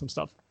I got some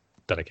stuff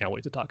that I can't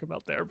wait to talk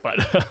about there. But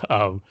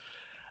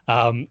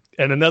and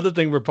another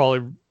thing we're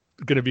probably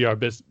going to be our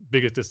biggest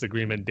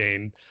disagreement,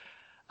 Dane,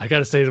 I got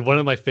to say that one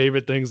of my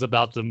favorite things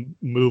about the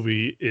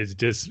movie is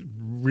just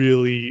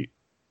really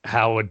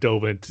how it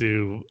dove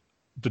into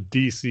the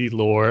DC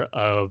lore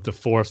of the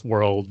Fourth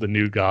World, the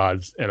New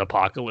Gods, and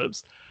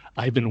Apocalypse.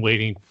 I've been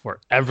waiting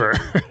forever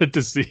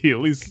to see at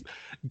least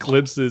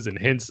glimpses and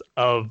hints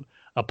of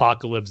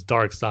Apocalypse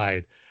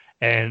Darkseid.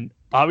 And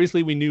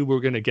obviously we knew we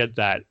were going to get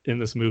that in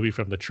this movie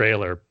from the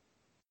trailer.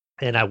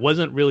 And I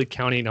wasn't really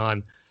counting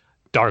on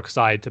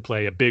Darkseid to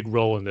play a big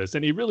role in this.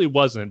 And he really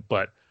wasn't,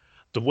 but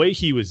the way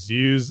he was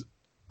used,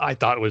 I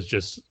thought was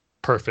just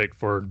perfect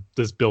for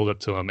this build-up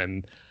to him.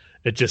 And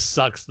it just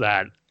sucks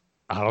that,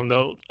 I don't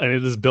know, I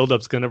mean, this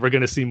build-up's we're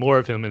going to see more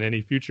of him in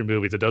any future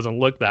movies. It doesn't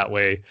look that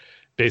way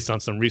based on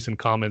some recent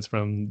comments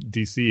from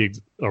DC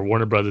or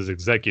Warner Brothers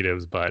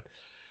executives. But,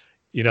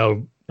 you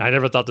know, I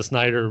never thought the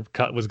Snyder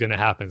cut was going to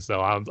happen.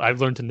 So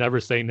I've learned to never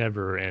say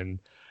never. And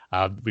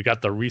we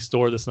got the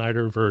Restore the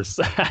Snyderverse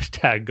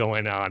hashtag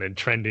going on and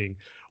trending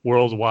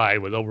worldwide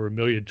with over 1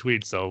 million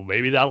tweets. So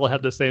maybe that'll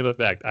have the same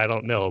effect. I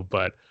don't know.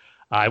 But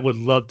I would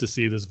love to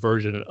see this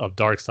version of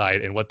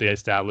Darkseid and what they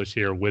establish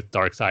here with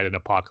Darkseid and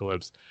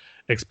Apocalypse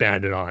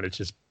expanded on. It's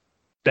just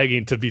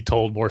begging to be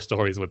told more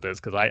stories with this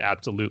because I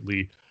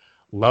absolutely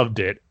loved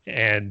it.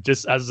 And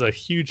just as a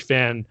huge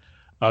fan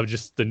of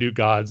just the New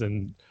Gods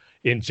and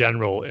in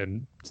general,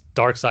 and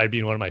Darkseid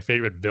being one of my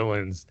favorite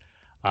villains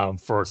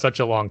for such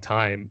a long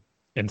time,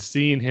 and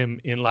seeing him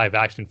in live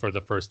action for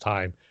the first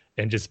time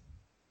and just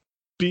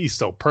be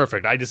so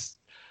perfect.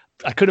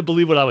 I couldn't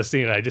believe what I was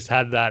seeing. I just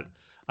had that.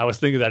 I was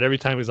thinking that every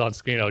time he was on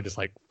screen, I was just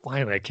like,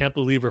 finally, I can't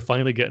believe we're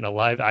finally getting a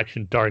live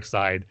action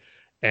Darkseid,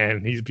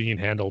 and he's being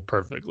handled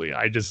perfectly.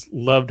 I just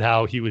loved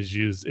how he was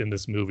used in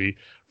this movie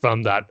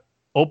from that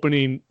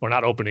opening, or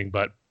not opening,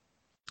 but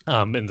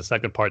in the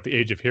second part, the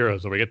Age of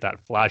Heroes, where we get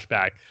that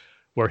flashback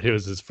where it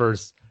was his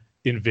first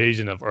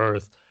invasion of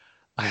Earth.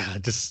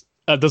 Just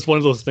one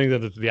of those things in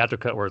the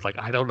theatrical cut where it's like,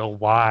 I don't know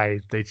why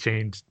they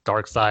changed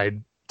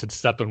Darkseid to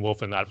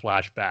Steppenwolf in that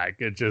flashback.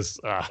 It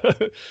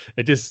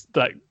just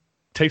like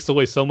takes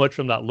away so much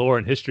from that lore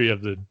and history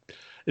of the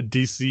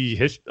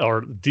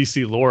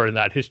DC lore in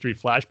that history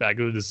flashback.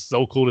 It was just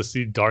so cool to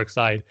see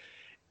Darkseid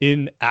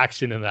in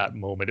action in that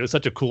moment. It was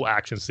such a cool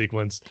action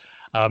sequence.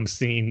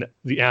 Seeing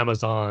the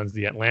Amazons,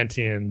 the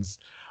Atlanteans,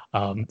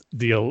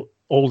 the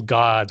old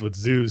gods with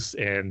Zeus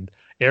and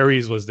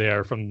Ares was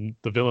there, from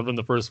the villain from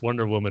the first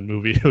Wonder Woman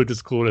movie. It was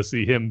just cool to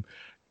see him,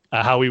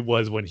 how he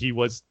was when he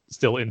was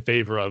still in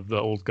favor of the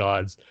old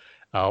gods.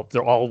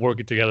 They're all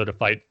working together to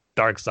fight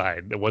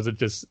Darkseid. It wasn't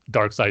just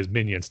Darkseid's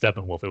minion,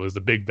 Steppenwolf. It was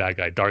the big bad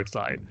guy,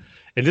 Darkseid.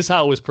 And this is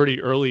how it was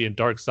pretty early in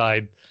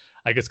Darkseid,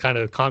 I guess, kind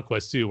of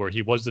Conquest too, where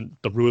he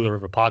wasn't the ruler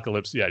of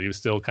Apocalypse yet. He was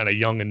still kind of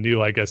young and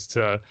new, I guess,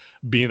 to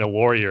being a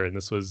warrior. And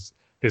this was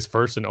his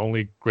first and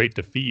only great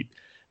defeat.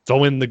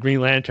 Throw in the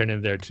Green Lantern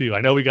in there too.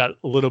 I know we got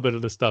a little bit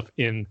of the stuff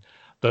in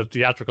the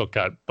theatrical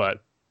cut,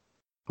 but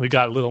we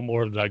got a little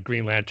more of the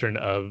Green Lantern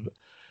of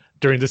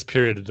during this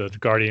period of the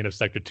Guardian of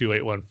Sector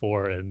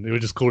 2814, and it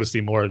was just cool to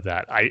see more of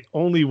that. I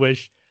only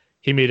wish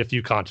he made a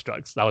few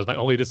constructs. That was my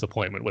only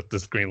disappointment with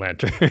this Green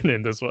Lantern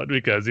in this one,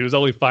 because he was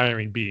only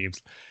firing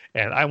beams,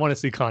 and I want to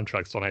see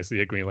constructs when I see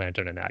a Green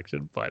Lantern in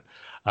action. But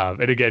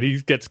and again,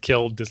 he gets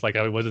killed just like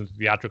I was in the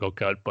theatrical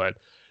cut, but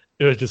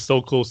it was just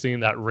so cool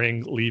seeing that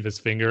ring leave his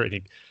finger, and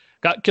he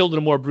got killed in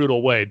a more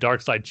brutal way.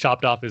 Darkseid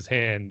chopped off his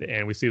hand,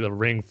 and we see the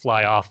ring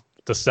fly off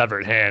the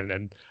severed hand.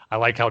 And I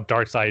like how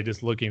Darkseid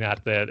is looking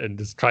at that and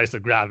just tries to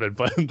grab it,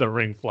 but the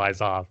ring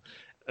flies off.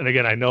 And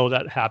again, I know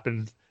that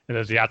happens in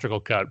the theatrical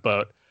cut,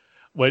 but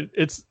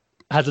it's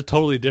has a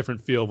totally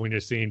different feel when you're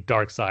seeing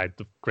Darkseid,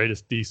 the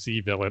greatest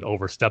DC villain,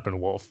 over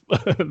Steppenwolf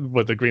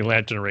with the Green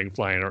Lantern ring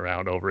flying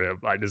around over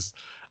him.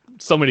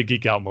 So many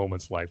geek out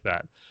moments like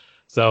that.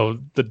 So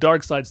the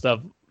Darkseid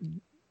stuff,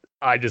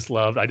 I just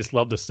loved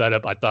the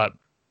setup. I thought,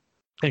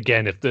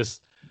 again,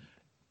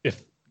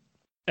 if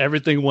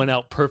everything went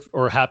out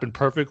or happened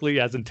perfectly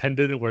as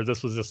intended, where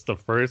this was just the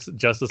first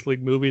Justice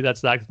League movie that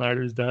Zack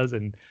Snyder does,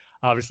 and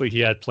obviously he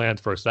had plans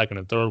for a second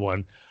and third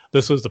one,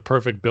 this was the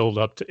perfect build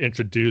up to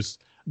introduce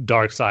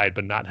Darkseid,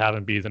 but not have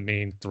him be the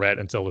main threat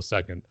until the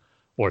second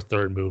or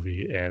third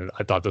movie. And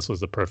I thought this was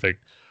the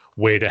perfect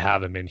way to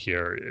have him in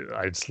here.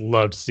 I just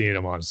loved seeing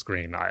him on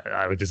screen.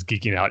 I was just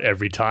geeking out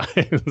every time.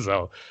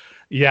 So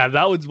yeah,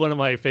 that was one of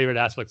my favorite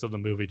aspects of the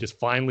movie, just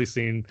finally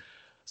seeing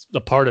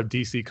the part of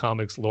DC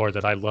Comics lore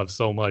that I love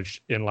so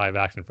much in live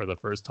action for the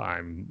first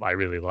time. I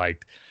really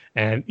liked.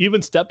 And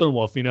even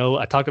Steppenwolf,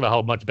 I talked about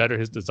how much better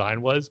his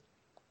design was.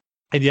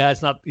 And yeah,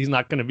 he's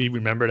not going to be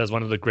remembered as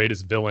one of the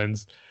greatest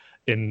villains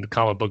in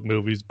comic book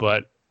movies,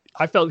 but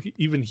I felt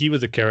even he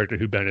was a character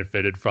who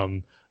benefited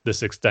from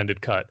this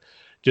extended cut,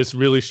 just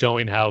really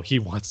showing how he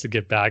wants to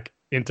get back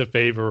into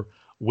favor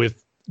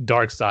with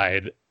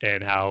Darkseid,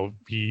 and how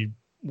he's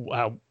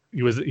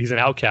an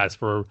outcast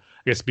for, I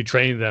guess,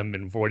 betraying them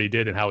and for what he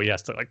did, and how he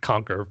has to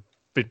conquer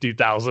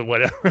 50,000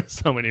 whatever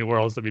so many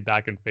worlds to be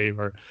back in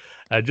favor.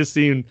 Just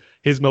seeing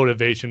his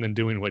motivation and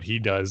doing what he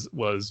does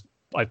was,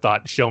 I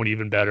thought, shown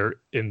even better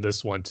in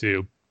this one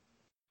too.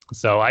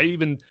 So I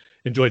even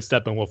enjoyed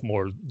Steppenwolf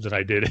more than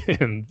I did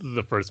in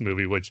the first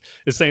movie, which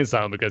is saying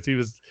something, because he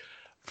was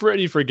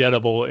pretty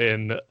forgettable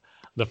in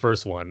the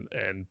first one.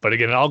 But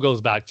again, it all goes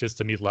back just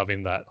to me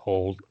loving that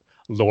whole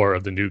lore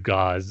of the new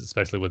gods,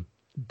 especially with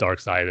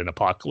Darkseid and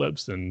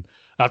Apocalypse. And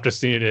after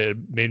seeing it, it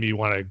made me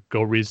want to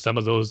go read some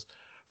of those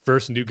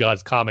first New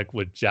Gods comic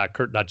with Jack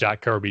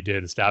Kirby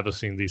did,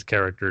 establishing these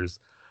characters.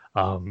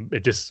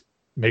 It just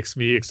makes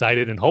me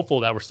excited and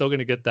hopeful that we're still going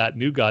to get that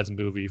New Gods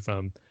movie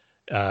from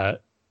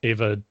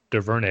Ava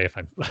DuVernay, if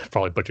I'm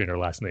probably butchering her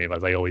last name,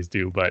 as I always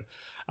do. But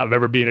I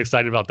remember being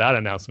excited about that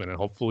announcement, and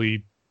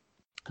hopefully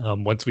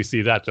once we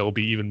see that, there'll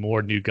be even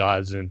more New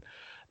Gods and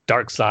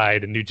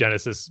Darkseid and New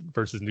Genesis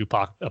versus New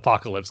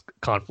Apocalypse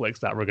conflicts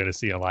that we're going to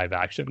see in live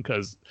action,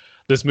 because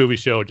this movie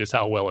showed just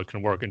how well it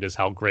can work and just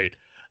how great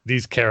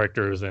these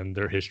characters and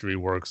their history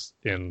works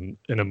in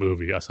a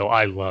movie. So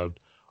I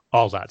loved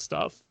all that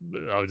stuff.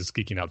 I was just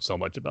geeking out so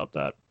much about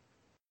that.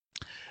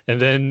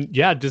 And then,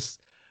 yeah,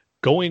 just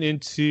going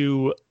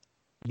into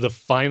the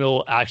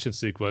final action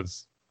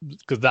sequence,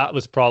 because that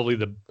was probably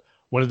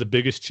one of the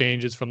biggest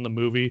changes from the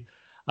movie.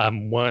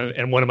 One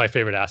of my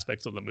favorite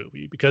aspects of the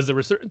movie, because there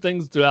were certain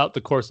things throughout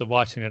the course of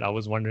watching it, I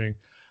was wondering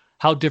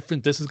how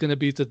different this is going to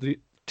be to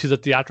the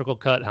theatrical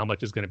cut, how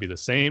much is going to be the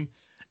same.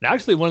 And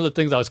actually, one of the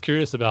things I was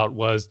curious about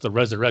was the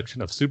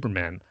resurrection of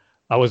Superman.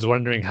 I was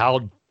wondering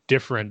how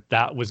different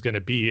that was going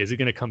to be. Is he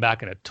going to come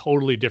back in a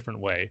totally different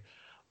way?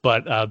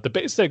 But the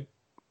basic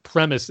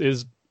premise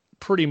is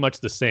pretty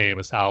much the same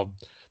as how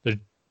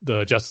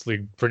the Justice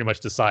League pretty much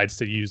decides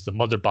to use the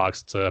Mother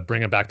Box to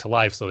bring him back to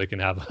life so they can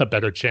have a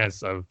better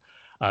chance of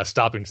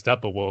stopping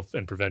Steppenwolf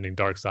and preventing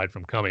Darkseid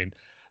from coming.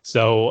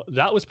 So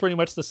that was pretty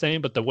much the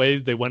same, but the way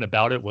they went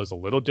about it was a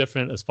little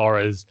different, as far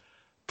as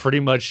pretty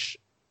much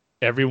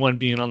everyone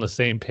being on the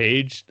same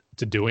page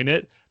to doing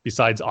it.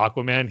 Besides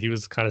Aquaman, he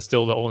was kind of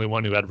still the only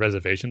one who had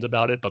reservations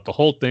about it. But the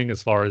whole thing,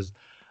 as far as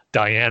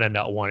Diana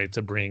not wanting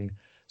to bring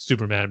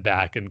Superman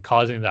back and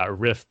causing that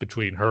rift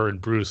between her and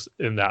Bruce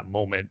in that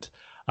moment,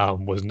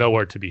 was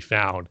nowhere to be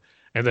found.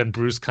 And then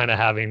Bruce kind of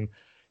having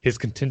his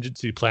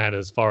contingency plan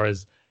as far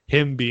as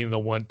him being the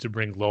one to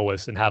bring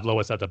Lois and have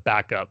Lois as a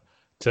backup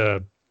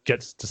to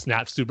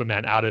snap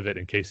Superman out of it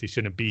in case he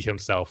shouldn't be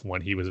himself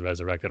when he was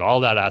resurrected. All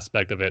that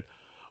aspect of it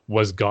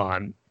was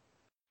gone.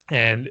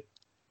 And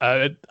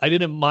I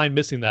didn't mind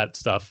missing that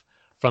stuff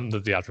from the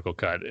theatrical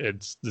cut.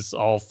 It's this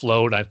all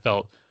flowed. I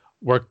felt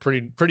worked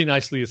pretty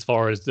nicely as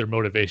far as their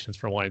motivations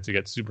for wanting to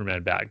get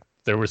Superman back.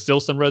 There were still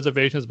some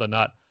reservations, but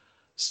not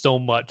so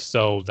much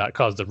so that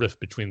caused the rift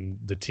between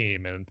the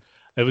team. And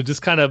it was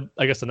just kind of,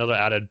 I guess, another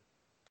added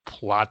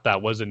plot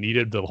that wasn't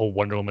needed. The whole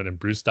Wonder Woman and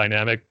Bruce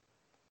dynamic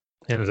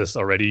in this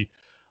already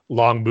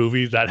long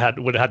movie that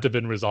would have to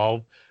been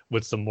resolved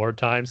with some more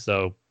time.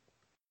 So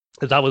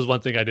that was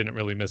one thing I didn't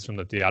really miss from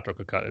the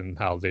theatrical cut, and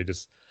how they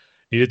just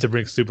needed to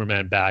bring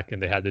Superman back,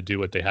 and they had to do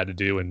what they had to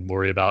do and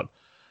worry about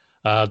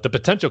the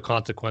potential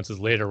consequences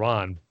later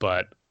on.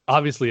 But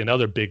obviously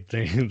another big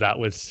thing that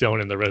was shown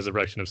in the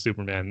resurrection of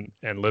Superman,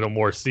 and little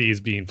more seeds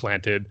being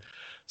planted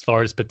as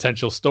far as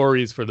potential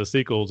stories for the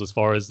sequels, as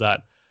far as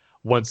that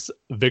once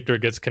Victor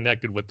gets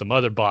connected with the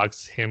mother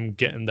box, him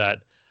getting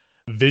that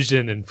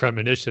vision and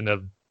premonition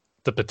of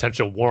the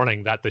potential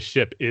warning that the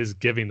ship is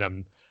giving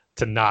them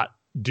to not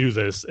do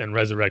this and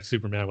resurrect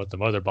Superman with the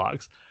mother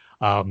box,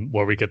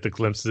 where we get the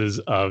glimpses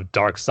of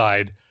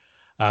Darkseid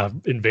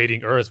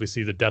invading Earth. We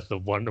see the death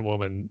of Wonder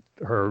Woman,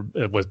 her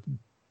with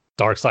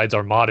Darkseid's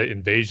Armada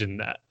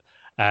invasion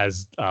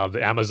as the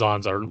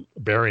Amazons are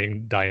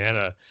burying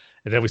Diana.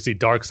 And then we see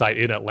Darkseid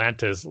in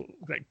Atlantis,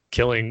 like,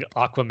 killing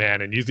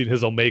Aquaman and using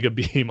his Omega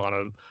beam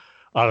on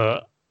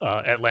a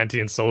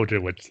Atlantean soldier,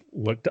 which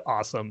looked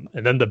awesome.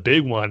 And then the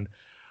big one,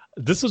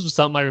 this was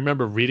something I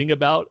remember reading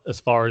about as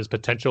far as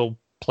potential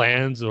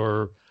plans,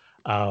 or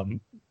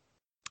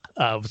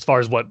as far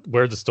as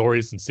where the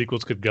stories and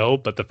sequels could go.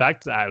 But the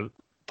fact that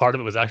part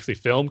of it was actually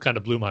filmed kind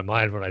of blew my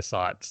mind when I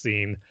saw it,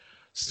 seeing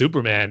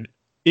Superman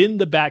in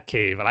the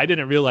Batcave. And I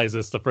didn't realize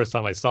this the first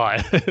time I saw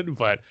it,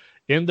 but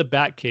in the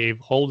Batcave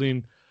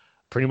holding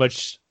pretty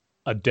much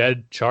a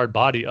dead, charred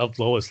body of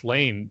Lois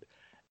Lane.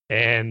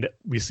 And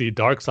we see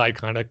Darkseid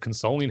kind of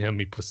consoling him.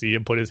 We see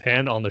him put his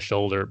hand on the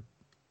shoulder,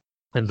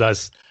 and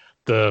thus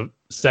the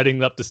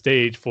setting up the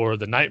stage for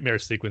the nightmare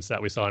sequence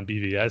that we saw in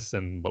BVS,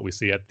 and what we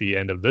see at the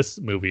end of this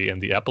movie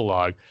and the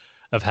epilogue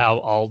of how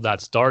all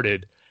that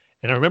started.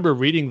 And I remember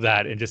reading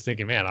that and just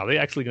thinking, man, are they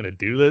actually going to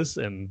do this?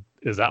 And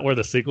is that where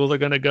the sequels are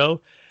going to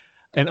go?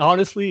 And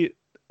honestly,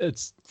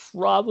 it's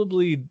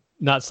probably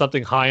not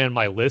something high on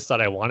my list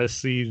that I want to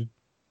see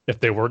if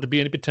there were to be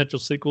any potential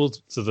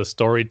sequels to the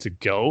story to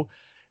go,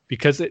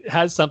 because it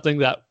has something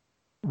that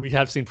we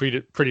have seen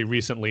pretty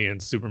recently in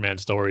Superman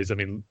stories. I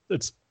mean,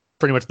 it's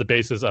pretty much the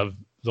basis of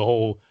the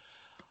whole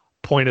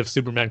point of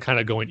Superman kind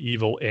of going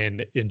evil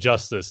in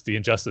Injustice, the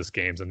Injustice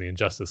games and the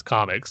Injustice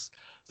comics.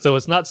 So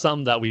it's not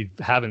something that we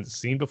haven't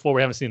seen before.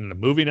 We haven't seen in a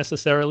movie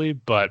necessarily,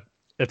 but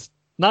it's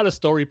not a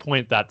story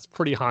point that's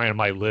pretty high on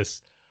my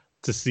list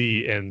to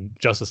see in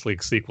Justice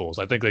League sequels.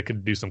 I think they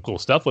could do some cool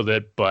stuff with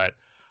it, but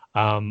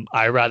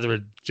I rather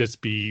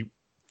just be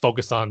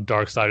focused on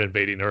Darkseid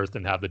invading Earth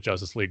and have the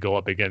Justice League go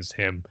up against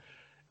him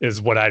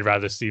is what I'd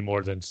rather see,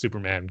 more than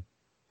Superman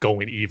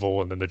going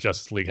evil and then the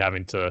Justice League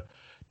having to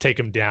take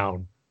him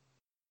down.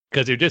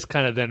 Because you're just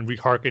kind of then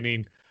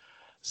reharkening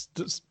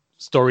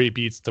story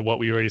beats to what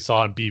we already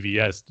saw in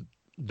BVS,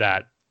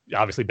 that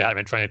obviously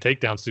Batman trying to take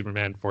down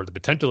Superman for the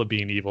potential of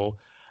being evil.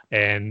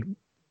 And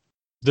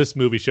this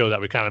movie showed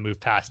that we kind of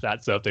moved past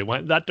that. So if they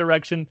went in that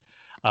direction,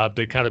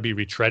 they'd kind of be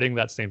retreading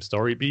that same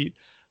story beat.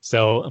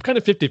 So I'm kind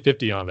of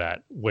 50-50 on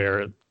that,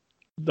 where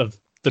the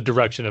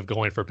direction of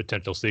going for a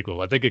potential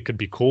sequel. I think it could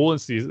be cool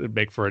and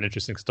make for an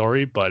interesting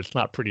story, but it's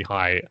not pretty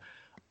high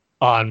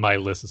on my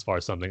list as far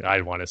as something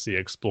I'd want to see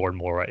explored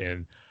more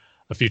in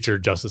a future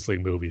Justice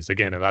League movies.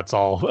 Again, and that's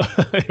all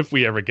if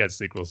we ever get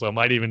sequels. So it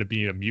might even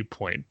be a mute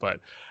point, but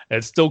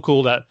it's still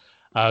cool that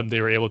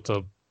they were able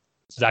to,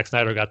 Zack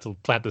Snyder got to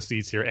plant the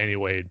seeds here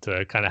anyway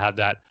to kind of have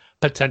that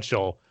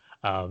potential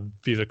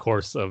be the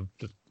course of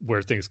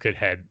where things could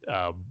head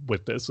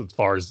with this as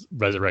far as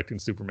resurrecting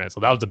Superman.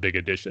 So that was a big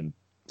addition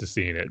to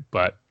seeing it.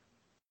 But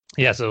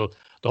yeah, so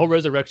the whole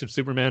resurrection of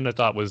Superman I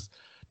thought was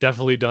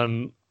definitely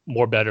done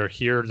more better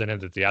here than in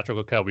the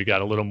theatrical cut. We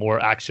got a little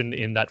more action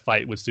in that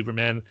fight with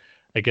Superman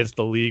against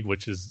the League,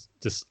 which is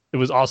just, it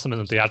was awesome in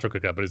the theatrical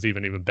cut, but it's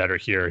even better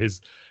here.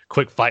 His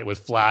quick fight with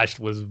Flash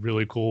was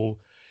really cool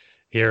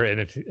here,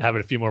 and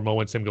having a few more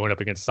moments, him going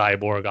up against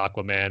Cyborg,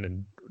 Aquaman,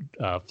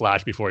 and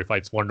Flash before he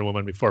fights Wonder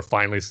Woman, before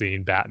finally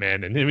seeing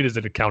Batman. And even his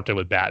encounter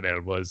with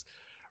Batman was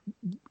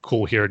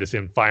cool here, to see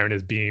him firing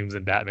his beams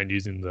and Batman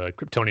using the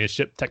Kryptonian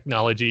ship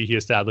technology he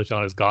established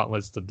on his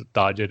gauntlets to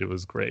dodge it. It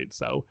was great.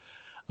 So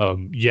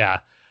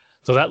yeah,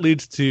 so that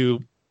leads to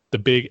the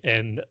big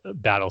end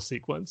battle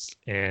sequence,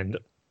 and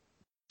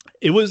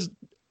it was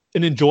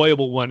an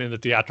enjoyable one in the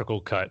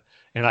theatrical cut,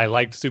 and I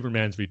liked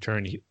Superman's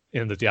return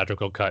in the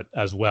theatrical cut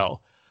as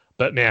well.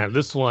 But man,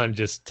 this one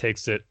just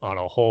takes it on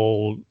a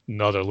whole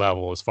nother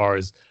level as far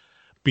as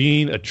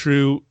being a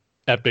true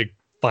epic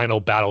final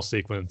battle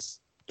sequence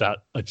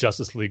that a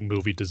Justice League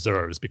movie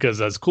deserves. Because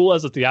as cool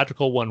as the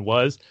theatrical one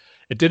was,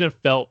 it didn't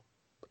felt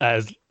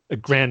as a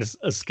grand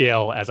a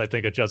scale as I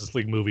think a Justice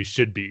League movie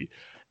should be.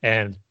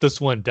 And this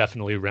one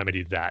definitely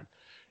remedied that.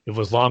 It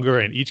was longer,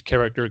 and each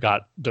character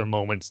got their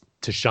moments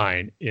to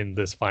shine in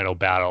this final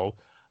battle.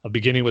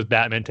 beginning with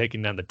Batman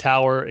taking down the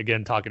tower.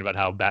 Again, talking about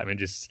how Batman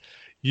just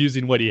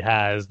using what he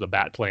has, the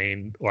bat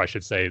plane, or I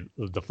should say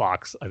the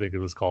Fox, I think it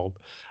was called,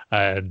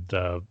 and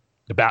the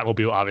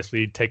Batmobile,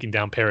 obviously, taking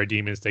down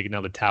Parademons, taking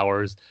down the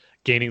towers,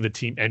 gaining the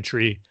team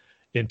entry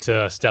into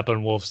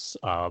Steppenwolf's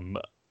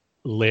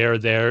lair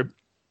there.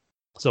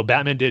 So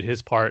Batman did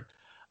his part.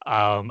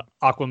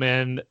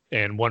 Aquaman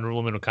and Wonder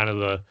Woman were kind of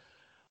the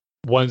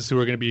ones who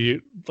are going to be,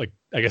 like,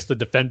 I guess, the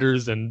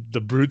defenders and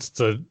the brutes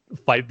to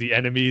fight the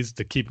enemies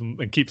to keep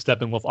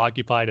Steppenwolf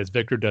occupied as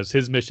Victor does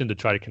his mission to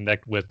try to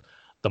connect with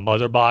the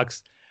Mother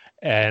Box.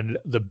 And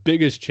the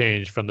biggest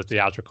change from the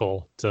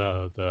theatrical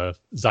to the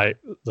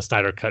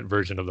Snyder Cut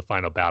version of the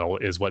final battle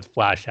is what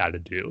Flash had to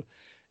do.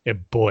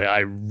 And boy, I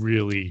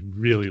really,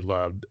 really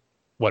loved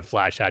what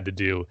Flash had to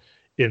do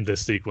in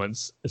this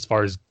sequence as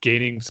far as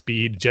gaining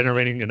speed,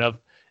 generating enough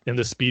in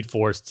the Speed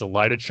Force to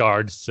light a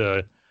charge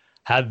to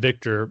have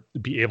Victor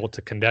be able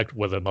to connect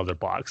with a Mother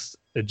Box.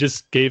 It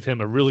just gave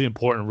him a really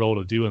important role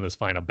to do in this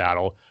final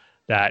battle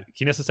that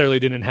he necessarily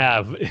didn't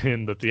have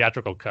in the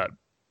theatrical cut.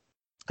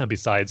 And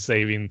besides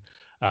saving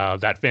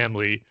that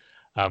family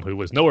who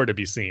was nowhere to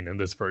be seen in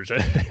this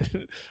version,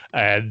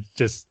 and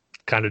just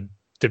kind of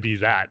to be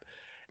that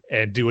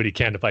and do what he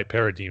can to fight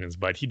parademons.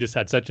 But he just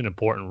had such an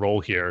important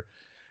role here.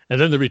 And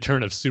then the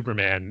return of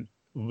Superman,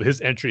 his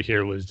entry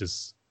here was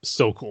just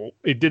so cool.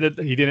 He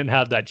didn't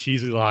have that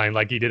cheesy line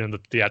like he did in the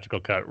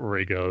theatrical cut where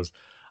he goes,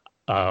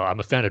 I'm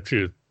a fan of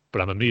truth,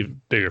 but I'm a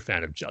bigger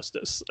fan of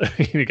justice.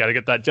 You got to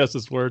get that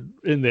justice word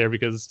in there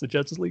because it's the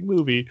Justice League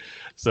movie.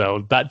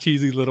 So that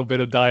cheesy little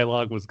bit of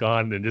dialogue was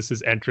gone, and just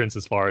his entrance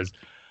as far as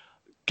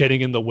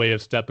getting in the way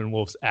of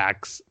Steppenwolf's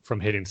axe from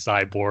hitting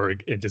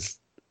Cyborg and just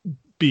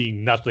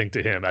being nothing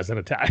to him as an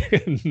attack,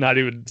 not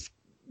even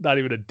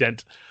a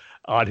dent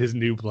on his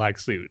new black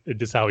suit. And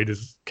just how he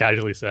just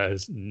casually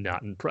says,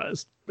 not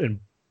impressed, and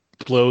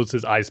blows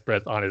his ice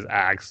breath on his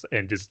axe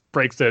and just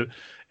breaks it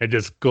and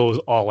just goes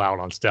all out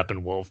on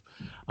Steppenwolf.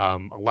 A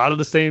lot of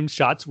the same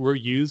shots were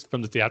used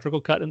from the theatrical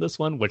cut in this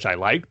one, which I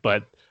like,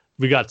 but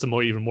we got some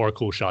even more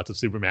cool shots of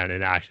Superman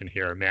in action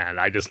here. Man,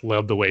 I just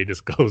love the way he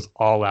just goes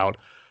all out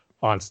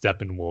on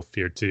Steppenwolf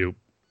here too.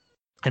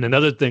 And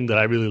another thing that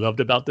I really loved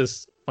about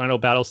this final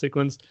battle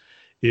sequence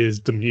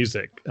is the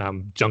music.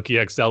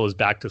 Junkie XL is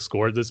back to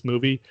score this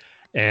movie,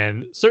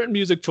 and certain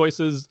music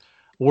choices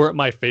weren't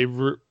my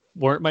favorite,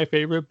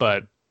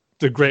 but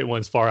the great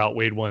ones far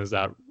outweighed one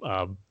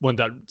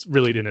that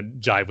really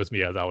didn't jive with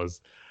me as I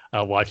was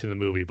watching the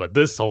movie. But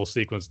this whole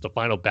sequence, the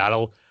final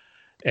battle,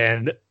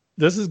 and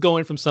this is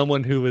going from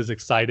someone who is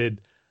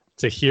excited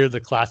to hear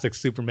the classic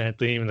Superman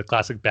theme and the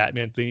classic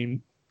Batman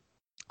theme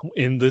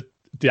in the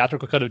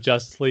theatrical cut of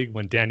Justice League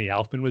when Danny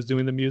Elfman was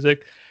doing the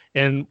music.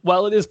 And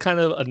while it is kind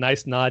of a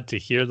nice nod to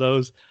hear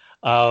those,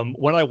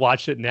 when I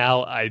watch it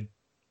now, I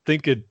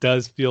think it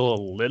does feel a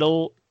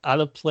little out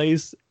of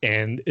place,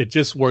 and it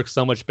just works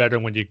so much better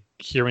when you're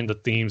hearing the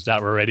themes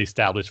that were already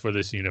established for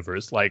this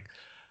universe, like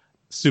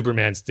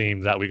Superman's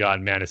theme that we got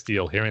in Man of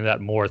Steel. Hearing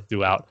that more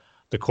throughout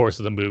the course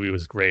of the movie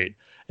was great.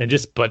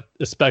 But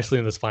especially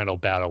in this final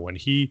battle, when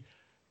he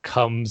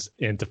comes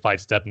in to fight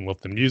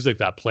Steppenwolf, the music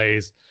that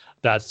plays,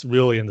 that's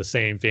really in the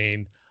same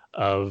vein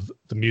of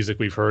the music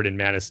we've heard in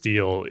Man of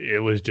Steel. It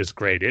was just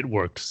great. It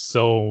worked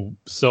so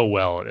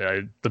well.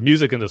 The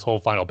music in this whole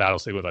final battle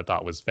sequence I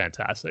thought was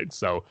fantastic.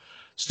 So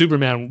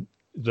Superman,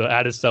 the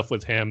added stuff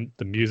with him,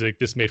 the music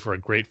just made for a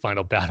great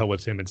final battle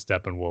with him and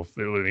Steppenwolf.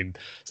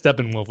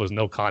 Steppenwolf was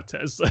no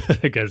contest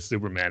against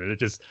Superman, and it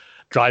just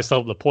drives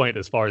home the point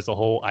as far as the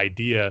whole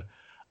idea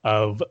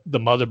of the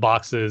Mother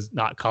Boxes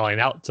not calling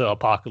out to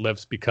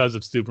Apocalypse because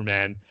of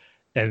Superman,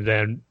 and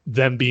then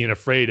them being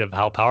afraid of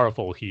how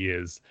powerful he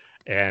is.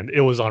 And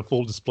it was on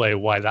full display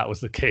why that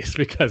was the case,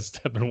 because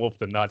Steppenwolf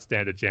did not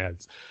stand a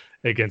chance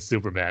against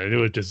Superman. And it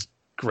was just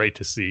great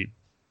to see.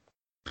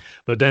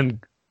 But then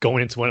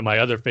going into one of my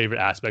other favorite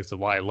aspects of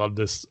why I love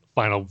this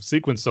final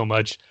sequence so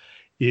much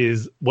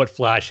is what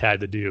Flash had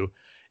to do.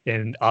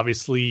 And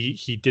obviously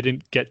he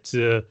didn't get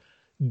to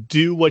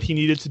do what he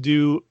needed to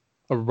do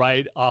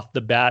right off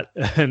the bat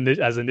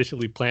as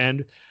initially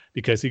planned,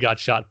 because he got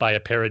shot by a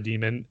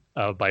parademon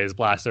by his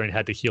blaster and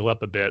had to heal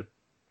up a bit.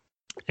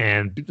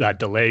 And that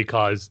delay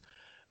caused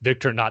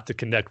Victor not to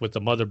connect with the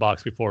Mother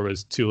Box before it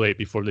was too late,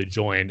 before they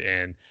joined,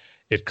 and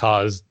it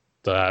caused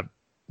the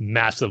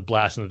massive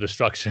blast and the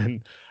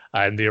destruction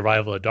and the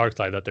arrival of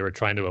Darkseid that they were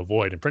trying to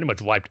avoid, and pretty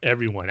much wiped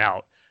everyone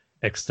out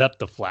except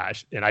the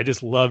Flash. And I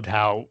just loved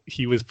how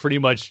he was pretty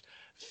much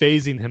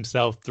phasing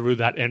himself through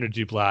that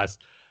energy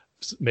blast,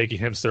 making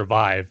him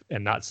survive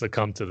and not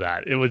succumb to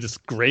that. It was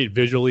just great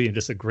visually and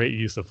just a great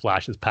use of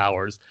Flash's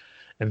powers.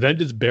 And then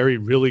just Barry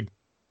really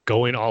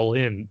going all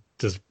in,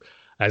 just,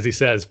 as he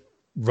says,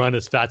 run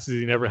as fast as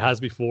he never has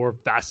before,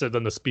 faster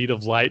than the speed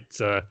of light,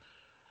 to,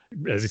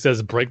 as he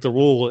says, break the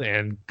rule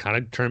and kind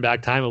of turn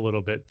back time a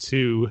little bit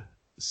to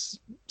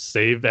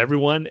save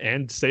everyone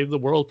and save the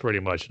world pretty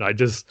much. And I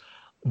just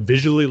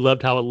visually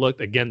loved how it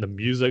looked. Again, the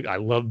music, I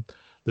loved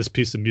this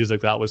piece of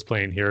music that was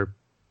playing here.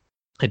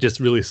 It just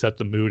really set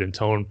the mood and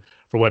tone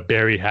for what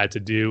Barry had to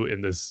do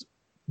in this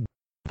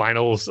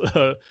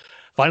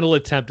final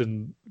attempt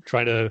in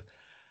trying to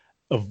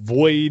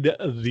avoid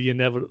the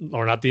inevitable,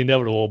 or not the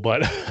inevitable,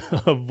 but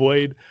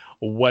avoid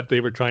what they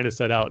were trying to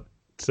set out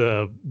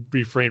to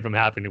refrain from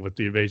happening with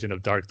the invasion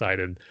of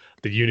Darkseid and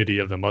the unity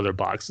of the mother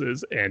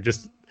boxes. And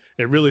just,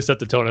 it really set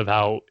the tone of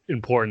how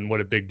important,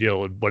 what a big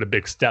deal, what a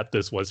big step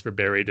this was for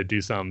Barry to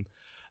do something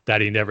that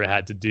he never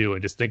had to do.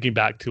 And just thinking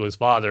back to his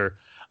father,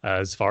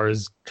 as far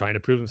as trying to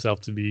prove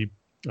himself to be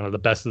the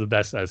best of the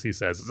best, as he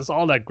says. It's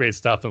all that great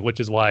stuff, and which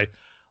is why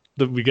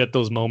we get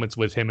those moments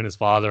with him and his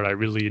father. I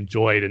really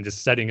enjoyed, and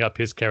just setting up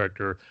his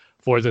character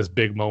for this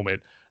big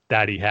moment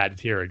that he had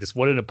here. Just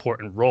what an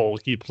important role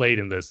he played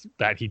in this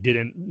that he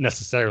didn't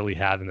necessarily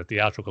have in the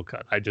theatrical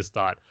cut. I just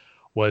thought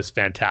was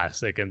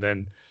fantastic. And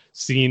then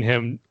seeing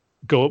him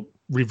go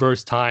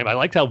reverse time, I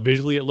liked how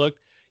visually it looked.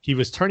 He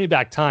was turning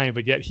back time,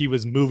 but yet he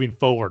was moving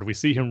forward. We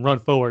see him run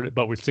forward,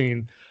 but we're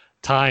seeing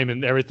time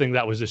and everything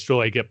that was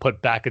destroyed get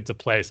put back into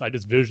place. I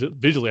just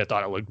visually, I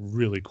thought it looked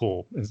really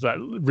cool. It's that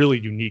really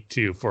unique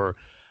too for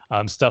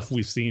stuff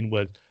we've seen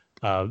with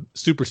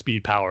super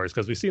speed powers,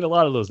 because we've seen a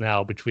lot of those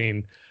now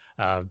between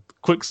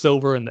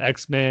Quicksilver and the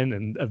X-Men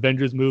and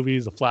Avengers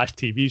movies, the Flash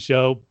TV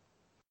show.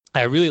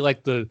 I really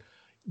like the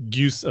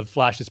use of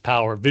Flash's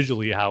power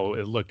visually, how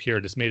it looked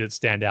here. Just made it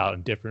stand out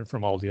and different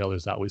from all the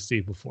others that we've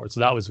seen before. So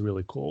that was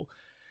really cool.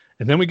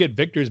 And then we get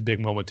Victor's big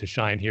moment to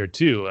shine here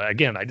too.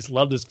 Again, I just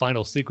love this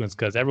final sequence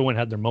because everyone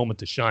had their moment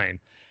to shine.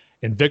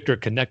 And Victor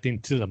connecting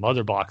to the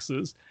mother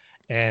boxes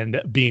and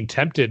being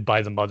tempted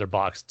by the mother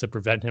box to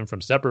prevent him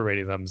from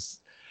separating them,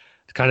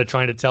 kind of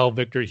trying to tell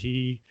Victor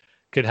he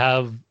could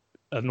have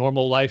a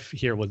normal life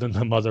here within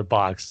the mother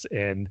box.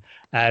 And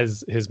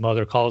as his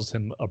mother calls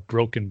him a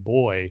broken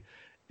boy,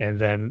 and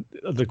then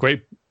the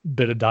great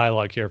bit of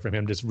dialogue here from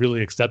him, just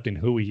really accepting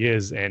who he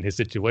is and his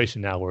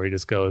situation now, where he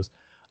just goes,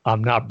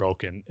 I'm not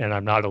broken and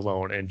I'm not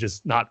alone, and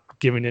just not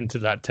giving into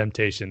that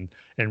temptation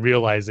and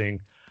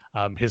realizing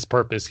his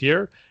purpose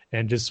here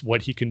and just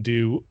what he can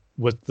do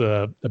with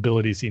the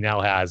abilities he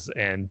now has,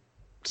 and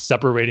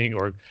separating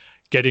or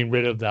getting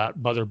rid of that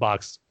mother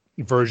box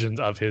versions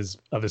of his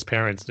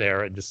parents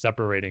there, and just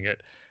separating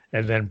it,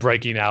 and then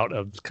breaking out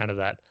of kind of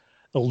that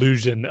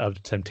illusion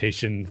of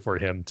temptation for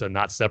him to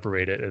not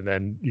separate it. And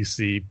then you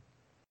see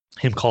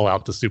him call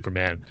out to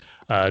Superman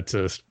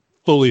to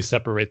fully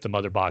separate the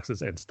mother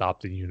boxes and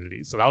stop the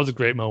unity. So that was a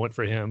great moment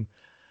for him.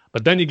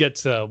 But then you get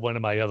to one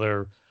of my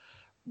other,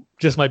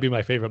 just might be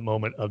my favorite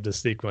moment of the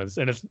sequence.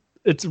 And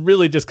it's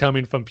really just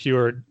coming from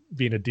pure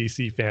being a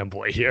DC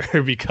fanboy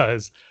here,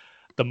 because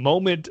the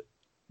moment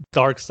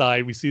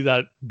Darkseid, we see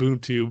that boom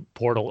tube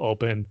portal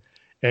open,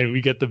 and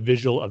we get the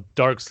visual of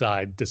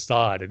Darkseid,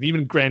 Desaad, and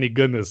even Granny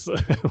Goodness,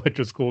 which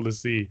was cool to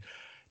see,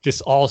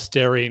 just all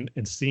staring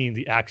and seeing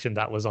the action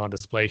that was on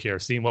display here,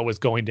 seeing what was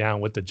going down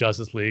with the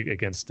Justice League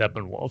against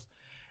Steppenwolf.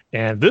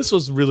 And this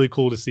was really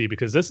cool to see,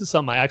 because this is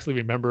something I actually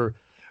remember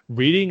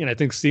reading, and I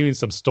think seeing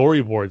some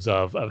storyboards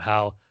of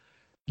how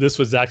this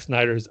was Zack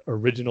Snyder's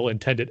original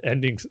intended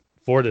ending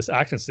for this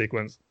action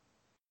sequence.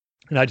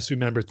 And I just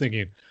remember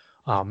thinking,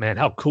 oh man,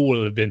 how cool would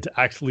it have been to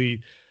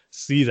actually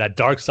see that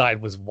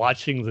Darkseid was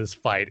watching this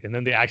fight, and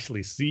then they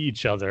actually see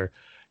each other,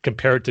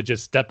 compared to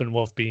just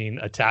Steppenwolf being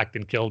attacked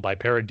and killed by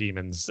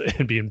parademons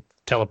and being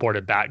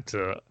teleported back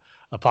to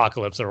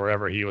Apocalypse or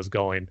wherever he was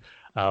going.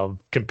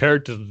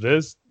 Compared to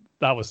this,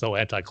 that was so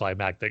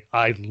anticlimactic.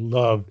 I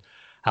loved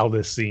how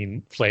this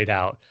scene played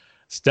out.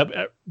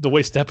 The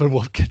way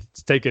Steppenwolf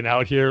gets taken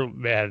out here,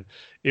 man,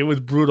 it was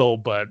brutal,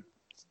 but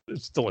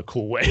it's still a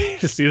cool way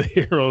to see the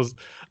heroes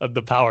of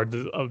the power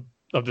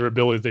of their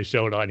abilities they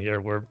showed on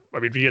here. Where, I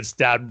mean, he gets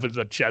stabbed with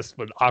the chest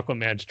with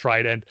Aquaman's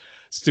trident.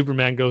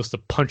 Superman goes to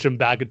punch him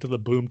back into the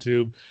boom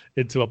tube,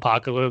 into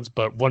Apocalypse,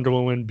 but Wonder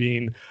Woman,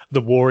 being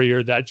the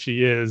warrior that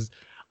she is,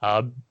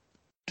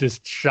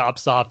 just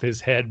chops off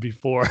his head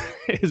before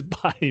his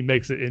body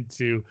makes it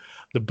into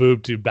the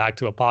boom tube back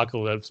to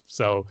Apocalypse.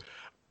 So,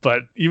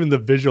 but even the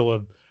visual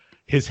of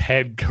his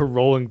head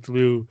rolling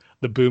through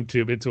the boom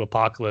tube into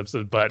Apocalypse,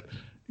 but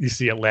you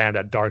see it land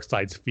at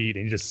Darkseid's feet,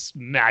 and he just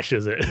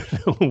smashes it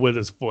with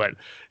his foot,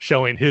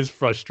 showing his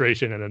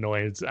frustration and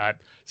annoyance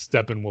at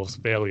Steppenwolf's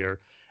failure.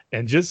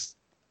 And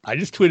I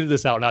just tweeted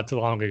this out not too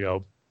long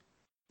ago.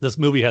 This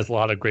movie has a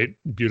lot of great,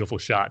 beautiful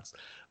shots,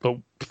 but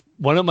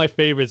one of my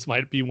favorites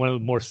might be one of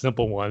the more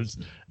simple ones.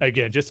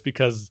 Again, just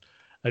because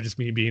of just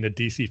me being a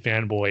DC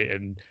fanboy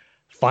and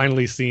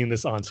finally seeing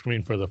this on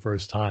screen for the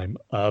first time,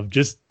 of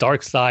just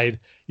Darkseid.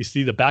 You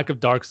see the back of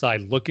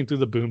Darkseid looking through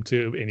the boom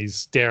tube, and he's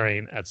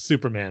staring at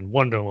Superman,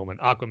 Wonder Woman,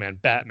 Aquaman,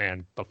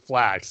 Batman, the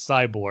Flash,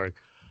 Cyborg,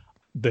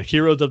 the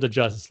heroes of the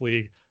Justice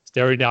League,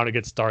 staring down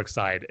against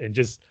Darkseid, and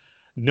just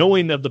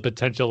knowing of the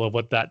potential of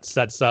what that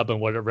sets up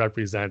and what it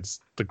represents.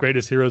 The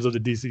greatest heroes of the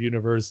DC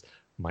universe,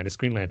 minus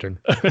Green Lantern,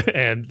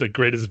 and the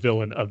greatest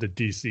villain of the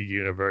DC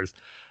universe,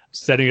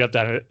 setting up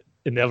that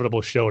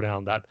inevitable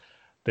showdown that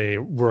they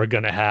were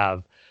going to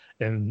have.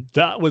 And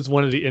that was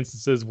one of the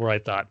instances where I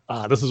thought,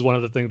 this is one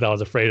of the things I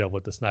was afraid of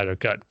with the Snyder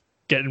Cut,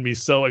 getting me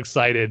so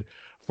excited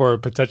for a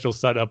potential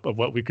setup of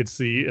what we could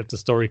see if the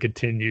story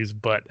continues,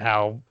 but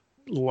how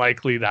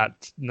likely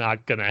that's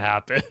not going to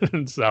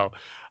happen. So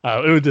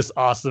it was just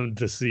awesome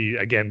to see,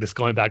 again, just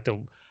going back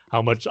to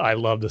how much I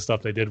love the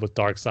stuff they did with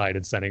Darkseid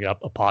and setting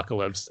up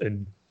Apocalypse.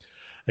 And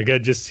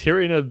again, just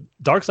hearing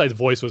Darkseid's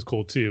voice was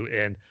cool too.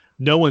 And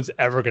no one's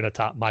ever going to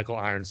top Michael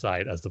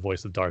Ironside as the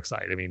voice of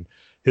Darkseid. I mean,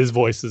 his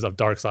voices of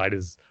Darkseid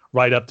is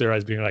right up there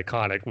as being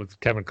iconic with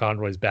Kevin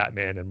Conroy's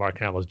Batman and Mark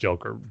Hamill's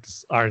Joker.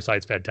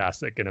 Ironside's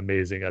fantastic and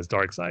amazing as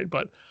Darkseid,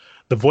 but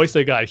the voice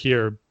they got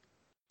here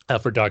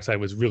for Darkseid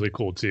was really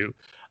cool too.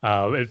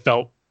 It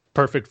felt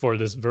perfect for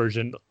this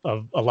version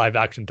of a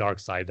live-action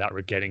Darkseid that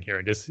we're getting here,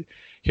 and just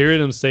hearing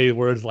him say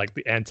words like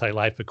the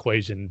anti-life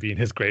equation being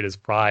his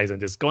greatest prize, and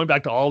just going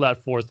back to all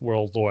that Fourth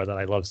World lore that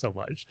I love so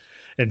much,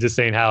 and just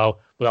saying how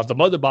without the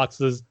mother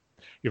boxes,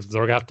 they're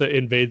going to have to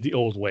invade the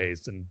old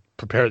ways and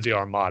prepare the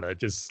Armada.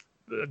 Just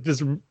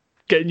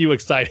getting you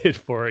excited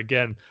for,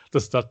 again, the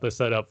stuff they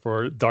set up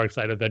for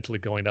Darkseid eventually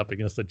going up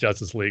against the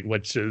Justice League,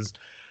 which is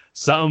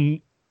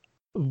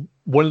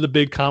one of the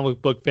big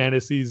comic book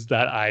fantasies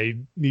that I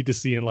need to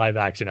see in live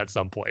action at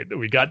some point.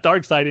 We got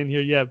Darkseid in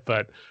here yet,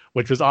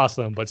 which was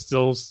awesome, but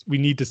still we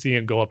need to see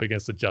him go up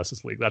against the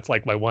Justice League. That's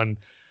like my one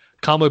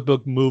comic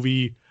book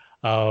movie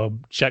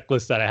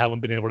checklist that I haven't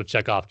been able to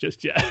check off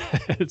just yet.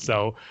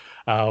 So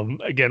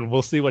again,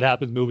 we'll see what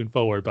happens moving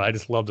forward, but I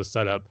just love the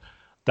setup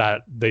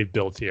that they've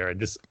built here, and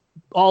just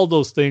all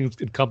those things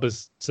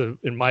encompass to,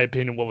 in my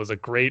opinion, what was a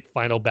great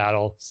final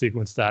battle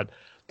sequence that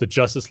the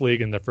Justice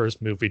League in the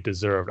first movie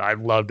deserved. I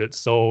loved it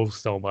so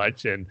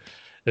much, and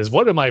is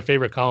one of my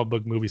favorite comic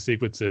book movie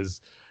sequences.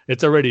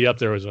 It's already up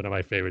there as one of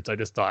my favorites. I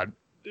just thought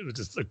it was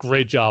just a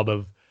great job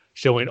of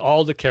showing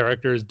all the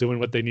characters doing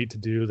what they need to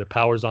do, their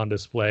powers on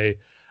display,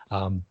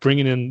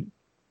 bringing in,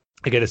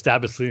 again,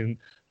 establishing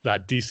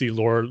that DC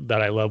lore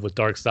that I love with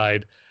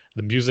Darkseid.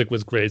 The music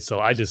was great,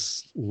 so I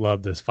just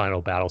love this final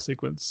battle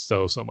sequence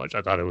so much.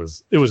 I thought it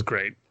was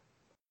great.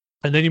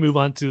 And then you move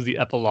on to the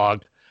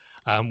epilogue,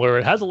 where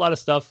it has a lot of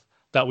stuff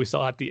that we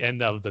saw at the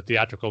end of the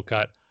theatrical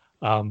cut.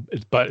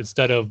 But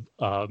instead of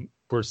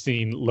we're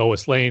seeing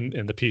Lois Lane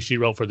in the piece she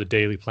wrote for the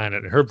Daily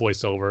Planet and her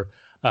voiceover,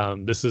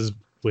 this is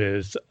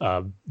with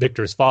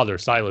Victor's father,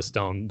 Silas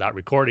Stone, that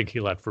recording he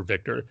left for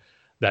Victor,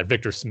 that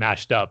Victor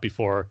smashed up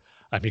before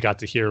he got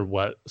to hear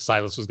what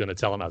Silas was going to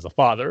tell him as a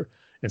father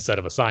instead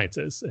of a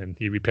scientist. And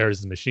he repairs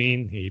the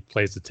machine, he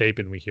plays the tape,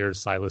 and we hear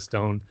Silas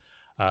Stone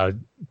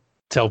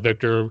tell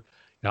Victor,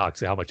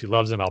 actually how much he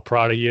loves him, how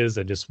proud he is,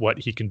 and just what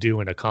he can do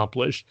and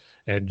accomplish,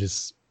 and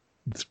just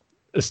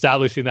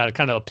establishing that,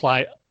 kind of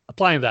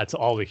applying that to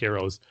all the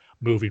heroes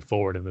moving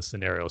forward in the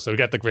scenario. So we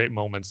got the great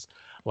moments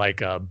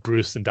like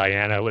Bruce and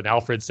Diana and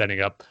Alfred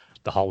setting up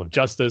the Hall of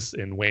Justice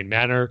in Wayne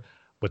Manor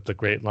with the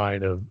great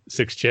line of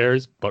 6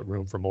 chairs, but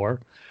room for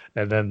more.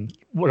 And then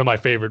one of my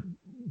favorite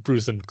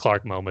Bruce and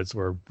Clark moments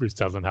where Bruce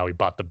tells them how he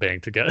bought the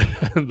bank to get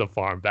the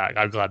farm back.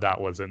 I'm glad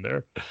that was in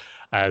there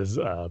as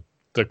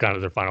the kind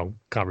of their final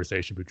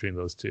conversation between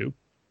those two.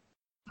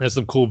 There's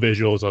some cool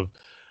visuals of,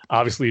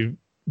 obviously,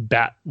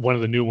 one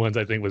of the new ones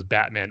I think was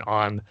Batman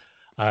on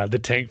the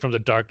tank from The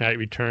Dark Knight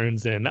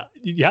Returns, and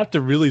you have to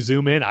really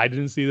zoom in. I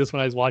didn't see this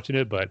when I was watching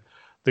it, but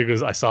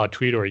I saw a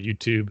tweet or a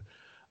YouTube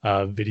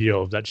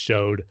video that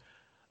showed,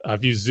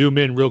 if you zoom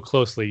in real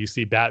closely, you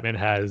see Batman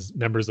has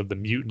members of the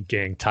mutant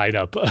gang tied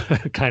up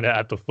kind of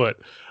at the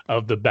foot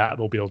of the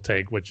Batmobile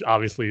tank, which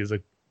obviously is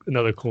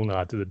another cool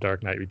nod to The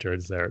Dark Knight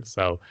Returns there.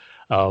 So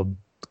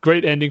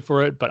great ending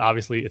for it, but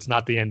obviously it's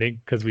not the ending,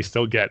 because we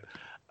still get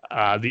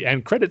the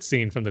end credit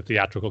scene from the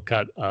theatrical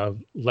cut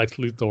of Lex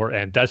Luthor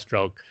and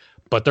Deathstroke,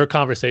 but their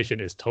conversation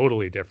is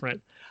totally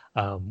different.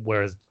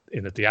 Whereas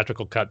in the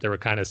theatrical cut, they were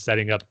kind of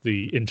setting up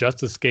the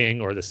Injustice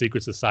Gang or the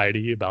Secret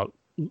Society about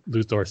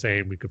Luthor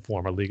saying we could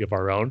form a league of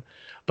our own.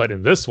 But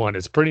in this one,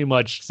 it's pretty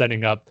much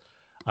setting up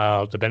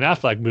the Ben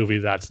Affleck movie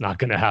that's not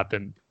going to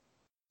happen,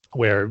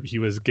 where he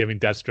was giving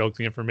Deathstroke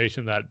the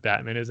information that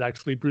Batman is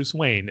actually Bruce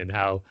Wayne, and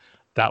how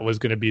that was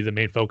going to be the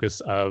main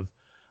focus of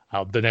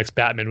the next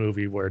Batman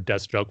movie, where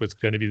Deathstroke was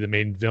going to be the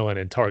main villain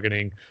and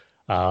targeting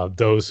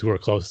those who are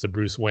close to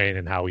Bruce Wayne,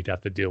 and how we'd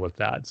have to deal with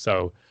that.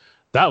 So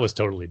that was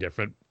totally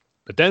different.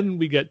 But then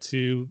we get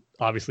to,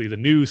 obviously, the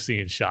new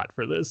scene shot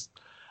for this,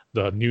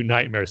 the new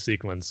Nightmare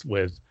sequence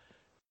with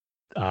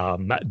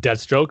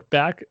Deathstroke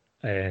back,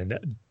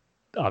 and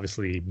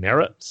obviously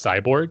Mara,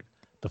 Cyborg,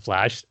 The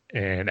Flash,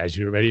 and as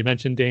you already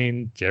mentioned,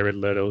 Dane, Jared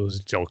Leto's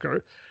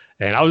Joker.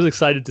 And I was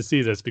excited to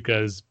see this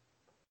because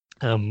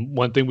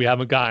one thing we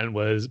haven't gotten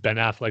was Ben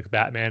Affleck's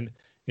Batman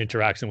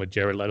interaction with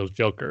Jared Leto's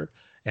Joker.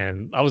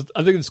 And I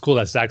think it's cool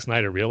that Zack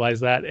Snyder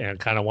realized that and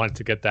kind of wanted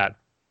to get that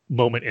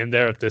moment in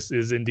there. If this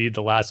is indeed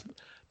the last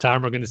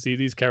time we're going to see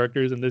these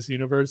characters in this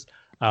universe,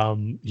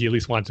 he at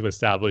least wanted to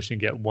establish and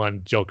get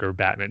one Joker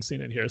Batman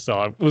scene in here.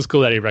 So it was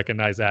cool that he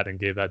recognized that and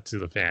gave that to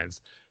the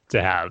fans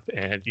to have.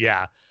 And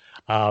yeah,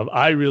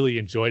 I really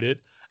enjoyed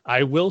it.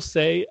 I will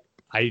say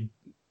I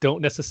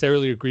don't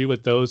necessarily agree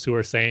with those who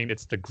are saying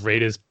it's the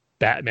greatest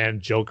Batman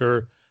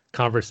Joker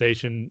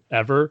conversation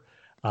ever.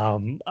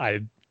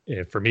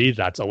 For me,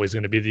 that's always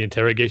going to be the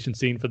interrogation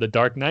scene for The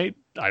Dark Knight.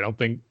 I don't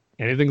think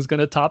anything's going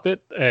to top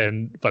it.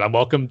 But I'm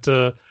welcome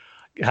to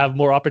have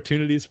more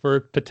opportunities for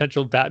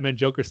potential Batman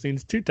Joker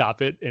scenes to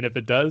top it. And if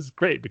it does,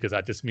 great, because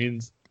that just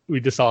means we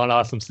just saw an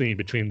awesome scene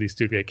between these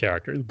two great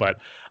characters. But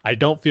I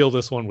don't feel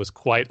this one was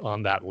quite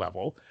on that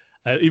level.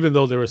 Even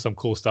though there was some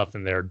cool stuff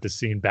in there, just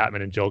seeing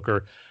Batman and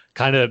Joker,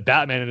 kind of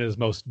Batman in his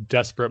most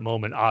desperate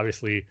moment,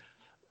 obviously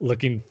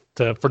looking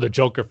for the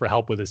Joker for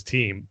help with his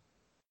team,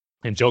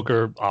 and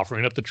Joker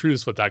offering up the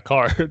truce with that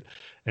card,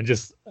 and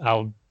just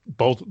how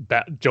both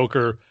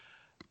Joker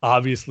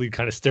obviously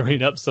kind of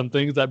stirring up some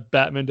things that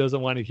Batman doesn't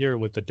want to hear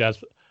with the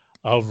death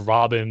of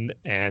Robin,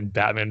 and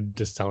Batman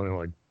just telling him,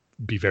 like,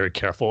 be very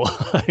careful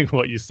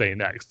what you say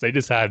next. They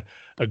just had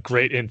a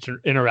great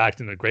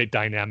interaction, a great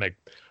dynamic.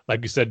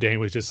 Like you said, Dane,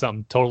 was just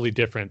something totally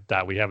different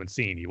that we haven't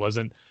seen. He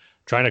wasn't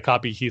trying to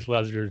copy Heath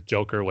Ledger's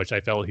Joker, which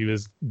I felt he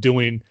was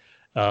doing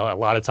a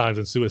lot of times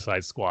in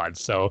Suicide Squad.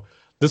 So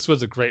this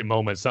was a great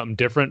moment, something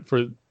different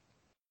for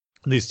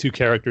these two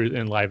characters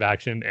in live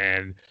action,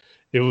 and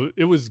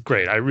it was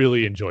great. I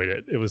really enjoyed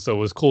it. It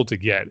was cool to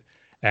get,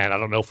 and I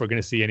don't know if we're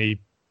going to see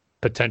any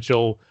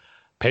potential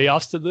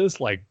payoffs to this.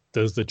 Like,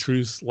 does the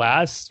truce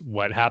last?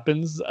 What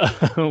happens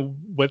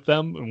with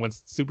them and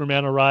once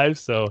Superman arrives?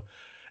 So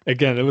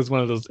again, it was one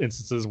of those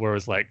instances where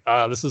it's like,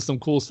 this is some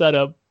cool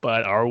setup,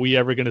 but are we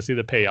ever going to see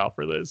the payoff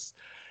for this?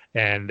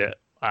 And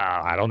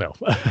I don't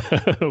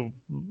know.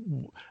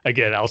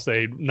 Again, I'll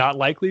say not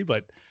likely,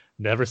 but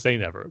never say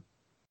never.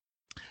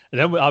 And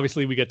then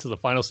obviously we get to the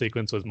final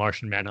sequence with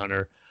Martian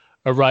Manhunter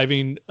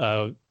arriving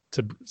to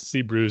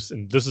see Bruce.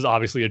 And this is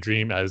obviously a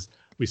dream as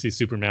we see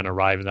Superman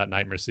arrive in that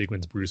nightmare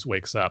sequence. Bruce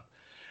wakes up.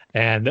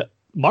 And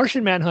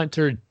Martian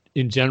Manhunter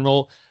in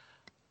general,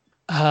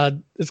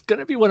 it's going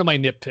to be one of my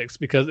nitpicks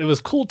because it was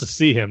cool to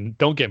see him.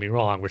 Don't get me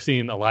wrong. We're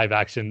seeing a live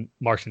action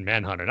Martian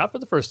Manhunter, not for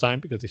the first time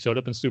because he showed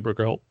up in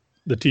Supergirl,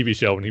 the TV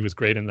show, and he was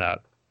great in that.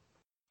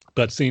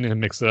 But seeing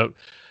him mix it up,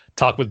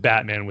 talk with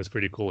Batman was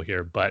pretty cool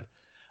here. But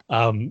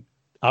I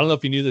don't know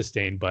if you knew this,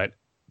 Dane, but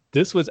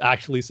this was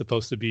actually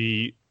supposed to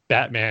be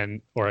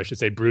Batman, or I should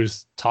say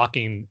Bruce,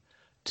 talking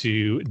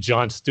to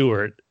Jon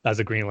Stewart as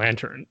a Green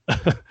Lantern.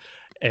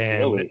 And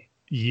really?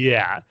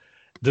 Yeah,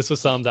 this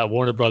was something that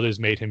Warner Brothers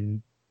made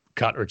him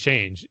cut or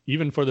change.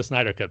 Even for the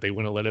Snyder Cut, they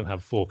wouldn't let him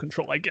have full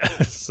control, I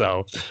guess.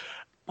 So,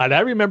 and I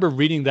remember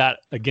reading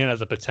that again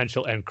as a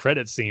potential end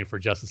credit scene for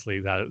Justice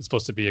League, that it was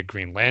supposed to be a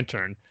Green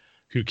Lantern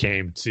who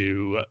came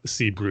to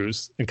see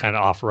Bruce and kind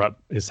of offer up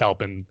his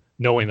help, and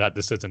knowing that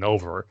this isn't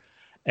over.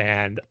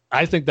 And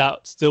I think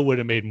that still would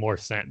have made more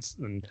sense.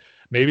 And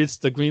maybe it's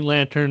the Green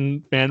Lantern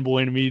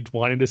fanboy in me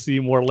wanting to see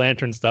more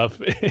Lantern stuff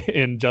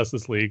in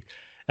Justice League.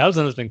 That was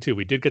another thing too.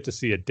 We did get to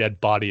see a dead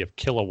body of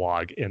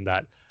Kilowog in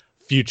that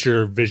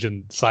future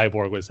vision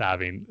Cyborg was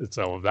having.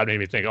 So that made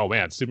me think, oh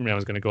man, Superman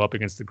was going to go up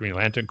against the Green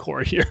Lantern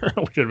Corps here,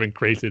 which would have been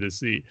crazy to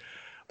see.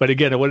 But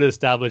again, it would have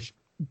established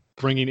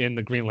bringing in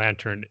the Green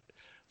Lantern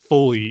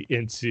fully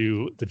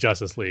into the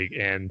Justice League.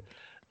 And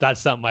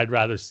that's something I'd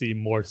rather see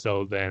more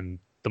so than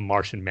the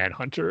Martian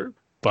Manhunter.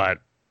 But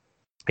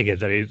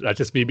again, that's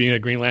just me being a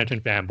Green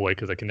Lantern fanboy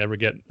because I can never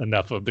get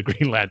enough of the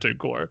Green Lantern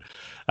Corps.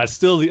 That's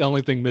still the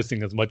only thing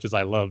missing, as much as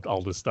I loved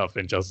all this stuff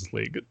in Justice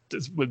League. It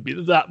just would be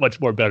that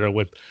much more better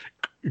with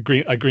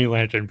a Green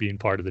Lantern being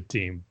part of the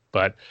team.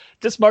 But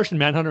just Martian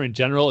Manhunter in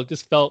general, it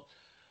just felt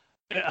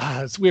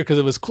it's weird because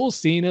it was cool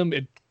seeing him.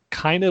 It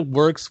kind of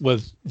works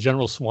with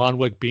General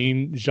Swanwick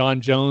being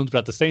J'onn J'onzz, but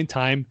at the same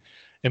time,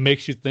 it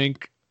makes you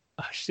think,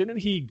 shouldn't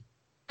he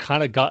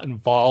kind of got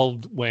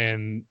involved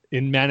when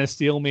in Man of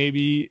Steel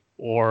maybe,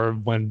 or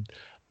when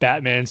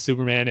Batman,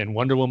 Superman, and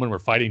Wonder Woman were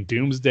fighting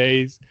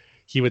Doomsdays?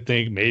 He would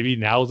think maybe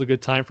now is a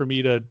good time for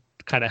me to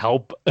kind of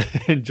help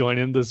and join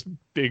in this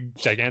big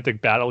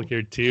gigantic battle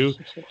here too.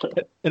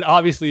 And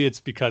obviously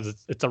it's because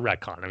it's a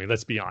retcon. I mean,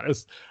 let's be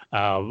honest.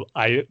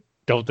 I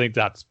don't think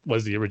that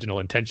was the original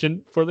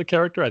intention for the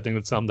character. I think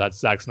it's something that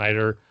Zack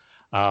Snyder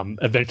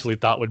eventually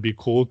thought would be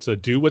cool to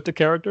do with the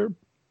character,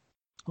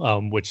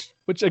 which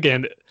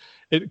again,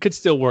 it could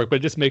still work, but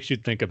it just makes you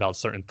think about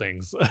certain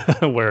things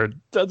where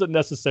it doesn't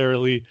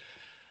necessarily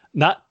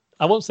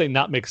I won't say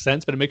not make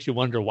sense, but it makes you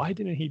wonder, why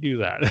didn't he do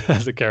that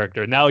as a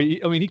character? Now,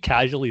 he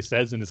casually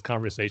says in his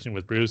conversation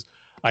with Bruce,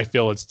 I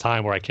feel it's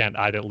time where I can't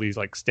either at least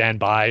like stand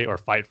by or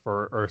fight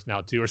for Earth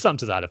now too, or something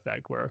to that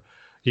effect, where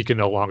he can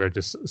no longer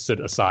just sit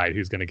aside.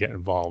 He's going to get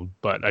involved.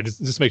 But it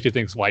just makes you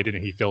think, why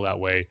didn't he feel that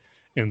way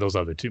in those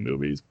other two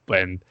movies?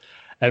 And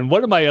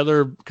one of my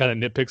other kind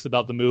of nitpicks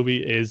about the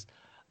movie is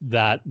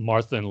that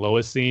Martha and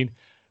Lois scene,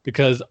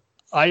 because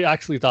I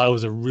actually thought it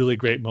was a really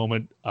great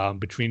moment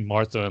between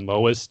Martha and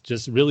Lois,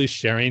 just really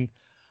sharing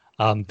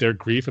their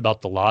grief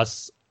about the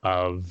loss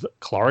of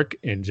Clark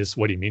and just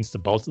what he means to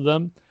both of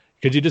them.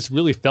 Because you just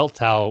really felt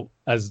how,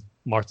 as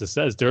Martha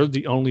says, they're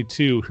the only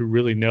two who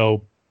really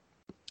know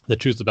the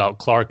truth about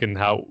Clark and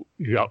how,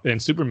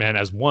 and Superman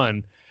as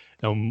one,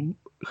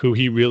 who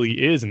he really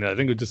is. And I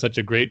think it was just such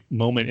a great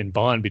moment in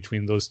bond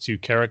between those two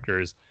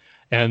characters.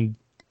 And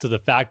to the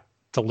fact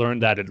to learn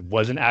that it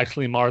wasn't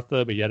actually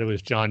Martha, but yet it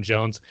was J'onn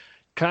J'onzz,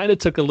 kind of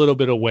took a little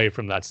bit away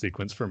from that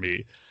sequence for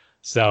me.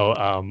 So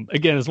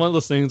again, it's one of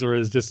those things where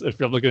it's just, if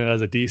you're looking at it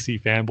as a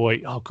DC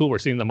fanboy, oh cool, we're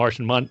seeing the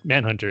Martian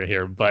Manhunter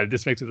here, but it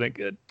just makes me think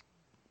it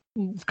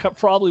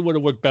probably would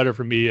have worked better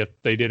for me if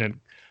they didn't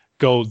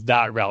go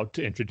that route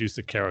to introduce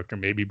the character,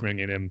 maybe bring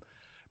him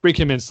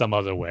in some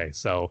other way.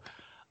 So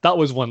that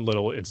was one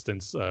little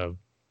instance of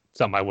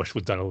something I wish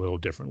was done a little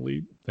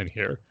differently than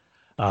here.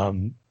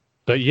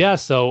 But yeah,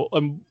 so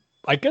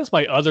I guess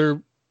my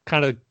other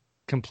kind of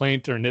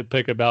complaint or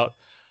nitpick about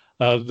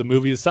the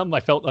movie is something I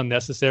felt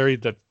unnecessary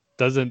that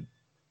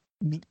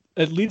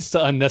it leads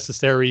to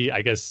unnecessary,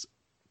 I guess,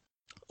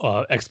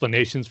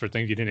 explanations for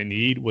things you didn't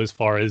need, was as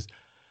far as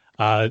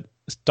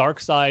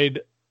Darkseid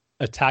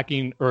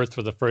attacking Earth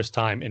for the first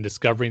time and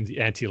discovering the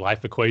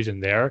anti-life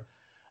equation there.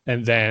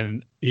 And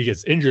then he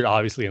gets injured,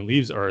 obviously, and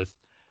leaves Earth.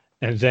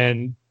 And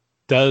then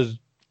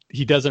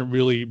he doesn't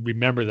really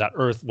remember that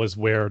Earth was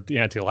where the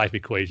anti-life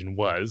equation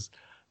was.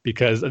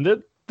 Because, and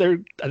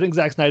I think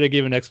Zack Snyder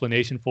gave an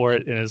explanation for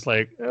it, and it's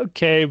like,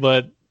 okay,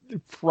 but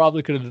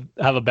probably could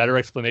have a better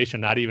explanation,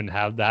 not even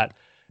have that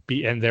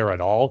be in there at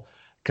all.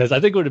 Because I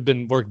think it would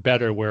have worked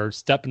better where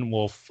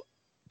Steppenwolf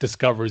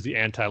discovers the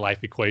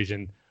anti-life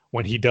equation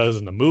when he does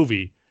in the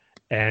movie,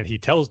 and he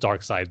tells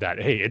Darkseid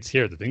that, hey, it's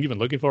here. The thing you've been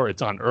looking for,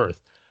 it's on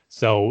Earth.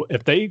 So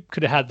if they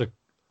could have had the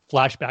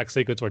flashback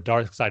sequence where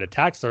Darkseid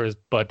attacks Earth,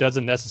 but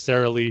doesn't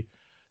necessarily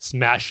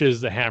smashes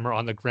the hammer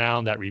on the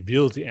ground that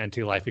reveals the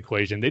anti-life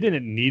equation, they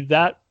didn't need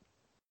that.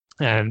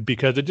 And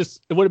because it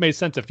would have made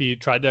sense if he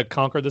tried to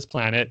conquer this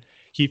planet,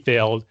 he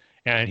failed,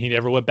 and he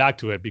never went back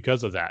to it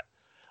because of that.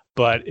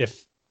 But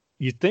if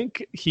you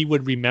think he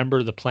would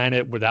remember the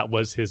planet where that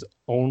was his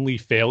only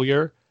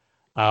failure,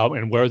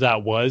 and where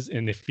that was,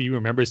 and if he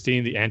remembers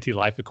seeing the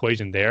anti-life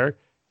equation there,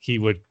 he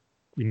would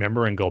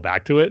remember and go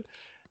back to it.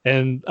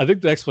 And I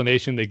think the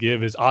explanation they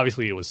give is,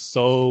 obviously it was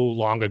so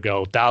long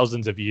ago,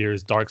 thousands of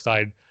years.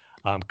 Darkseid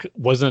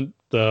wasn't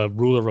the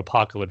ruler of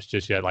Apokolips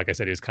just yet. Like I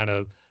said, he's kind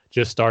of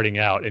just starting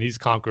out, and he's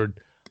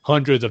conquered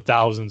hundreds of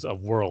thousands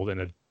of worlds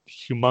in a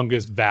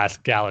humongous,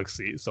 vast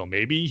galaxy. So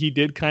maybe he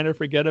did kind of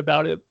forget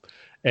about it.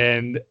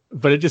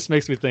 But it just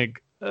makes me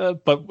think,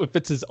 but if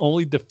it's his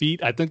only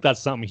defeat, I think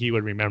that's something he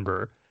would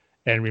remember,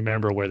 and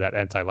remember where that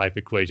anti-life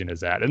equation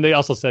is at. And they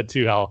also said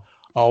too how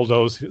all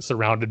those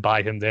surrounded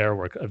by him there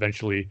were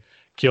eventually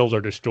killed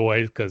or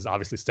destroyed, because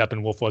obviously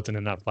Steppenwolf wasn't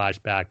in that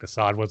flashback,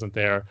 Assad wasn't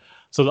there.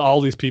 So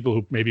all these people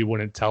who maybe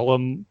wouldn't tell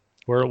him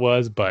where it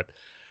was, but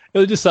it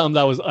was just something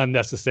that was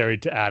unnecessary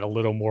to add a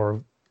little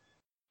more,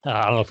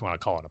 I don't know if you want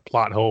to call it a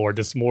plot hole, or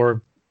just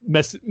more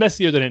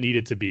messier than it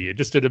needed to be. It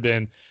just should have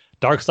been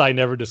Darkseid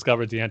never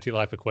discovered the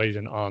anti-life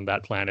equation on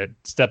that planet.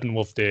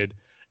 Steppenwolf did.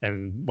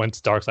 And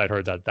once Darkseid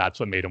heard that, that's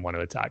what made him want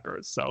to attack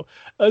Earth. So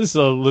this is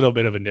a little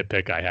bit of a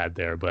nitpick I had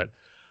there. But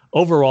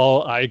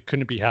overall, I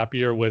couldn't be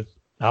happier with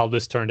how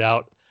this turned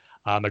out.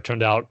 It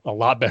turned out a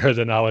lot better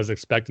than I was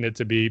expecting it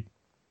to be.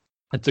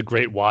 It's a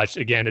great watch.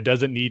 Again, it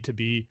doesn't need to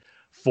be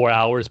 4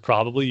 hours,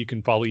 probably. You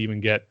can probably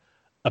even get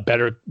a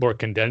better, more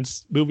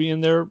condensed movie in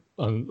there,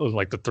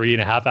 like the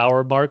 3.5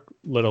 hour mark,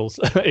 little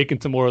akin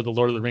to more of the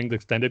Lord of the Rings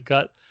extended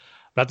cut.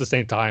 But at the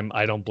same time,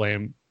 I don't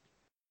blame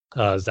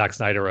Zack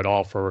Snyder at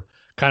all for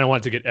kind of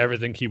wanting to get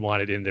everything he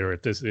wanted in there,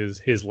 if this is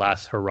his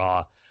last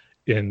hurrah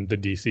in the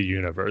DC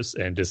universe.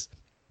 And just,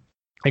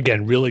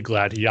 again, really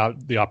glad he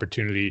got the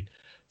opportunity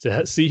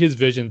to see his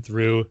vision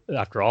through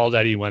after all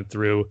that he went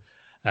through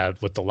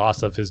with the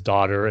loss of his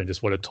daughter, and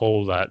just what a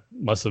toll that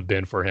must have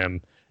been for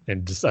him.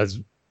 And just as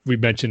we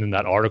mentioned in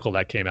that article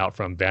that came out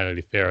from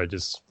Vanity Fair,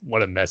 just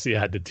what a mess he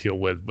had to deal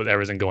with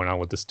everything going on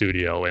with the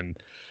studio.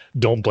 And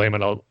don't blame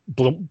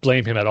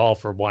him at all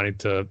for wanting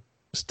to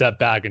step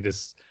back and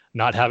just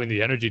not having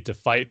the energy to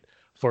fight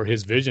for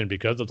his vision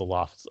because of the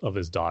loss of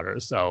his daughter.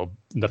 So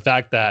the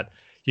fact that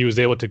he was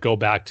able to go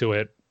back to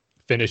it,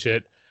 finish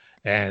it,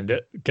 and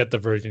get the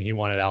version he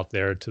wanted out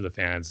there to the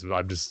fans,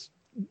 I'm just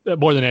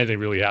more than anything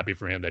really happy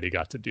for him that he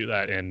got to do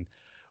that. And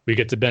we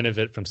get to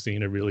benefit from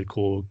seeing a really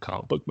cool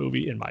comic book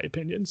movie, in my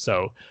opinion.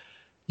 So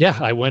yeah,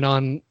 I went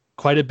on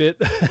quite a bit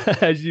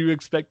as you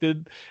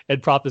expected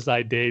and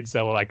prophesied, Dade.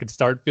 So I could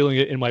start feeling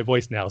it in my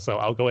voice now. So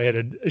I'll go ahead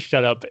and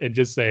shut up and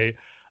just say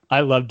I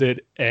loved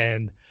it.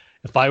 And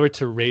if I were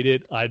to rate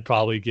it, I'd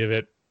probably give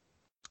it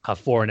a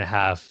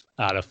 4.5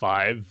 out of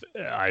 5.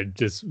 I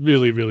just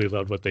really, really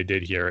loved what they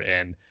did here.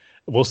 And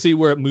we'll see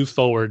where it moves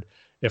forward.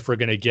 If we're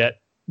going to get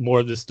more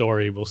of this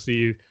story, we'll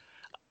see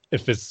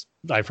if it's,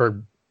 I've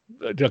heard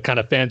kind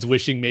of fans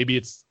wishing maybe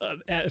it's,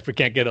 if we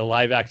can't get a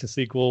live action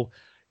sequel,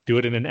 do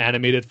it in an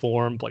animated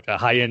form, like a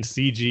high-end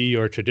CG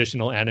or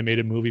traditional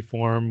animated movie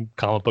form,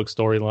 comic book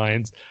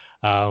storylines,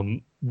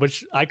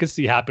 which I could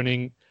see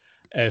happening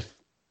if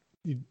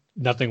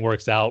nothing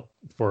works out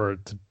for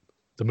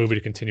the movie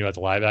to continue as a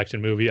live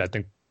action movie. I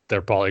think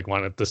they're probably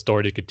wanting the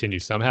story to continue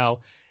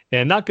somehow.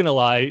 And not going to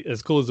lie,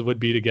 as cool as it would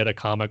be to get a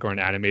comic or an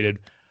animated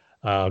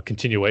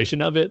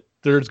continuation of it,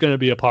 there's going to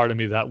be a part of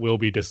me that will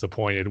be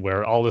disappointed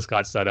where all this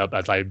got set up.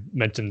 As I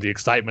mentioned, the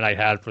excitement I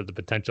had for the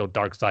potential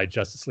Darkseid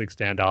Justice League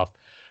standoff,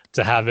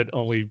 to have it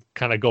only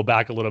kind of go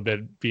back a little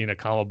bit, being a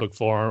comic book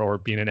form or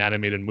being an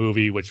animated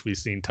movie, which we've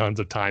seen tons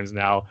of times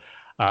now.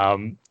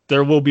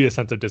 There will be a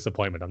sense of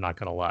disappointment, I'm not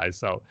going to lie.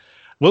 So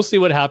we'll see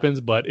what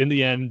happens. But in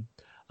the end,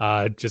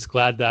 just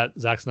glad that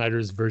Zack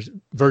Snyder's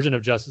version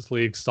of Justice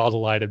League saw the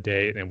light of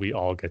day and we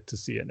all get to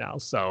see it now.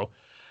 So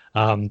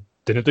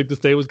didn't think this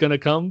day was going to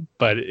come,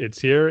 but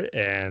it's here.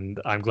 And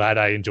I'm glad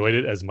I enjoyed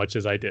it as much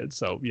as I did.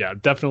 So yeah,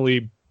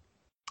 definitely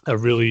a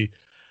really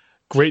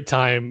great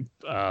time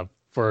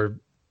for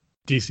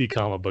DC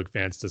comic book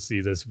fans to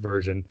see this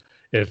version.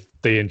 If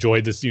they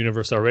enjoyed this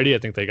universe already, I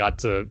think they got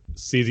to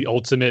see the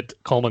ultimate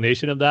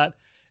culmination of that.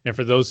 And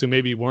for those who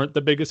maybe weren't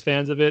the biggest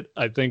fans of it,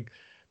 I think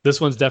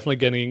this one's definitely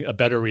getting a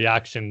better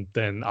reaction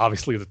than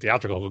obviously the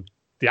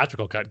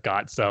theatrical cut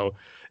got. So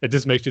it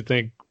just makes you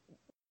think,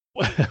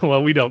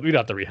 well, we don't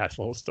have to rehash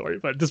the whole story,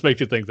 but it just makes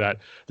you think that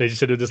they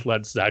should have just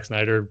let Zack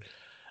Snyder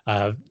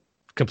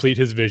complete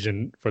his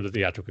vision for the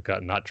theatrical cut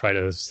and not try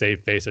to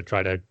save face or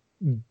try to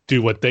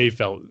do what they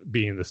felt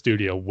being the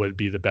studio would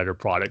be the better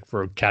product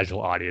for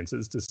casual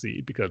audiences to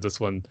see, because this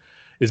one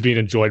is being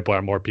enjoyed by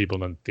more people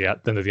than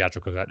the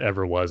theatrical cut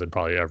ever was and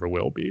probably ever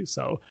will be.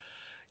 So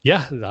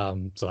yeah,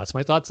 so that's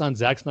my thoughts on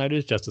Zack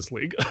Snyder's Justice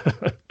League.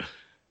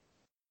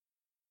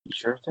 You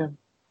sure, Tim?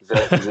 Is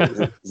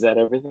that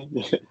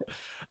everything?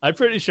 I'm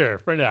pretty sure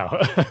for now.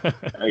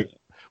 Okay.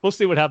 We'll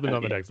see what happens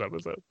on the next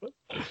episode.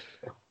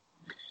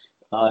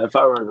 If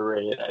I were to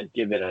rate it, I'd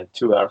give it a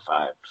 2 out of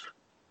 5.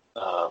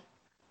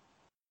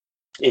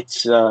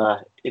 It's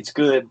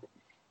good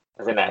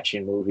as an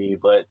action movie,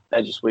 but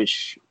I just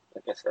wish,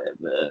 like I said,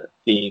 the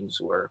themes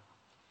were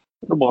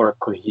a little more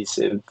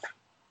cohesive.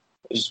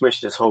 I just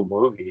wish this whole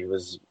movie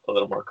was a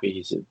little more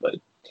cohesive. But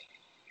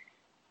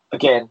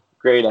again,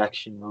 great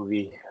action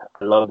movie.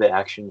 I love the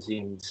action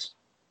scenes.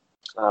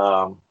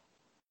 Also,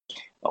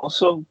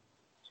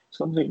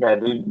 something I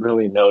didn't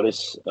really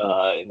notice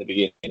in the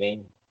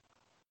beginning.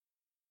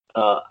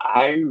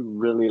 I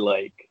really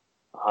like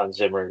Hans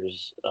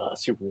Zimmer's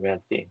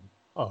Superman theme.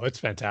 Oh, it's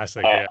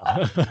fantastic! Yeah,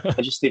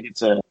 I just think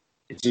it's a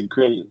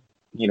great.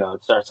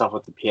 It starts off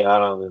with the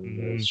piano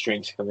and the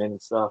strings come in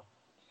and stuff.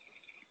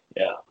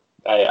 Yeah,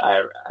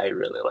 I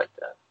really like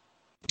that.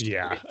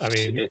 Yeah, I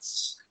mean,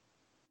 it's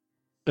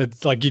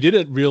like you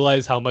didn't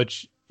realize how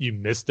much you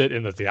missed it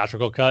in the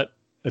theatrical cut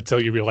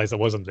until you realize it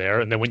wasn't there,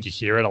 and then when you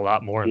hear it a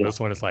lot more in this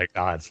one, it's like,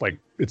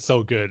 it's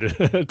so good.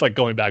 It's like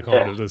going back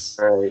home to this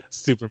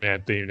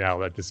Superman theme now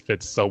that just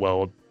fits so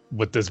well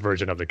with this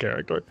version of the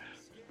character.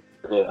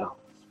 Yeah.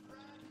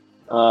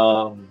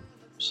 So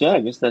yeah,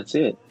 I guess that's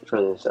it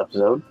for this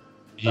episode.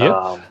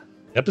 Yep.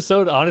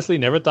 Episode honestly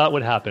never thought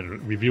would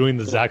happen. Reviewing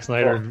the Zack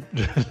Snyder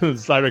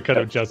Snyder cut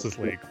of Justice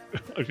League.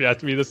 If you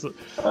asked me this 2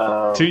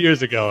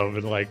 years ago, I've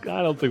been like,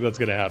 I don't think that's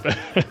gonna happen.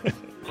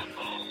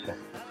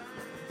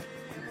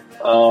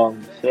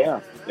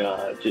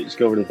 Just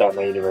go over to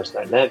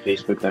BatmanUniverse.net,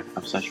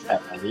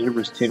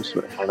 Facebook.com/BatmanUniverse, Tim's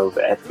Twitter handle is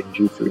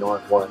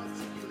 @TimG311.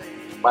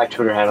 My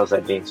Twitter handles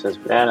at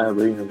DaneSaysBanana,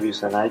 reading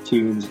reviews on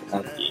iTunes,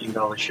 and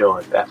email the show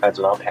at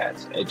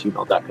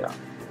batfanswithoutpads@gmail.com.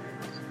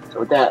 So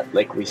with that,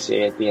 like we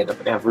say at the end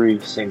of every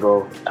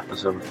single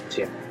episode,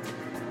 Tim.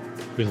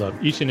 We love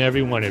each and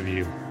every one of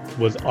you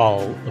with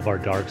all of our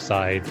dark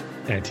side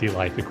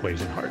anti-life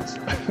equation hearts.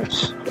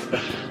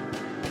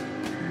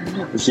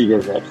 We'll see you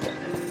guys next time.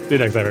 See you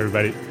next time,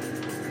 everybody.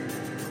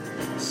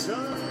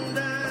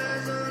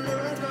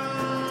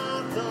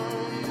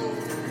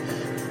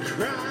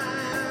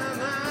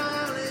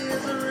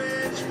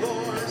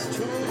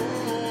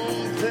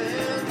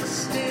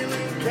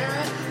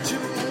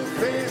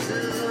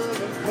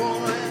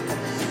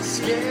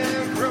 Yeah.